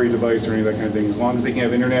library device or any of that kind of thing. As long as they can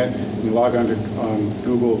have internet and log on to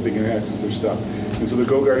Google, they can access their stuff. And so the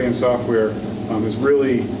GoGuardian software is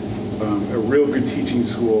really a real good teaching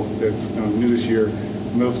tool that's new this year.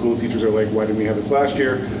 Middle school teachers are like, why didn't we have this last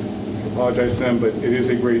year? I apologize to them, but it is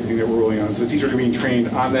a great thing that we're rolling on. So teachers are being trained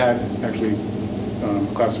on that, actually,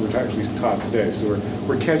 classes were actually taught today. So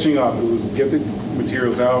we're catching up. It was get the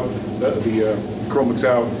materials out, the Chromebooks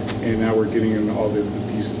out, and now we're getting in all the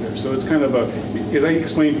pieces there. So it's kind of as I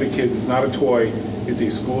explained to the kids, it's not a toy, it's a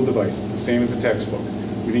school device. It's the same as a textbook.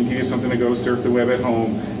 We didn't give you something to go surf the web at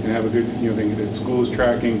home and have a good thing that school is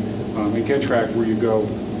tracking and can track where you go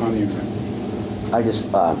on the internet. I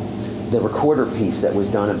just, the recorder piece that was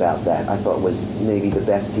done about that, I thought was maybe the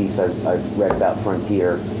best piece I've read about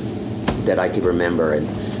Frontier that I could remember. And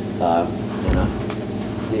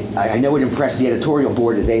I know it impressed the editorial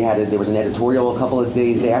board that there was an editorial a couple of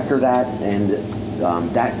days after that, and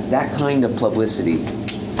that kind of publicity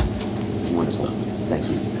is wonderful. So thank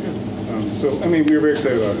you. We were very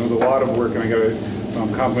excited about it. It was a lot of work, and I got to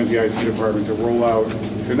compliment the IT department to roll out,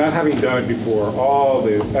 to not having done it before, all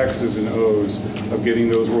the X's and O's of getting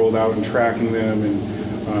those rolled out and tracking them and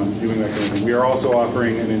doing that kind of thing. We are also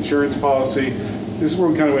offering an insurance policy. This is where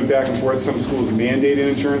we kind of went back and forth. Some schools mandate an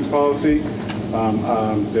insurance policy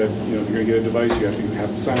that if you're going to get a device, you have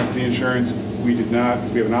to sign up for the insurance. we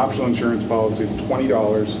have an optional insurance policy. It's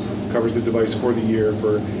 $20, covers the device for the year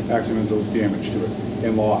for accidental damage to it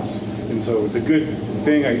and loss. And so it's a good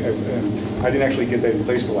thing. I didn't actually get that in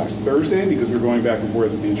place till last Thursday because we were going back and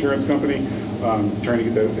forth with the insurance company, trying to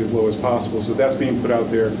get that as low as possible. So that's being put out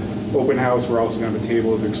there. Open house, we're also going to have a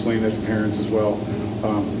table to explain that to parents as well,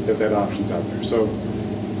 that option's out there. So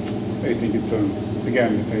I think it's,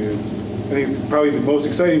 again, I think it's probably the most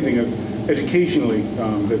exciting thing that's educationally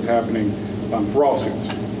that's happening for all students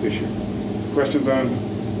this year. Questions on?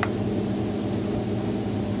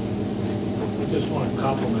 I just want to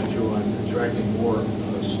compliment you on attracting more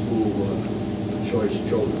school choice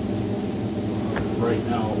children. Right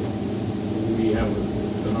now, we have,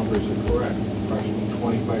 the numbers are correct, approximately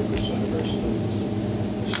 25% of our students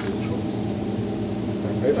are school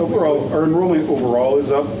choice. Overall, our enrollment overall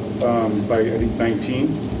is up by, I think,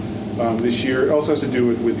 19 this year. It also has to do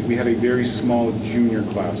with we had a very small junior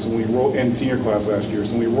class and senior class last year.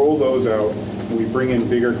 So when we roll those out and we bring in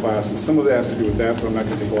bigger classes, some of that has to do with that, so I'm not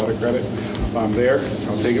going to take a lot of credit there.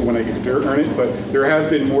 I'll take it when I get to earn it. But there has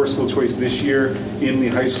been more school choice this year in the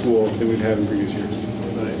high school than we've had in previous years.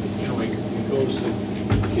 But it goes to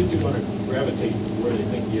kids are going to gravitate where they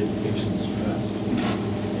think the education's best.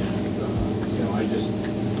 And I just,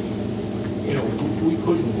 we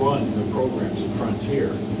couldn't run the programs at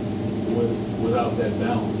Frontier without that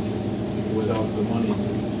balance, without the monies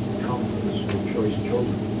that come from the school choice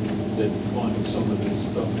children that fund some of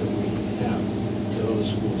this stuff that we have that other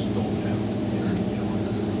schools don't have.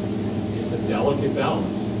 It's a delicate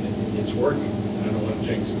balance. It's working. I don't want to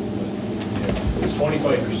jinx it, but it's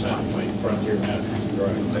 25% by Frontier Math.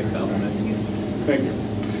 Thank you.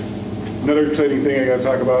 Another exciting thing I got to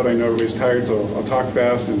talk about. I know everybody's tired, so I'll talk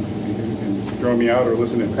fast and throw me out or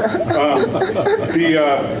listen in.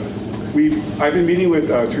 I've been meeting with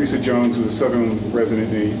Teresa Jones, who's a Southern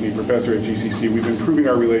resident and a professor at GCC. We've been improving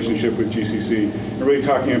our relationship with GCC and really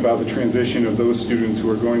talking about the transition of those students who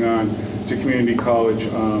are going on to community college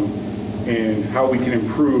and how we can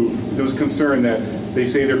improve. There was a concern that they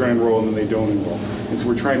say they're going to enroll and then they don't enroll. And so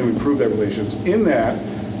we're trying to improve that relationship. In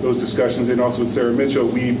those discussions, and also with Sarah Mitchell,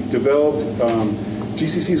 we developed,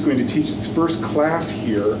 GCC is going to teach its first class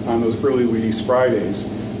here on those early release Fridays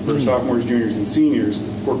for sophomores, juniors, and seniors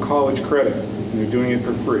for college credit. And they're doing it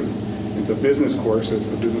for free. It's a business course, a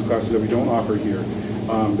business classes that we don't offer here.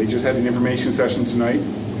 They just had an information session tonight,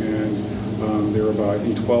 and there were about, I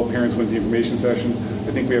think, 12 parents went to the information session.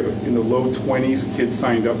 I think we have in the low 20s kids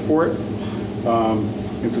signed up for it.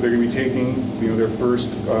 And so they're going to be taking, their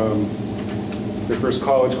first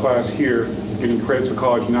college class here, getting credits for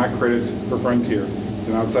college, not credits for Frontier. It's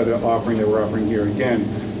an outside offering that we're offering here. Again,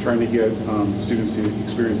 trying to get students to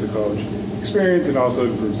experience the college experience, and also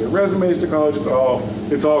improves their resumes to college. It's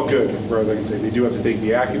all good, as far as I can say. They do have to take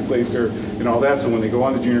the AccuPlacer and all that, so when they go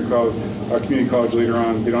on to junior college, community college later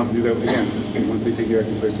on, they don't have to do that again. And once they take the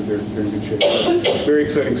AccuPlacer, they're in good shape. Very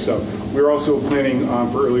exciting stuff. We're also planning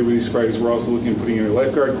for early release Fridays. We're also looking at putting in a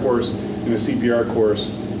lifeguard course and a CPR course,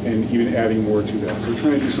 and even adding more to that. So we're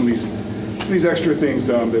trying to do some of these extra things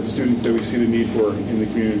that students that we see the need for in the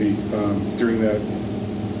community during that.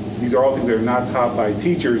 These are all things that are not taught by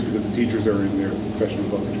teachers because the teachers are in their professional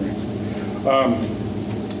development training.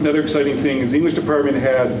 Another exciting thing is the English department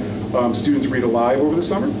had students read aloud over the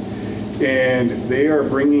summer, and they are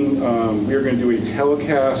bringing, we are going to do a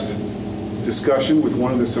telecast discussion with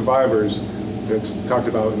one of the survivors that's talked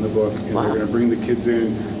about in the book, and they're going to bring the kids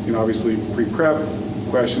in, obviously pre-prep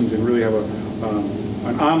questions, and really have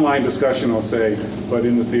an online discussion, I'll say, but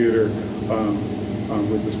in the theater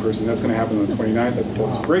with this person. That's going to happen on the 29th.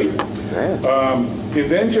 That's great. And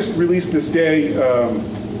then just released this day,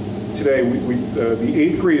 today,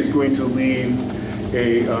 the 8th grade is going to lead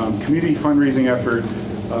a community fundraising effort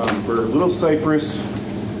for Little Cypress,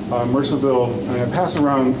 Mercerville. I'm going to pass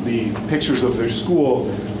around the pictures of their school.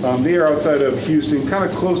 They are outside of Houston, kind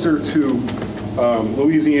of closer to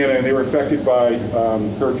Louisiana, and they were affected by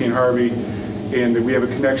Hurricane Harvey. And we have a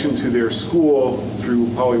connection to their school through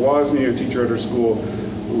Polly Wozni, a teacher at our school,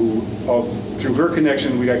 who also, through her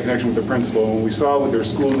connection, we got connection with the principal. And when we saw with their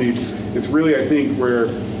school need, it's really, I think, where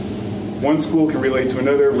one school can relate to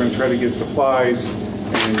another. We're going to try to get supplies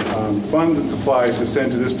and funds and supplies to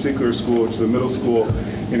send to this particular school, which is a middle school.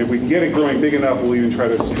 And if we can get it growing big enough, we'll even try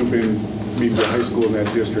to scoop in maybe the high school in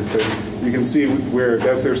that district. But you can see where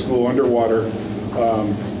that's their school underwater.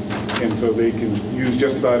 And so they can use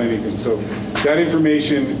just about anything. So that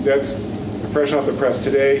information, that's fresh off the press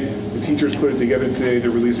today. The teachers put it together today. They're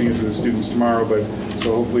releasing it to the students tomorrow. But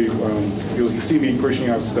so hopefully you'll see me pushing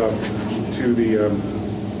out stuff to the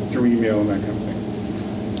through email and that kind of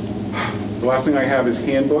thing. The last thing I have is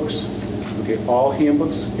handbooks. Okay, all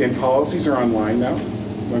handbooks and policies are online now.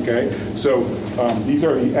 Okay, so these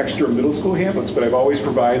are the extra middle school handbooks, but I've always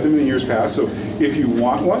provided them in years past. So if you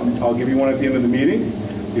want one, I'll give you one at the end of the meeting.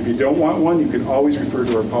 If you don't want one, you can always refer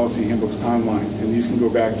to our policy handbooks online, and these can go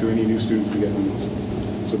back to any new students we get in middle school.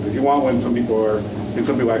 So if you want one, some people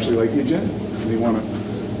actually like the agenda, so they want to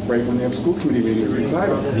write when they have school committee meetings inside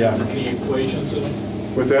of it. Yeah. Any equations in it?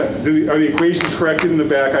 What's that? Are the equations corrected in the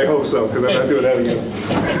back? I hope so, because I'm not doing that again.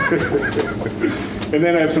 And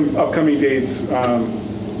then I have some upcoming dates,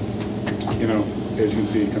 you know, as you can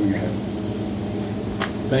see, coming ahead.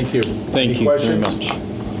 Thank you. Thank you very much.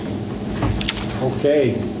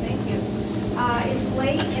 Okay. Thank you. It's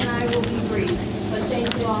late and I will be brief, but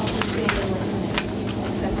thank you all for staying and listening,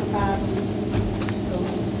 except for Bob.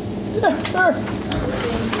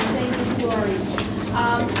 Thank you, Tori.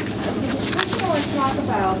 The first I want to talk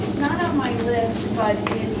about, it's not on my list, but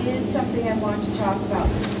it is something I want to talk about.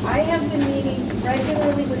 I have been meeting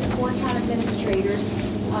regularly with 4 town administrators,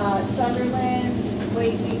 Sunderland,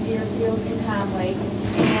 Whately, Deerfield, and Conway,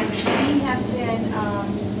 and we have been,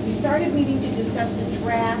 we started meeting to discuss the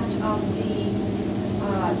draft of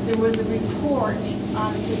there was a report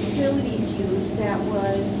on facilities use that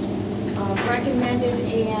was recommended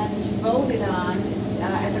and voted on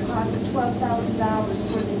at the cost of $12,000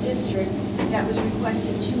 for the district that was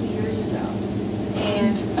requested 2 years ago.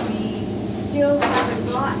 And we still haven't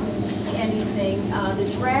gotten anything. The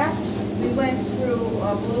draft, we went through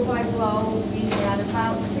blow by blow. We had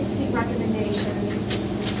about 60 recommendations.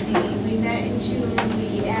 We met in June.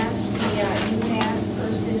 We asked the UMass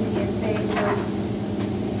person in favor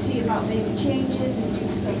see about making changes and do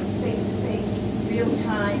some face-to-face,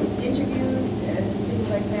 real-time interviews and things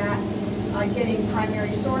like that. Getting primary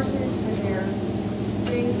sources for their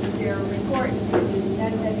reports, using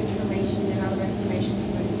NESDEC information and other information,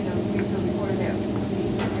 for the report that we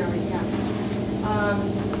already got.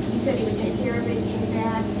 He said he would take care of it. He came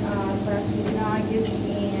back last week in August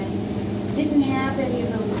and didn't have any of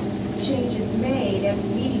those changes made at the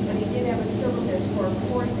meeting, but he did have a syllabus for a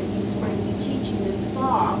course that he was going to be teaching this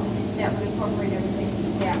fall that would incorporate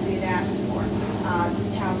everything that we had asked for.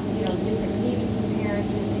 Different meetings with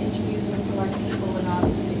parents and interviews with select people and all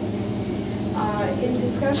these things. In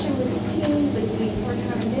discussion with the team, with the 4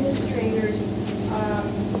 town administrators,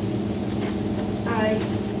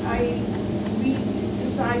 we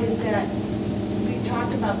decided that we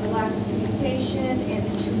talked about the lack of communication and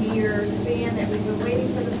the 2-year span that we were waiting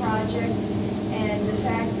for the project, and the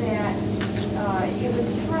fact that it was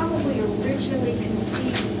probably originally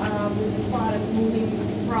conceived with the thought of moving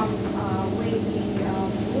from Whately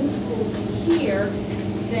Blue School to here,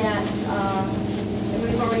 that, and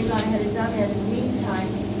we've already gone ahead and done that in the meantime,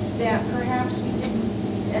 that perhaps we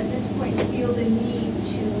didn't, at this point, feel the need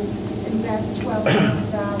to invest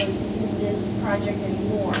 $12,000 in this project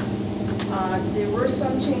anymore. There were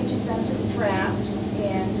some changes done to the draft,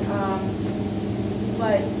 and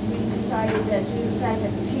but we decided that due to the fact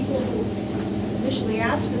that the people who initially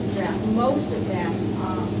asked for the draft, most of them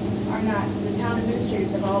are not, the town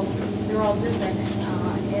administrators they're all different,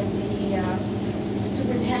 and the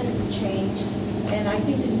superintendent's changed, and I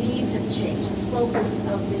think the needs have changed, the focus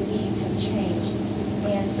of the needs have changed.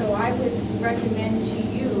 And so I would recommend to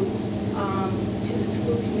you, to the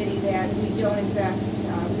school committee, that we don't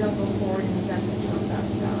go forward and invest the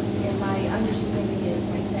 $12,000. And my understanding is,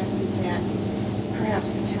 my sense is that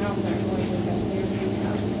perhaps the towns aren't going to invest their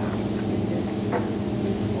 $3,000 in this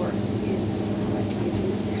report.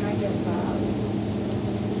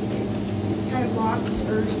 It's kind of lost its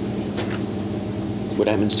urgency. What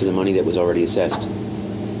happens to the money that was already assessed?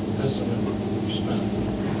 Hasn't been spent.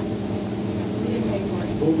 We didn't pay for it.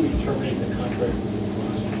 Will we terminate the contract?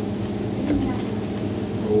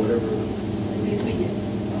 Or whatever. Yes, we did.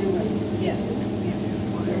 Yes.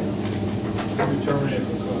 We terminate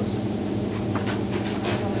for cause.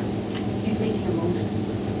 He's making a motion.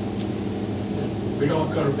 We don't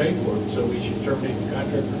going to pay for it, so we should terminate the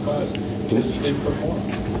contract for cause, because he didn't perform.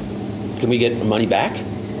 Can we get money back?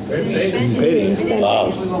 We haven't paid him. We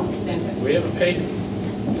won't spend it. We haven't paid him.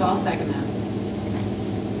 So I'll second that.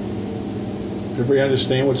 Everybody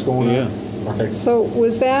understand what's going on? Okay. So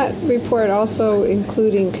was that report also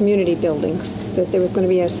including community buildings, that there was going to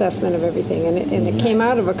be an assessment of everything? And it came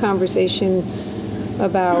out of a conversation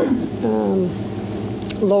about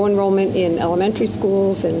low enrollment in elementary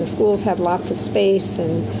schools, and the schools had lots of space,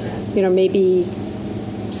 and maybe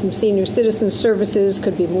some senior citizen services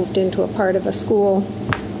could be moved into a part of a school.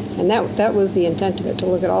 And that was the intent of it, to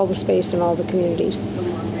look at all the space and all the communities. The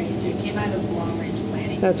long range, it came out of the long range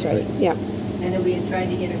planning. That's right, yeah. And then we had tried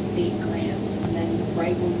to get a state grant, and then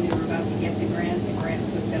right when we were about to get the grant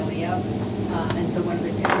grants would belly up. And so one of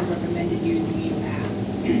the towns recommended using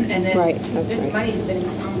UMass. And then Right, that's this right. money's been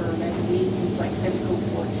encumbered, I believe, since like fiscal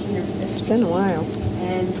 14 or 15. It's been a while.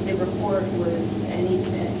 And the report was,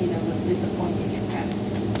 was disappointing at best.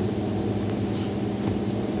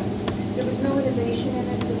 There was no innovation in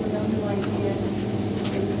it, there were no new ideas.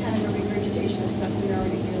 It was kind of a regurgitation of stuff we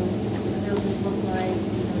already knew. What the buildings looked like,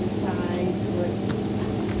 the size,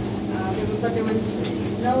 but there was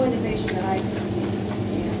no innovation that I could see.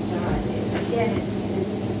 And again, it's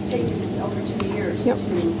taken over 2 years Yep.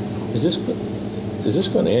 to. Is this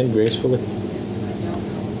going to end gracefully?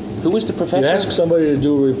 Who was the You professor? ask somebody to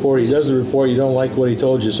do a report, he does the report, you don't like what he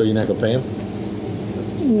told you, so you're not going to pay him?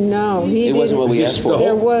 No, he It didn't. wasn't what we asked for.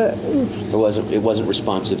 There was, It wasn't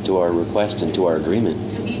responsive to our request and to our agreement.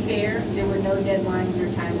 To be fair, there were no deadlines or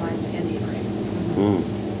timelines in the agreement.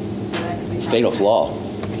 So that could be Fatal flaw.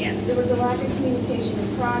 Yes. There was a lack of communication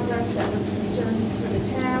in progress that was a concern for the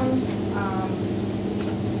towns.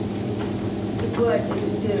 But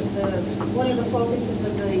one of the focuses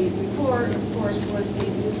of the report, of course, was the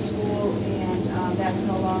new school, and that's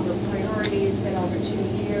no longer a priority. It's been over 2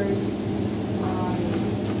 years.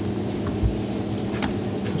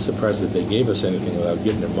 I'm surprised that they gave us anything without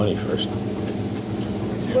getting their money first.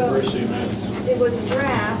 Well, University of Madison. it was a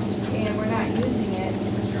draft, and we're not using it.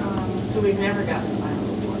 So we've never gotten the final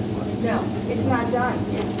report No, it's not done.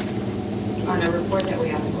 It's, on a report that we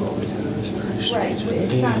asked for. right,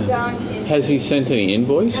 it's not done. Has he sent any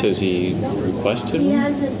invoice? Has he requested He one?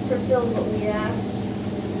 hasn't fulfilled what we asked.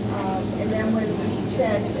 And then when we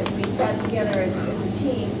said, we sat together as a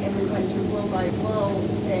team and we went through blow by blow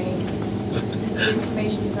saying, the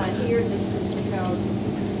information is not here, this is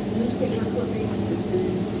newspaper clippings, this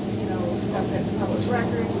is, stuff that's public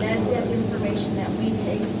records, NASDAQ information that we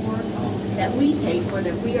pay for,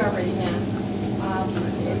 that we already have.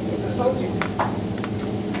 And the focus.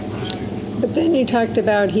 but then you talked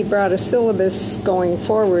about he brought a syllabus going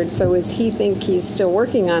forward, so does he think he's still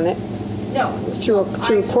working on it No. through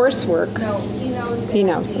coursework? No, he knows that He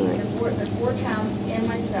knows, all right. the four towns and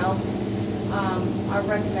myself are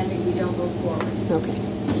recommending we don't go forward. Okay.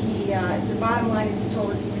 The bottom line is he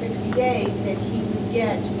told us in 60 days that he would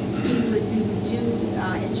do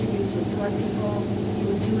interviews with select people, he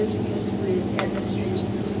would do interviews with administrators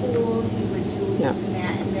in the schools, he would do this and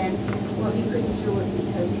that, and then, well, he couldn't do it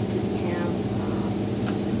because he didn't have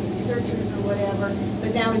student researchers or whatever,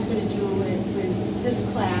 but now he's going to do it with this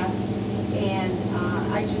class, and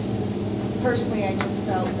personally, I just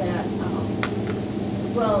felt that,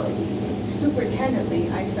 superintendently,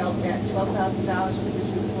 I felt that $12,000 for this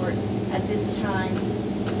report at this time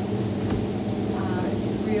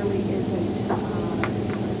really isn't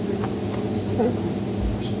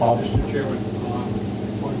Mr. Chairman,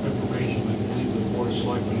 point of information, I believe the Board of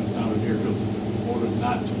Selectmen in the town of Deerfield voted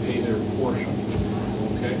not to pay their portion,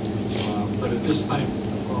 okay? But at this time,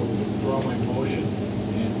 I'm going to withdraw my motion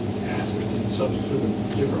and ask that in substitute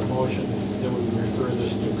a different motion, that we refer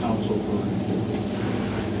this to council for review.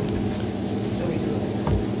 So we do it.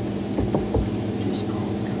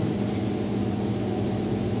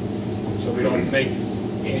 So we don't make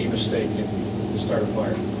any mistake and start a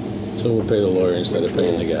fire. So we'll pay the lawyer instead of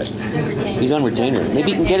paying the guy. He's on retainer.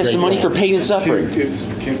 Maybe he can get us some money for pain and suffering.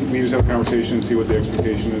 Can we just have a conversation and see what the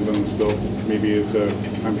expectation is on this bill? Maybe it's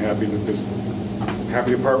I'm happy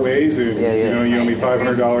to part ways, and you owe me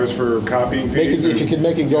 $500 for copying fees. If you could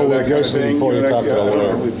make it go that kind of aggressively thing, before you talk to the I don't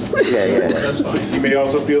lawyer. know, That's fine. You may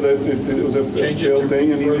also feel that it was a Change it failed to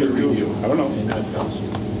thing and further need to do. review. I don't know. And not council.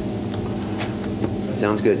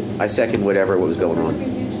 Sounds good. I second whatever was going on. To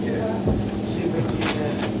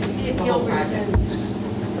see if he'll rescind.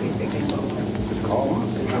 Just call him.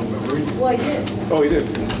 Well, I did. Oh, he did.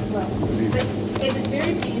 But it was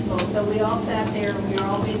very painful, so we all sat there, and we were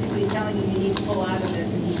all basically telling him, you need to pull out of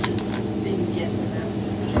this, and he just didn't get the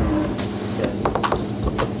message.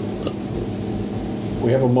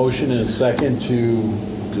 We have a motion and a second to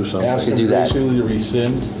Do something. ask To him do that. gracefully to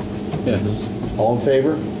rescind. Yes. All in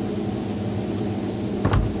favor?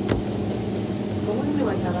 But when we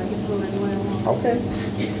like that, I can prove any way I want. Okay.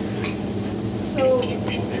 So,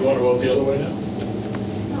 You want to vote the other way now?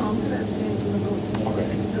 No, I'm gonna abstain from the vote. Okay.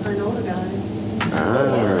 Because I know the guy,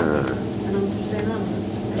 Ah. and I'm staying out of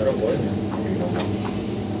it. I don't blame you.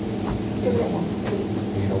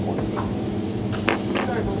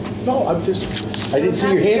 Sorry, Bob. No, I didn't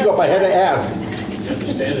see your hand go up, I had to ask. You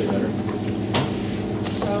understand it better.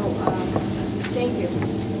 so, thank you.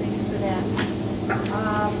 Thank you for that.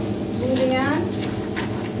 Moving on,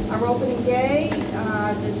 our opening day,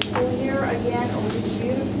 the school year, again, opened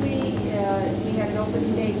beautifully. We had an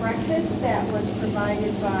opening day breakfast that was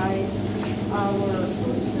provided by our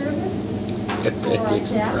food service for our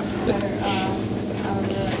staff.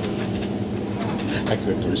 I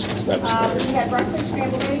couldn't resist that. We had breakfast,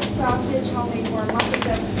 scrambled eggs, sausage, homemade warm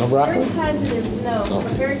muffins. No broccoli? Very positive, no, No.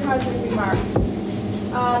 but very positive remarks.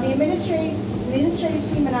 The administrative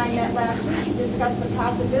team and I met last week to discuss the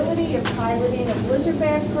possibility of piloting a blizzard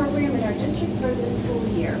bag program in our district for this school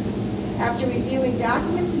year. After reviewing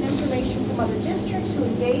documents and information from other districts who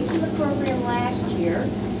engaged in the program last year,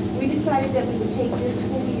 we decided that we would take this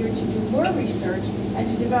school year to do more research and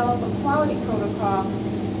to develop a quality protocol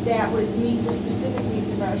that would meet the specific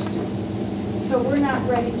needs of our students. So we're not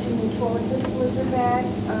ready to move forward with the blizzard bag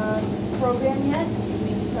program yet.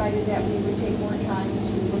 We decided that we would take more time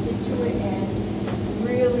to look into it and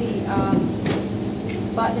really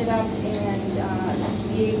button it up and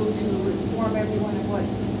be able to inform everyone of what,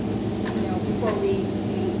 before we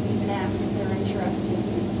even ask if they're interested.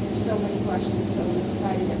 There's so many questions, so we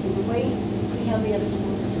decided that we would wait, see how the other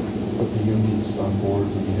schools are doing. Put the unions on board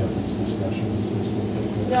when you have these discussions.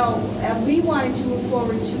 No, we wanted to move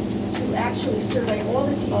forward to actually survey all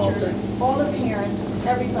the teachers, all the parents,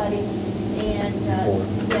 everybody, and,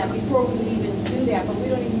 before we would even do that, but we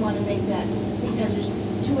don't even want to make that, because there's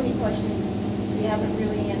too many questions we haven't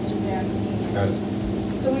really answered them.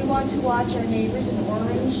 So we want to watch our neighbors in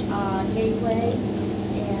Orange, Gateway,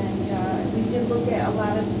 and we did look at a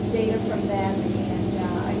lot of data from them, and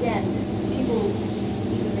again, people,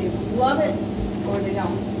 either they love it or they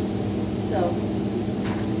don't. So,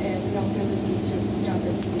 and we don't feel the need to jump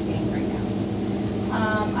into the game right now.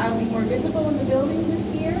 I'll be more visible in the building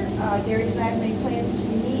this year. Darius and I have made plans to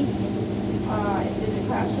meet and visit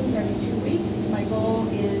classrooms every 2 weeks. My goal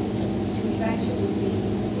is to eventually be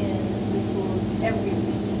in the schools every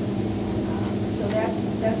week. So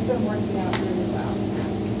that's been working out really well.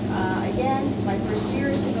 Again, my first year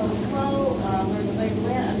is to go slow, learn the lay of the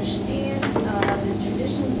land, understand the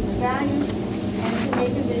traditions and the values, and to make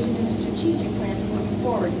a vision and a strategic plan for moving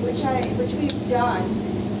forward, which we've done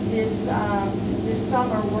this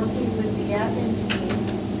summer working with the admin team,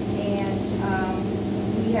 and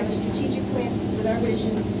we have a strategic plan with our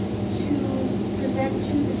vision to present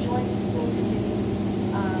to the joint school committees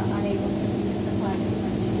on April 5th, 6 o'clock in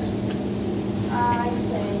Frontier. I'm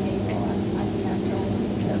saying April, I mean October,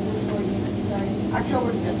 because it's sorry,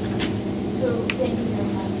 October 5th. So thank you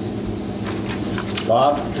very much.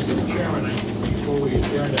 Bob? Mr. Chairman, before we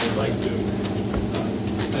adjourn, I'd like to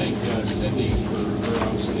thank Cindy for her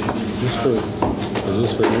outstanding. Is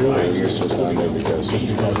this for you, or is this just on there because?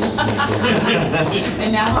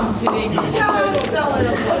 And now I'm sitting just a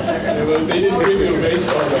little closer. They didn't give you a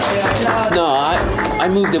baseball bat. No, I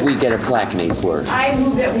move that we get a plaque made for her. I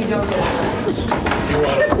move that we don't get it. Do you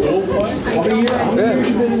want a gold plaque? How many years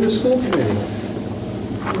you been in the school committee?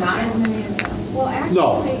 Not as many as, Well,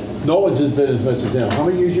 actually, No one's has been as much as him. How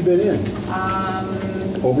many years you been in?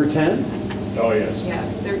 Over 10? Oh, yes.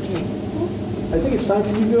 yes, 13. I think it's time for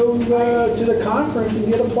you to go to the conference and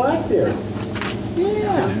get a plaque there.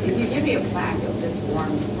 Yeah. If you give me a plaque, it'll just warm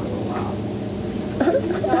me for a little while.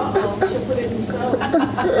 uh-oh, she'll put it in stone.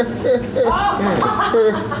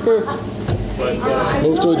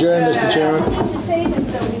 Move to adjourn, Mr. Chairman. To say this,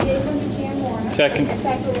 though, we gave them to Jan Warner. Second. In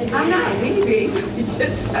fact, we're gonna- I'm not leaving. It's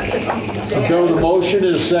just. I'm doing a motion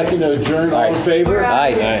and a second to adjourn. All in favor?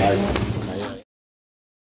 Aye.